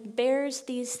 and bears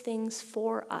these things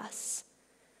for us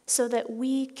so that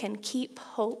we can keep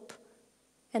hope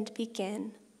and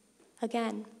begin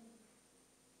again.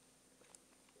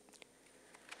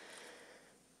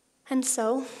 And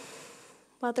so,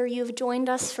 whether you've joined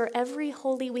us for every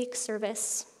Holy Week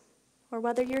service, or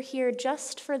whether you're here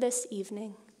just for this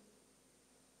evening,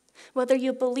 whether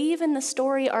you believe in the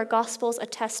story our Gospels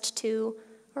attest to,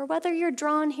 or whether you're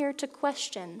drawn here to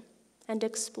question and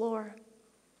explore,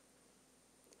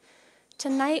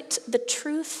 tonight, the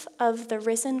truth of the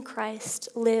risen Christ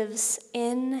lives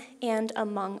in and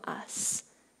among us,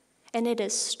 and it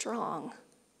is strong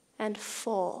and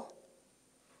full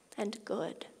and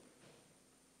good.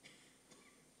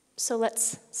 So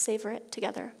let's savor it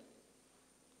together,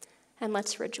 and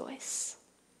let's rejoice.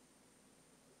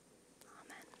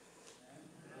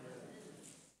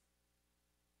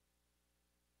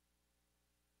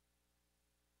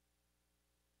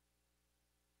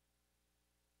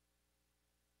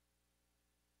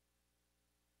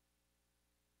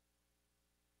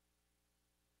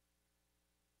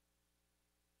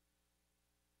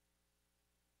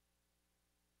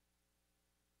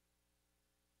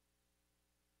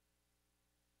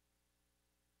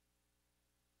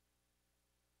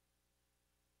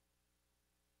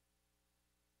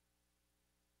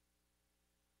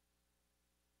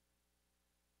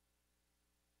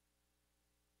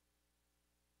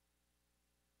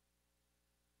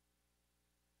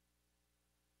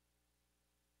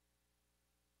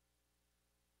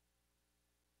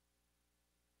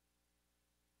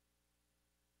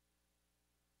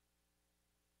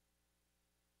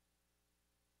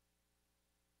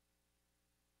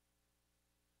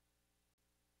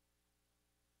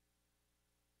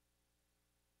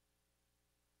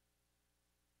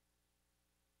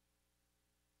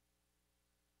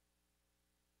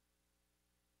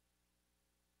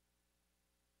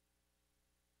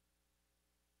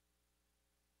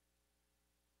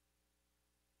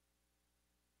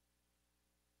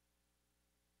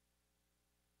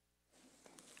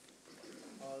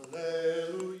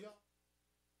 Alleluia.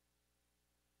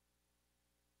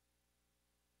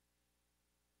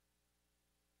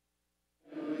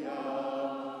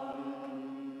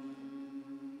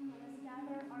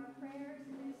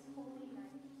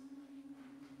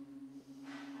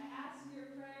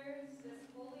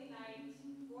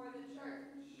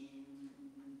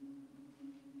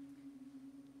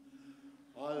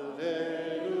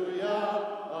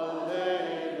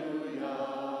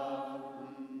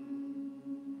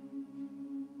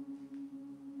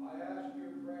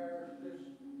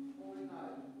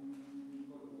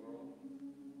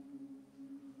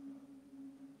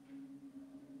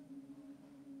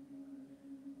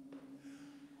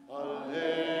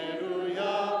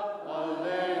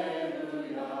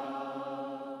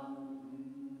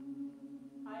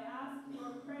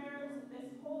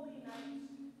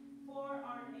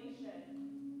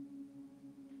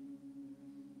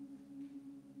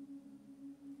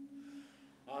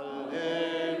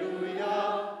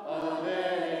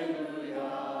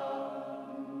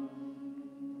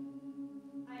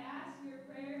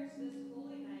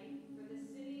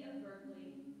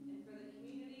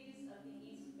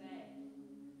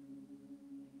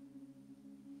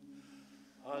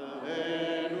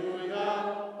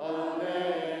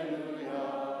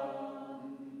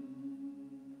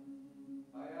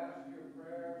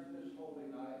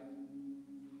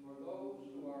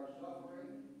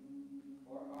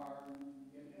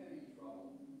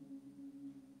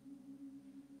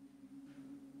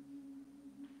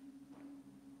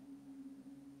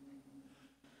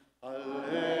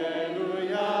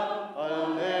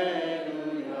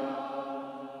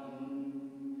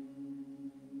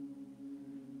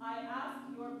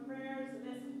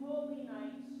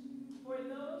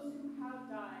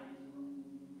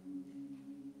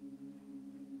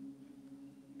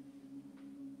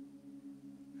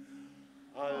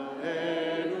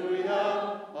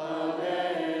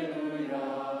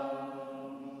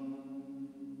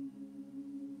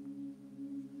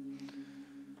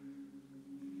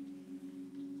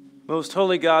 Most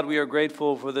holy God, we are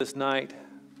grateful for this night,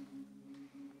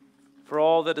 for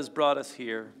all that has brought us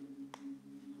here,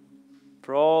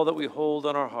 for all that we hold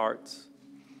on our hearts,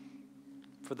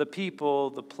 for the people,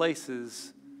 the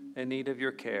places in need of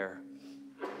your care,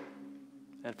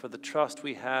 and for the trust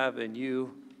we have in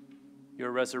you,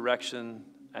 your resurrection,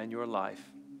 and your life.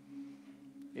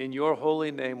 In your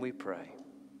holy name we pray.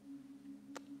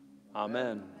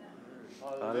 Amen.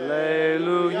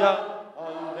 Alleluia.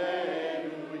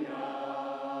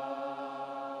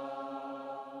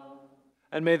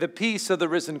 And may the peace of the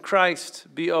risen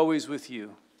Christ be always with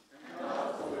you.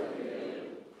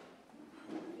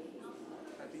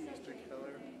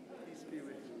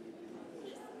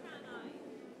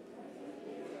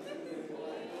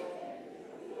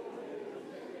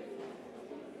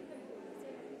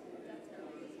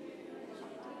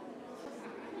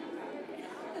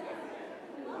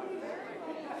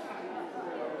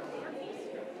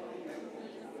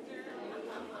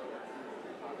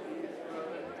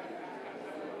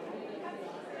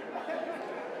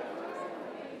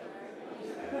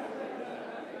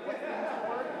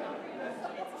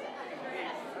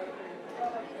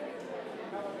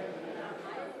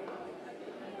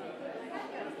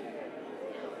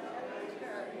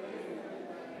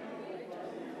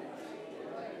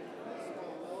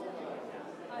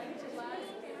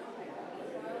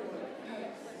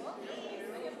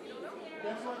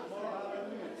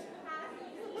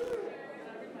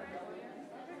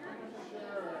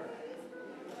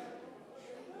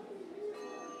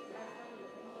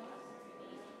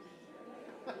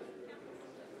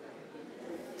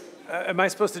 Am I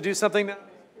supposed to do something now?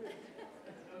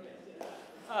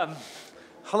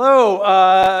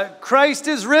 Hello, Christ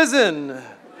is risen.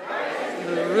 Christ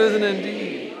is risen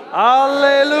indeed.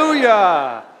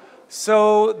 Alleluia.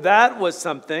 So that was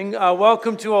something.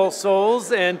 Welcome to All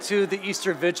Souls and to the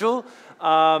Easter Vigil.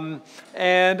 The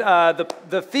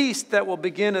feast that will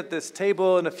begin at this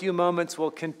table in a few moments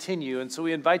will continue. And so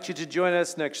we invite you to join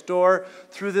us next door,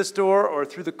 through this door, or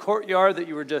through the courtyard that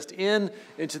you were just in,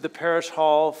 into the parish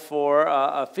hall for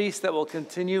a feast that will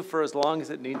continue for as long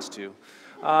as it needs to.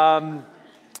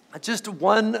 Just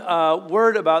one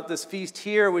word about this feast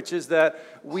here, which is that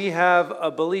we have a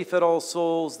belief at All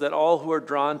Souls that all who are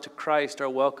drawn to Christ are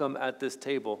welcome at this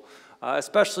table.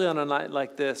 Especially on a night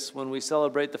like this when we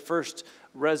celebrate the first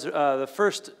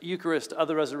Eucharist of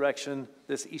the resurrection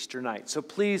this Easter night. So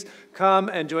please come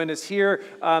and join us here.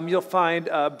 You'll find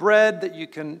bread that you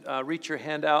can reach your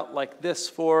hand out like this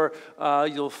for.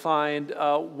 You'll find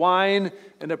wine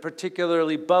in a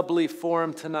particularly bubbly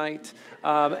form tonight.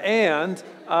 And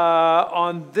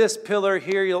on this pillar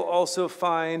here, you'll also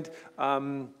find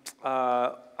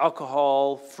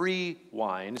alcohol-free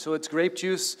wine. So it's grape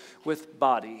juice with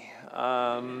body.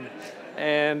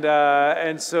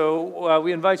 So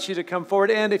we invite you to come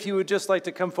forward. And if you would just like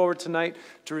to come forward tonight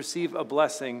to receive a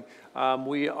blessing,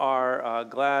 we are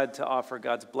glad to offer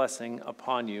God's blessing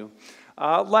upon you.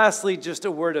 Lastly, just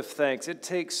a word of thanks. It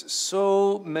takes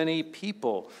so many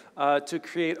people to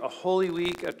create a Holy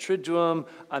Week, a Triduum,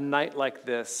 a night like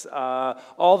this.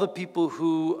 All the people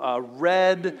who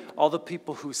read, all the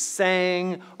people who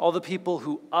sang, all the people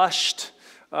who ushed,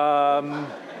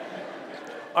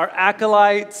 our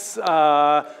acolytes,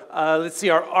 let's see,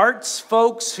 our arts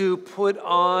folks who put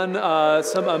on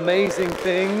some amazing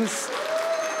things.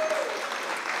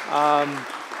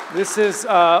 This is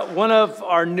one of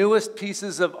our newest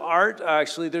pieces of art.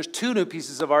 Actually, there's two new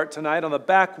pieces of art tonight. On the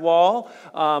back wall,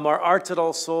 our Arts at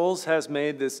All Souls has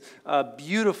made this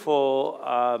beautiful,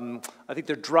 I think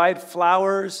they're dried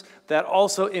flowers that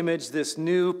also image this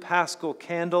new Paschal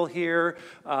candle here.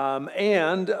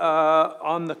 And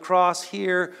on the cross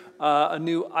here, a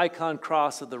new icon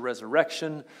cross of the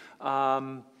resurrection.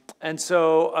 And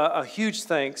so a huge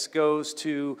thanks goes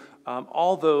to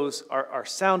all those, our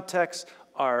sound techs,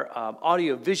 our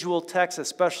audio-visual techs,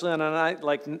 especially on a night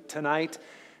like tonight,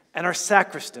 and our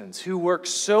sacristans who work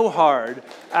so hard,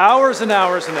 hours and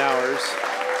hours and hours,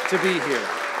 to be here.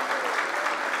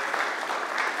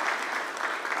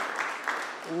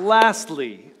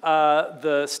 Lastly,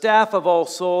 the staff of All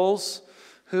Souls,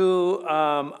 who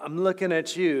I'm looking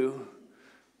at you,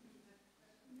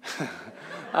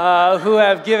 who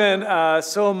have given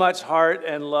so much heart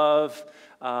and love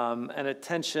and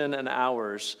attention and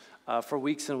hours for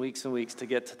weeks and weeks and weeks to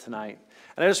get to tonight.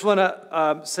 And I just want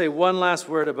to say one last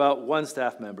word about one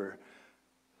staff member,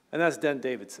 and that's Dent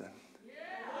Davidson.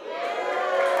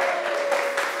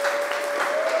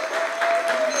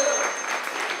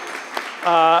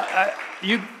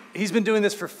 He's been doing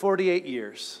this for 48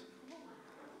 years.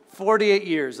 48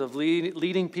 years of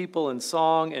leading people in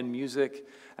song and music.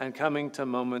 and coming to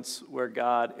moments where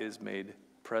God is made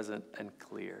present and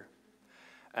clear.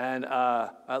 And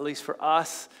at least for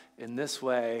us, in this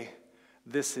way,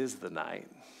 this is the night.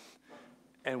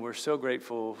 And we're so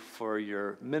grateful for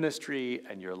your ministry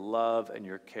and your love and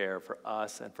your care for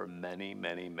us and for many,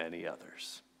 many, many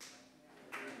others.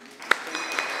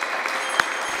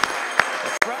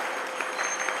 That's right.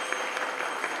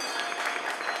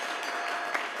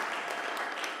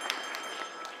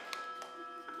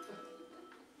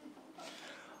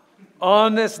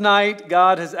 On this night,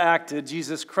 God has acted.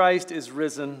 Jesus Christ is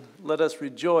risen. Let us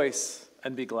rejoice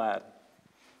and be glad.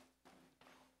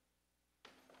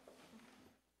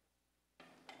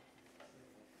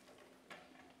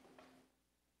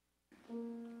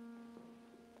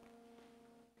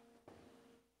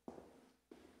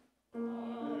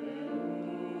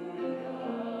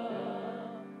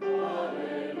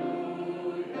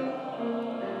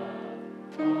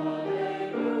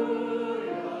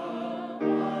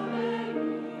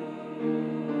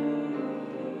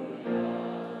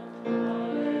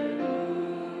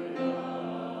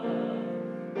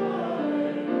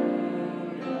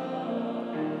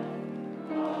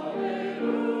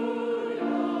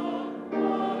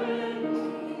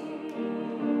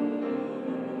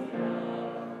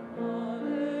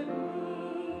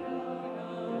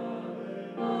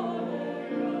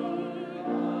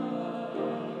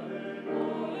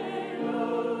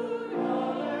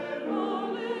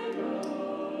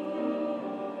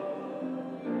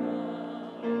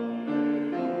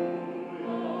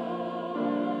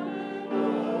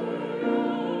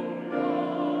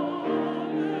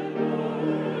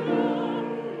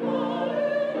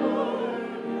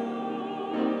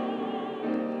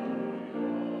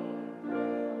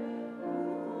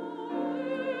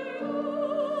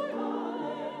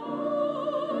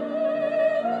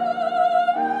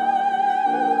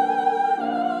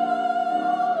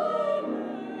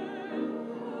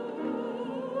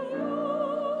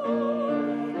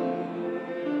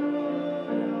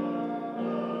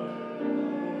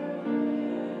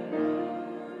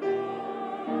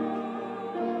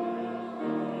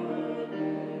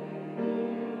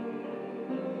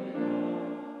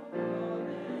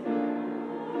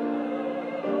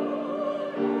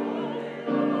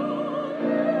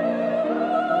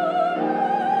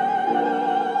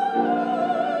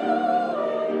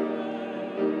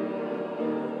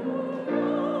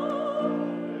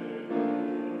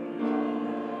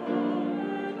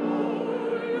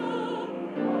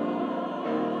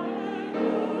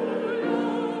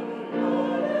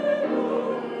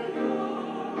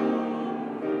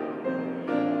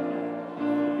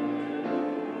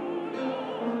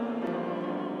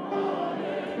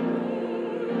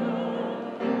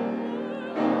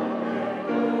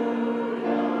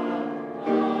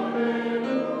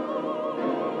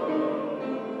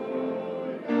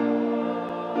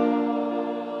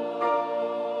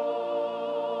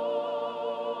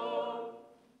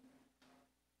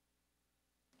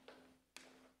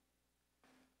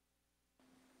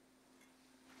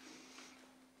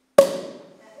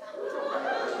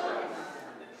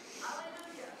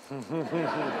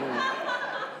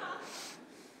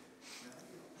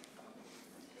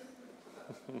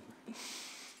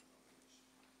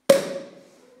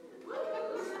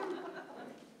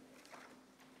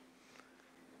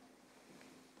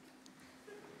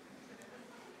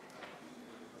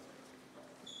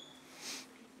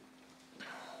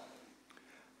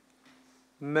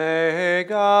 May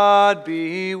God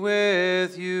be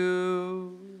with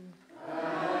you.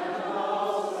 And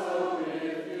also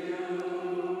with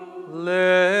you.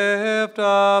 Lift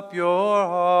up your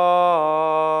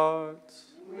hearts.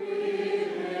 We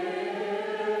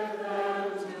lift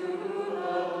them to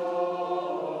the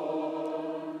Lord.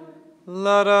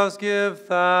 Let us give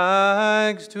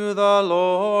thanks to the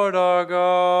Lord our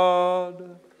God.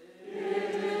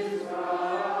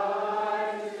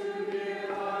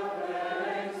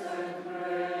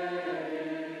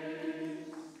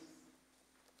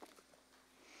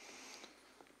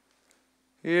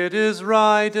 It is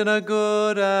right and a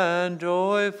good and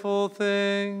joyful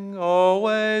thing,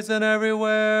 always and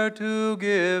everywhere to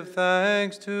give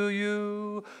thanks to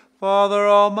you, Father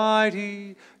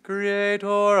Almighty, Creator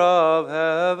of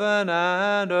heaven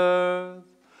and earth.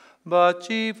 But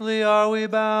chiefly are we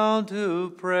bound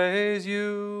to praise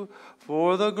you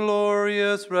for the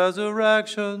glorious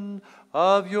resurrection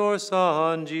of your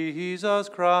Son, Jesus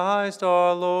Christ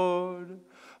our Lord.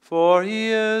 For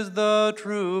he is the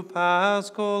true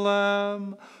Paschal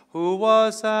Lamb who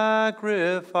was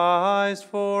sacrificed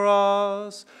for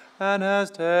us and has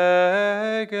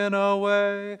taken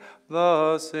away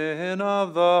the sin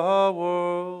of the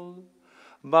world.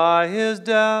 By his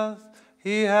death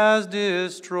he has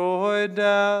destroyed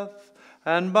death,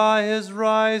 and by his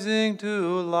rising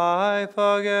to life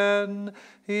again,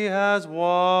 he has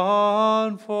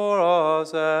won for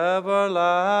us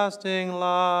everlasting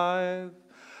life.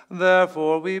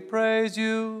 Therefore we praise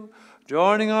you,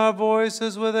 joining our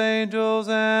voices with angels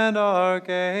and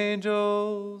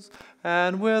archangels,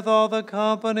 and with all the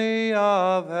company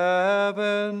of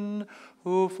heaven,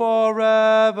 who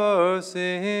forever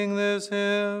sing this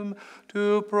hymn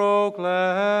to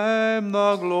proclaim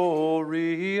the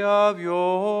glory of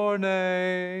your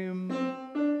name.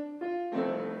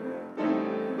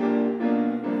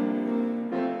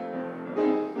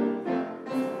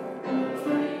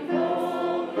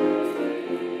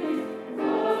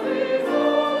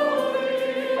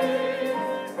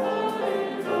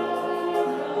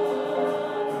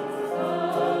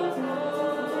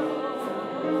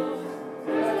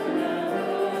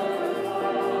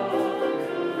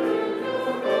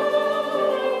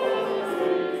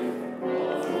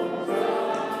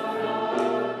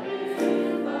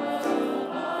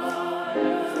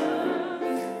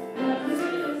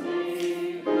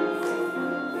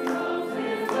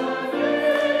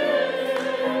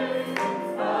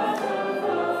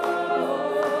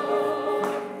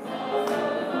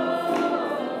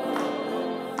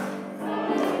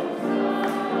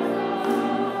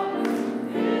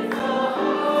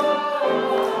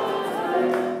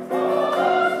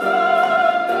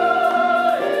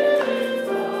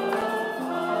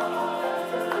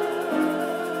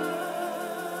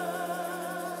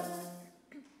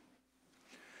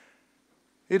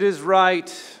 It is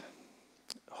right,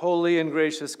 holy and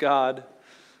gracious God,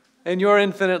 in your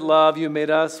infinite love you made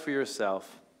us for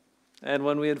yourself. And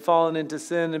when we had fallen into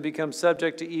sin and become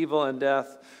subject to evil and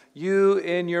death, you,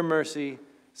 in your mercy,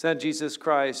 sent Jesus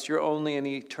Christ, your only and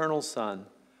eternal Son,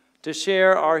 to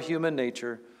share our human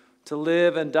nature, to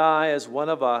live and die as one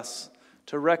of us,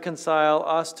 to reconcile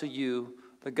us to you,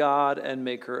 the God and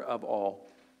maker of all.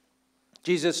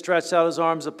 Jesus stretched out his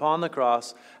arms upon the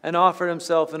cross and offered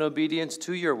himself in obedience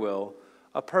to your will,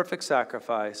 a perfect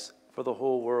sacrifice for the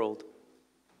whole world.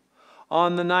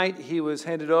 On the night he was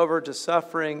handed over to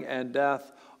suffering and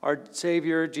death, our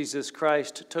Savior, Jesus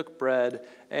Christ, took bread,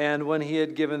 and when he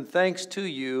had given thanks to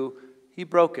you, he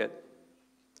broke it,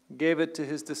 gave it to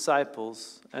his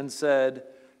disciples, and said,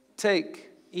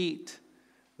 "Take, eat.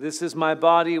 This is my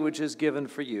body which is given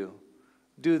for you.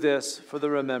 Do this for the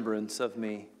remembrance of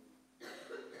me."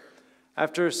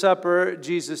 After supper,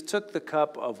 Jesus took the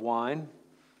cup of wine,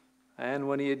 and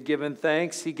when he had given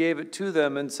thanks, he gave it to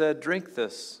them and said, "Drink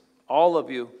this, all of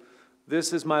you.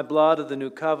 This is my blood of the new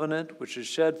covenant, which is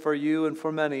shed for you and for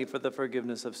many for the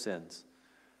forgiveness of sins.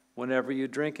 Whenever you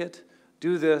drink it,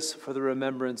 do this for the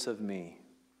remembrance of me."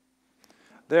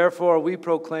 Therefore, we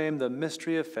proclaim the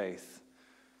mystery of faith.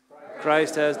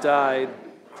 Christ has died.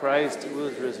 Christ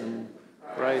was risen.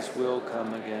 Christ will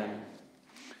come again.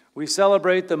 We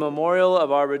celebrate the memorial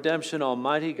of our redemption,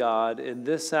 Almighty God, in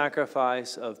this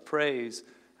sacrifice of praise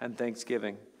and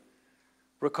thanksgiving.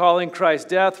 Recalling Christ's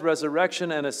death,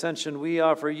 resurrection, and ascension, we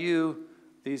offer you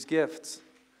these gifts.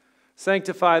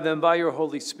 Sanctify them by your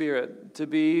Holy Spirit to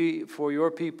be for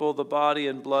your people the body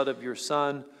and blood of your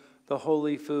Son, the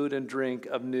holy food and drink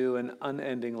of new and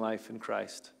unending life in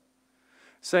Christ.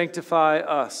 Sanctify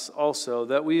us also,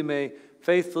 that we may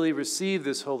faithfully receive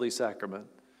this holy sacrament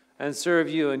and serve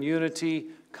you in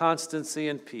unity, constancy,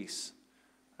 and peace.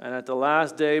 And at the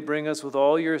last day, bring us with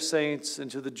all your saints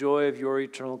into the joy of your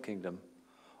eternal kingdom.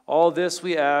 All this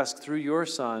we ask through your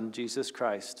Son, Jesus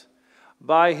Christ.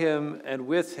 By him and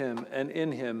with him and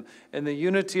in him, in the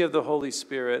unity of the Holy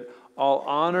Spirit, all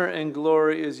honor and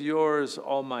glory is yours,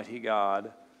 Almighty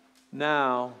God,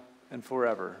 now and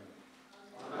forever.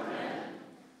 Amen.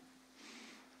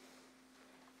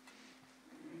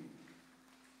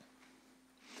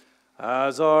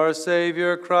 As our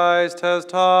Savior Christ has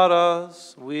taught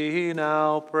us, we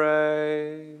now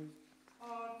pray.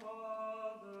 Our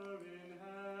Father in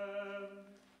heaven,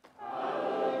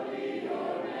 hallowed be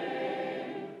your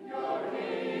name. Your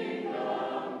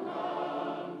kingdom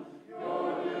come, your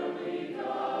will be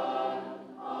done,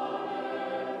 on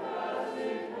earth as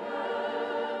in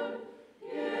heaven.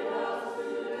 Give us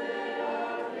today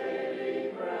our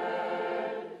daily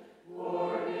bread.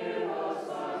 Forgive us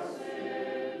our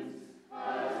sins,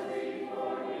 as we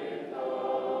forgive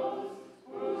those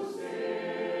who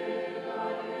sin against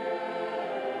us.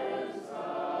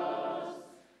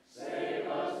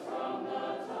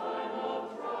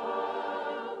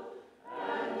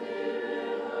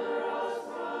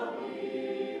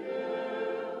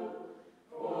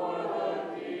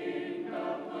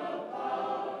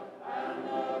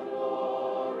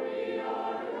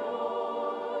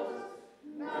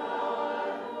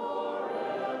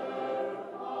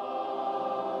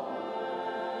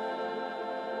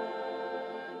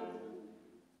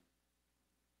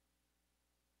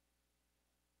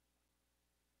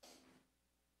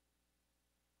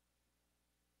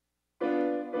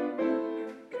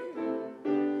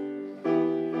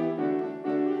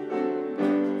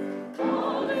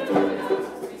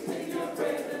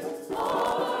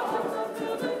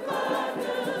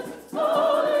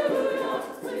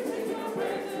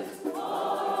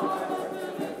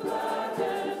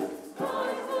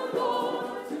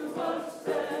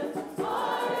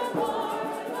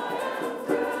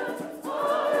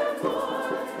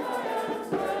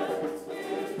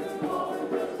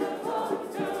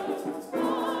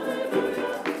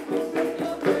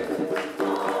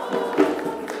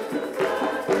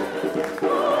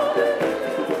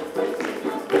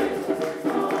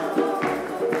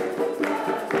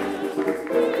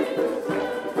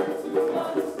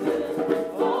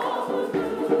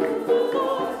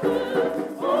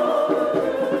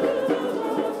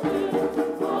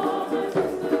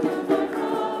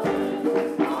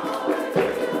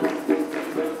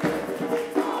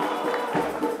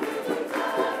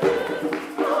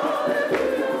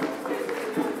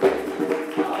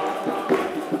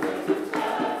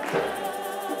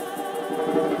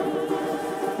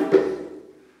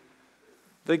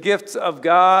 the gifts of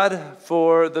God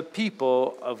for the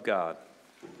people of God.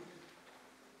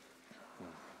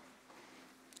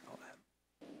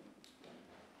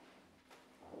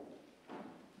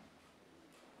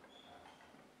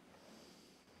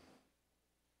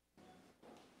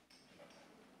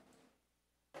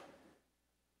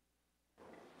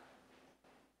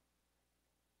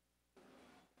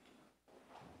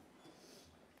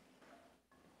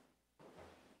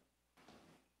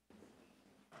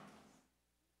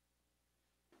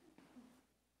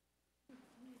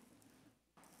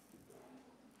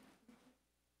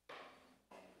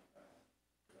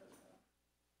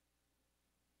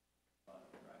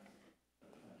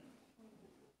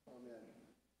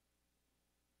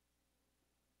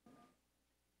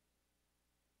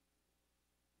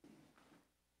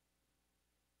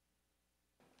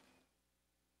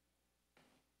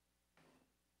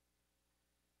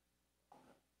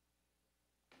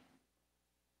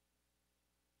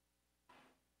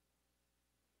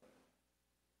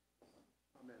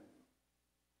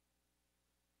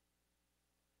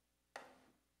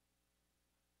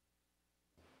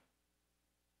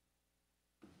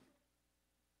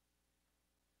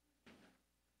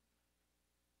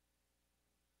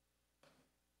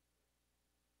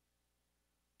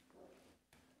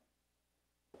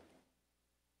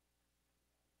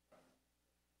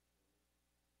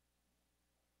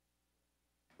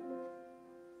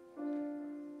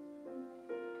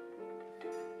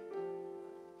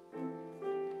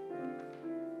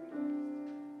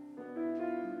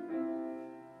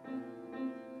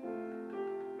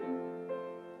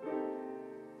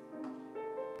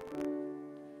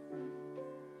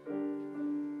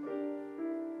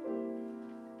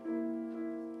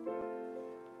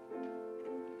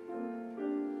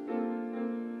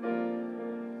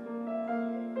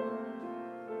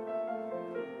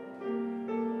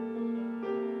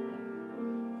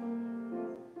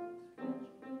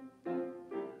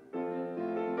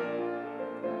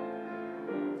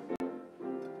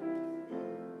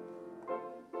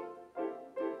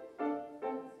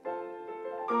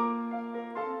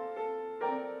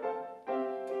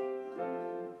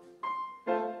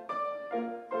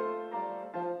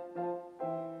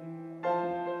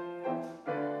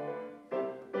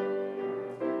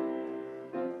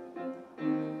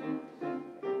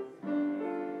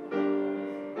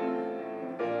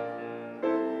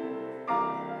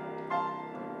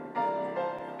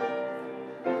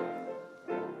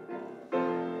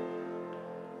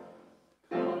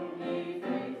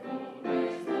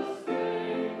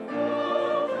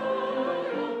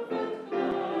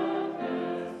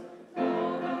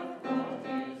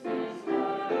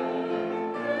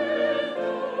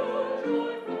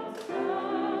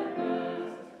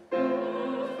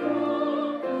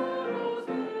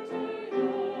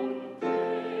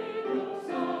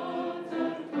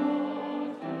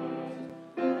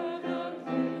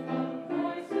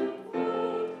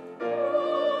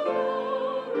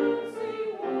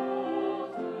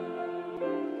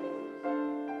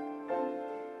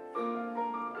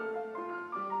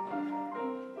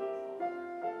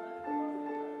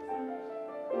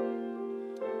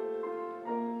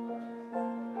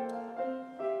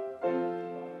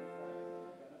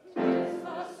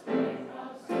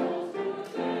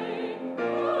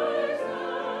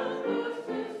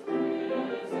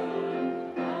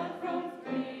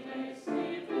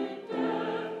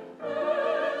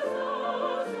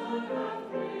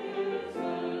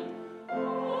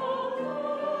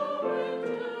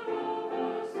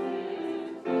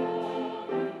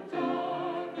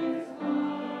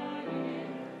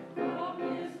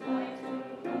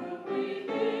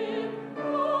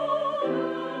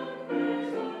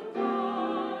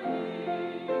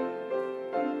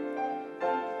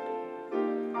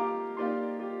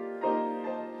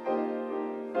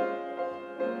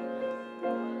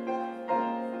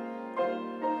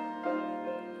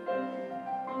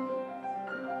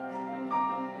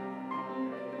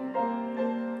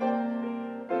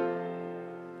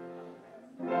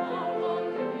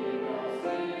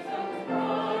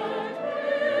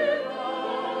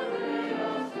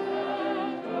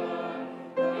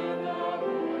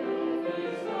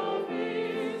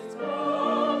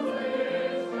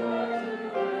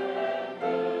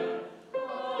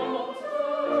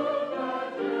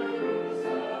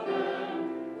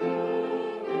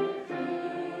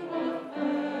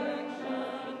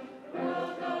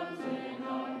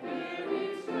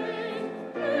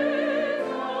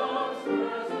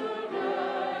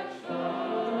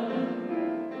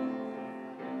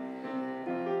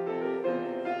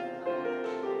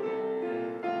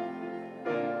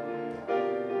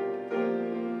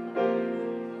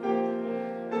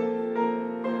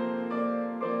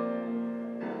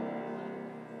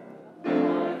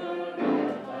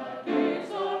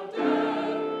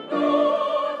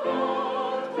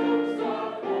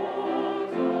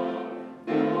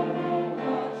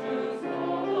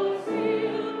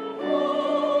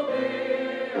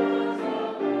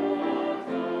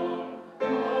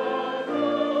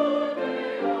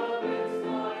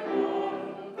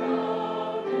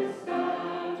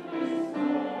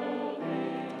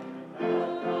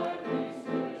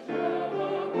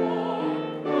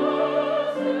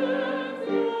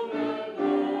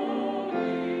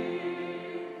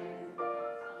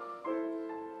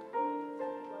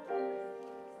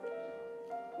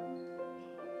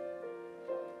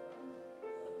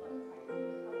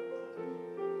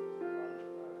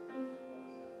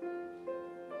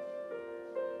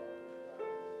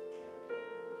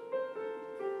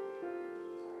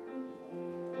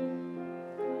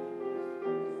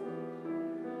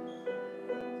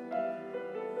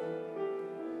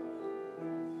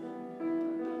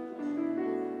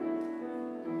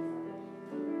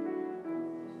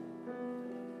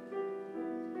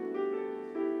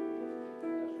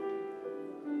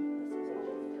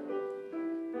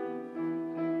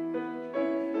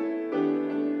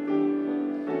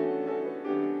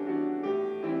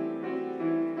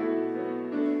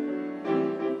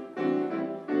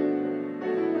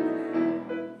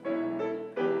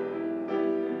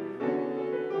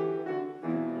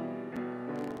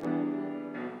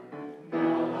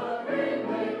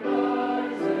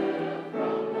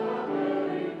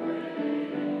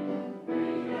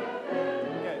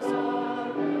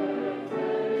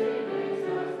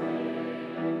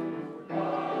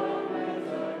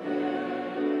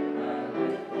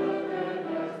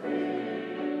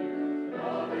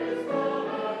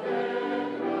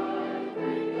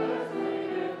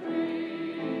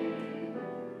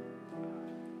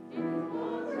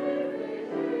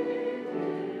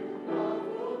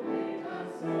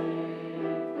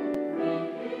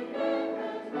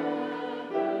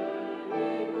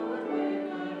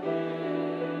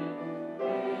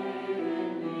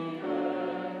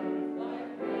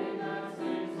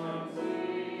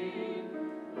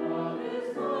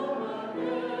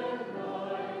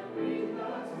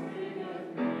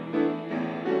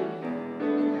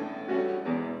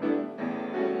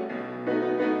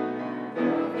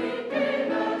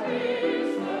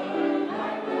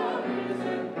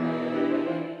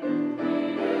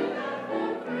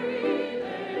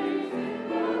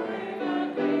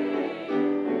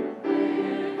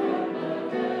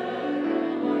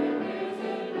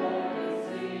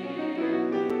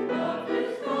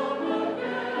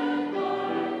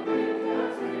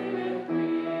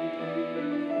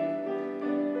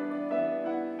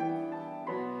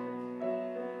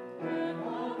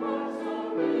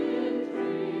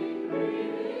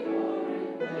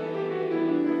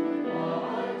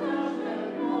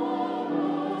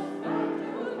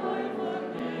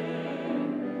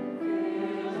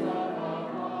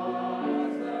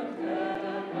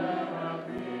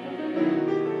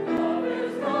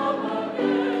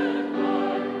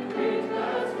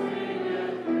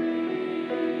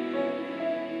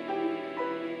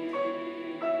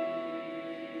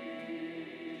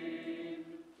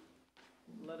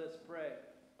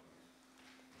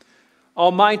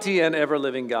 Almighty and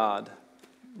ever-living God,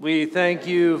 we thank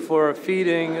you for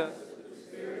feeding us with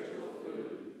spiritual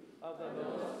food of the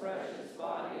most precious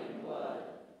body and blood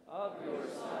of your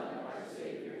Son, our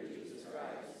Savior, Jesus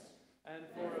Christ, and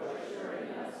for assuring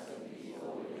us in these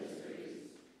holy mysteries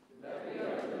that we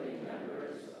are living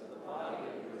members of the body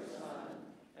of your Son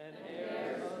and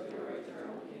heirs of your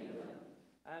eternal kingdom.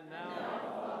 And now,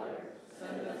 Father,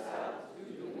 send us out to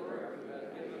do the work you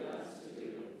have given us to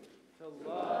do, to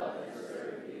love and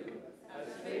serve you as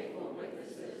faithful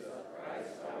witnesses of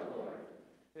Christ our Lord.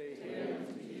 To him,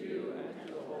 to you, and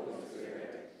to the Holy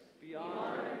Spirit, be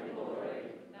honor and glory,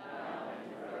 now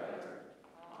and forever.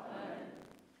 Amen.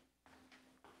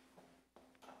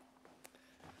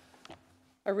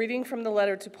 A reading from the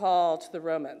letter to Paul to the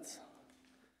Romans.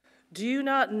 Do you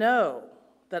not know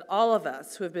that all of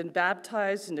us who have been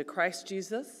baptized into Christ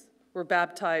Jesus were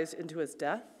baptized into his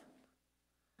death?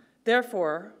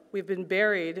 Therefore, we've been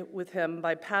buried with him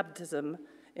by baptism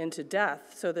into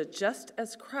death, so that just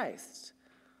as Christ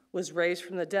was raised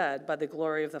from the dead by the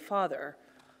glory of the Father,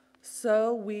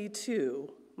 so we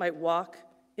too might walk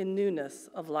in newness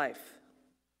of life.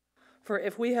 For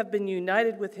if we have been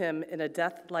united with him in a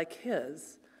death like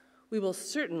his, we will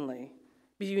certainly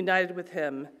be united with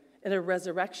him in a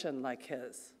resurrection like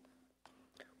his.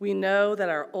 We know that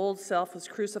our old self was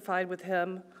crucified with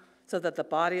him so that the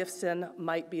body of sin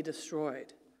might be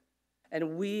destroyed,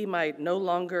 and we might no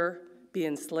longer be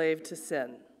enslaved to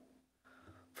sin.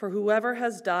 For whoever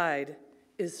has died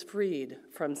is freed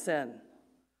from sin.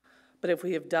 But if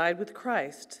we have died with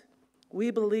Christ,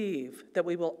 we believe that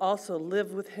we will also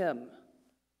live with him.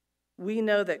 We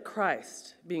know that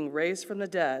Christ, being raised from the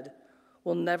dead,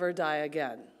 will never die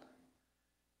again.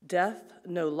 Death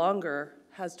no longer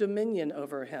has dominion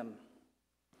over him.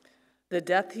 The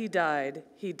death he died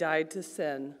to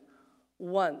sin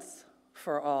once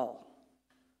for all.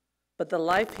 But the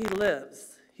life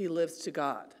he lives to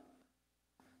God.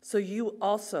 So you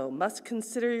also must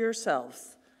consider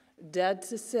yourselves dead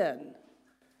to sin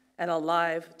and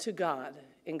alive to God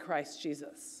in Christ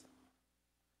Jesus.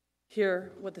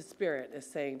 Hear what the Spirit is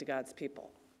saying to God's people.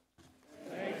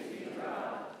 Thanks be to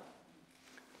God.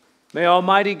 May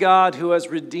Almighty God, who has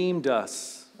redeemed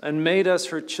us and made us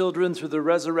her children through the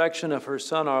resurrection of her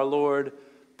Son, our Lord,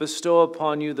 bestow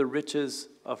upon you the riches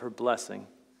of her blessing.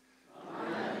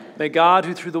 May God,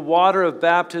 who through the water of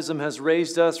baptism has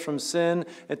raised us from sin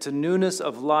into newness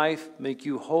of life, make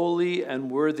you holy and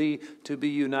worthy to be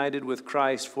united with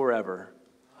Christ forever.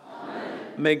 Amen.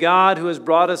 May God, who has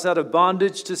brought us out of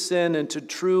bondage to sin into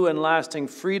true and lasting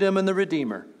freedom in the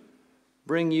Redeemer,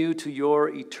 bring you to your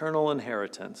eternal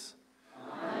inheritance.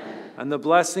 Amen. And the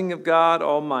blessing of God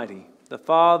Almighty, the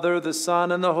Father, the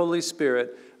Son, and the Holy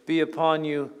Spirit be upon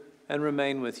you and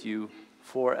remain with you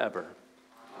forever.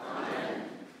 Amen.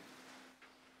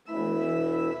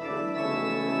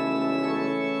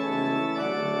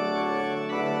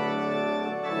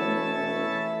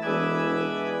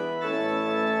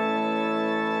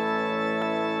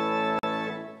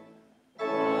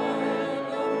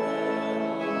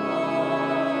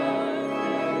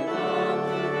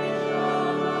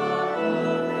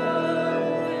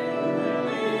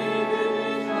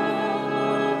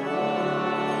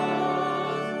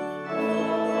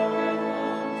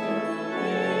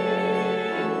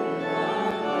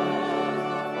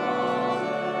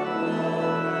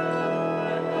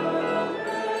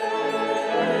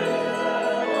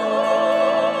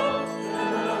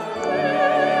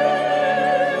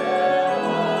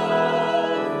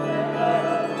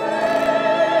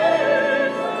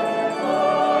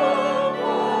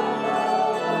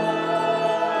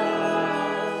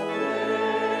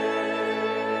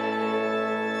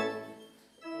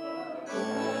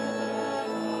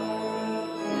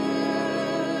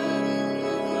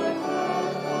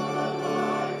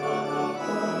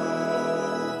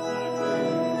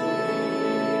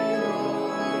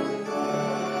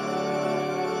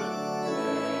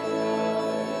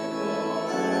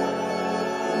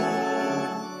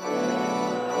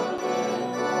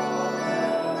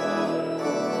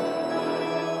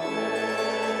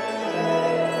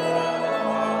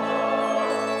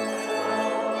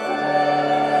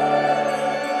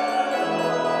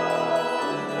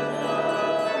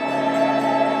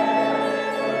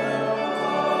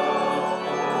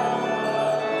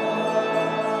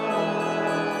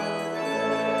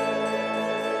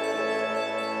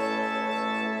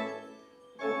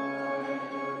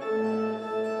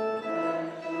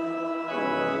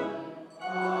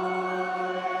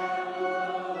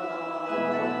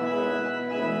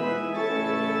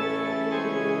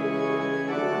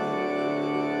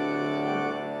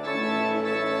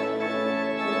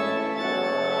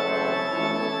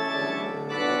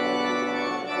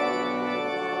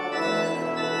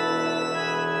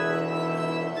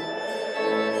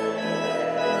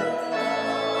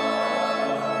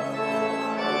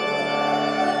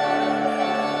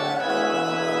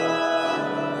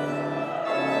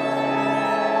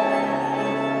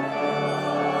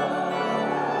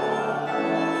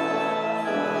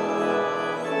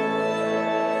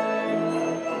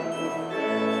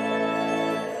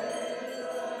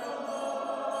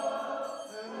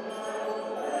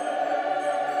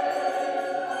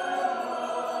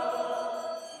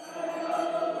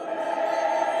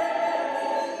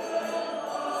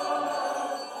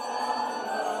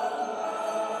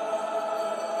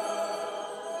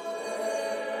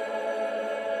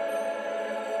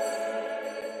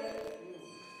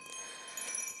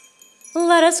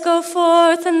 Let us go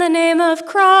forth in the name of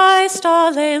Christ.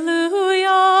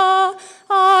 Alleluia.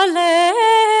 Alleluia.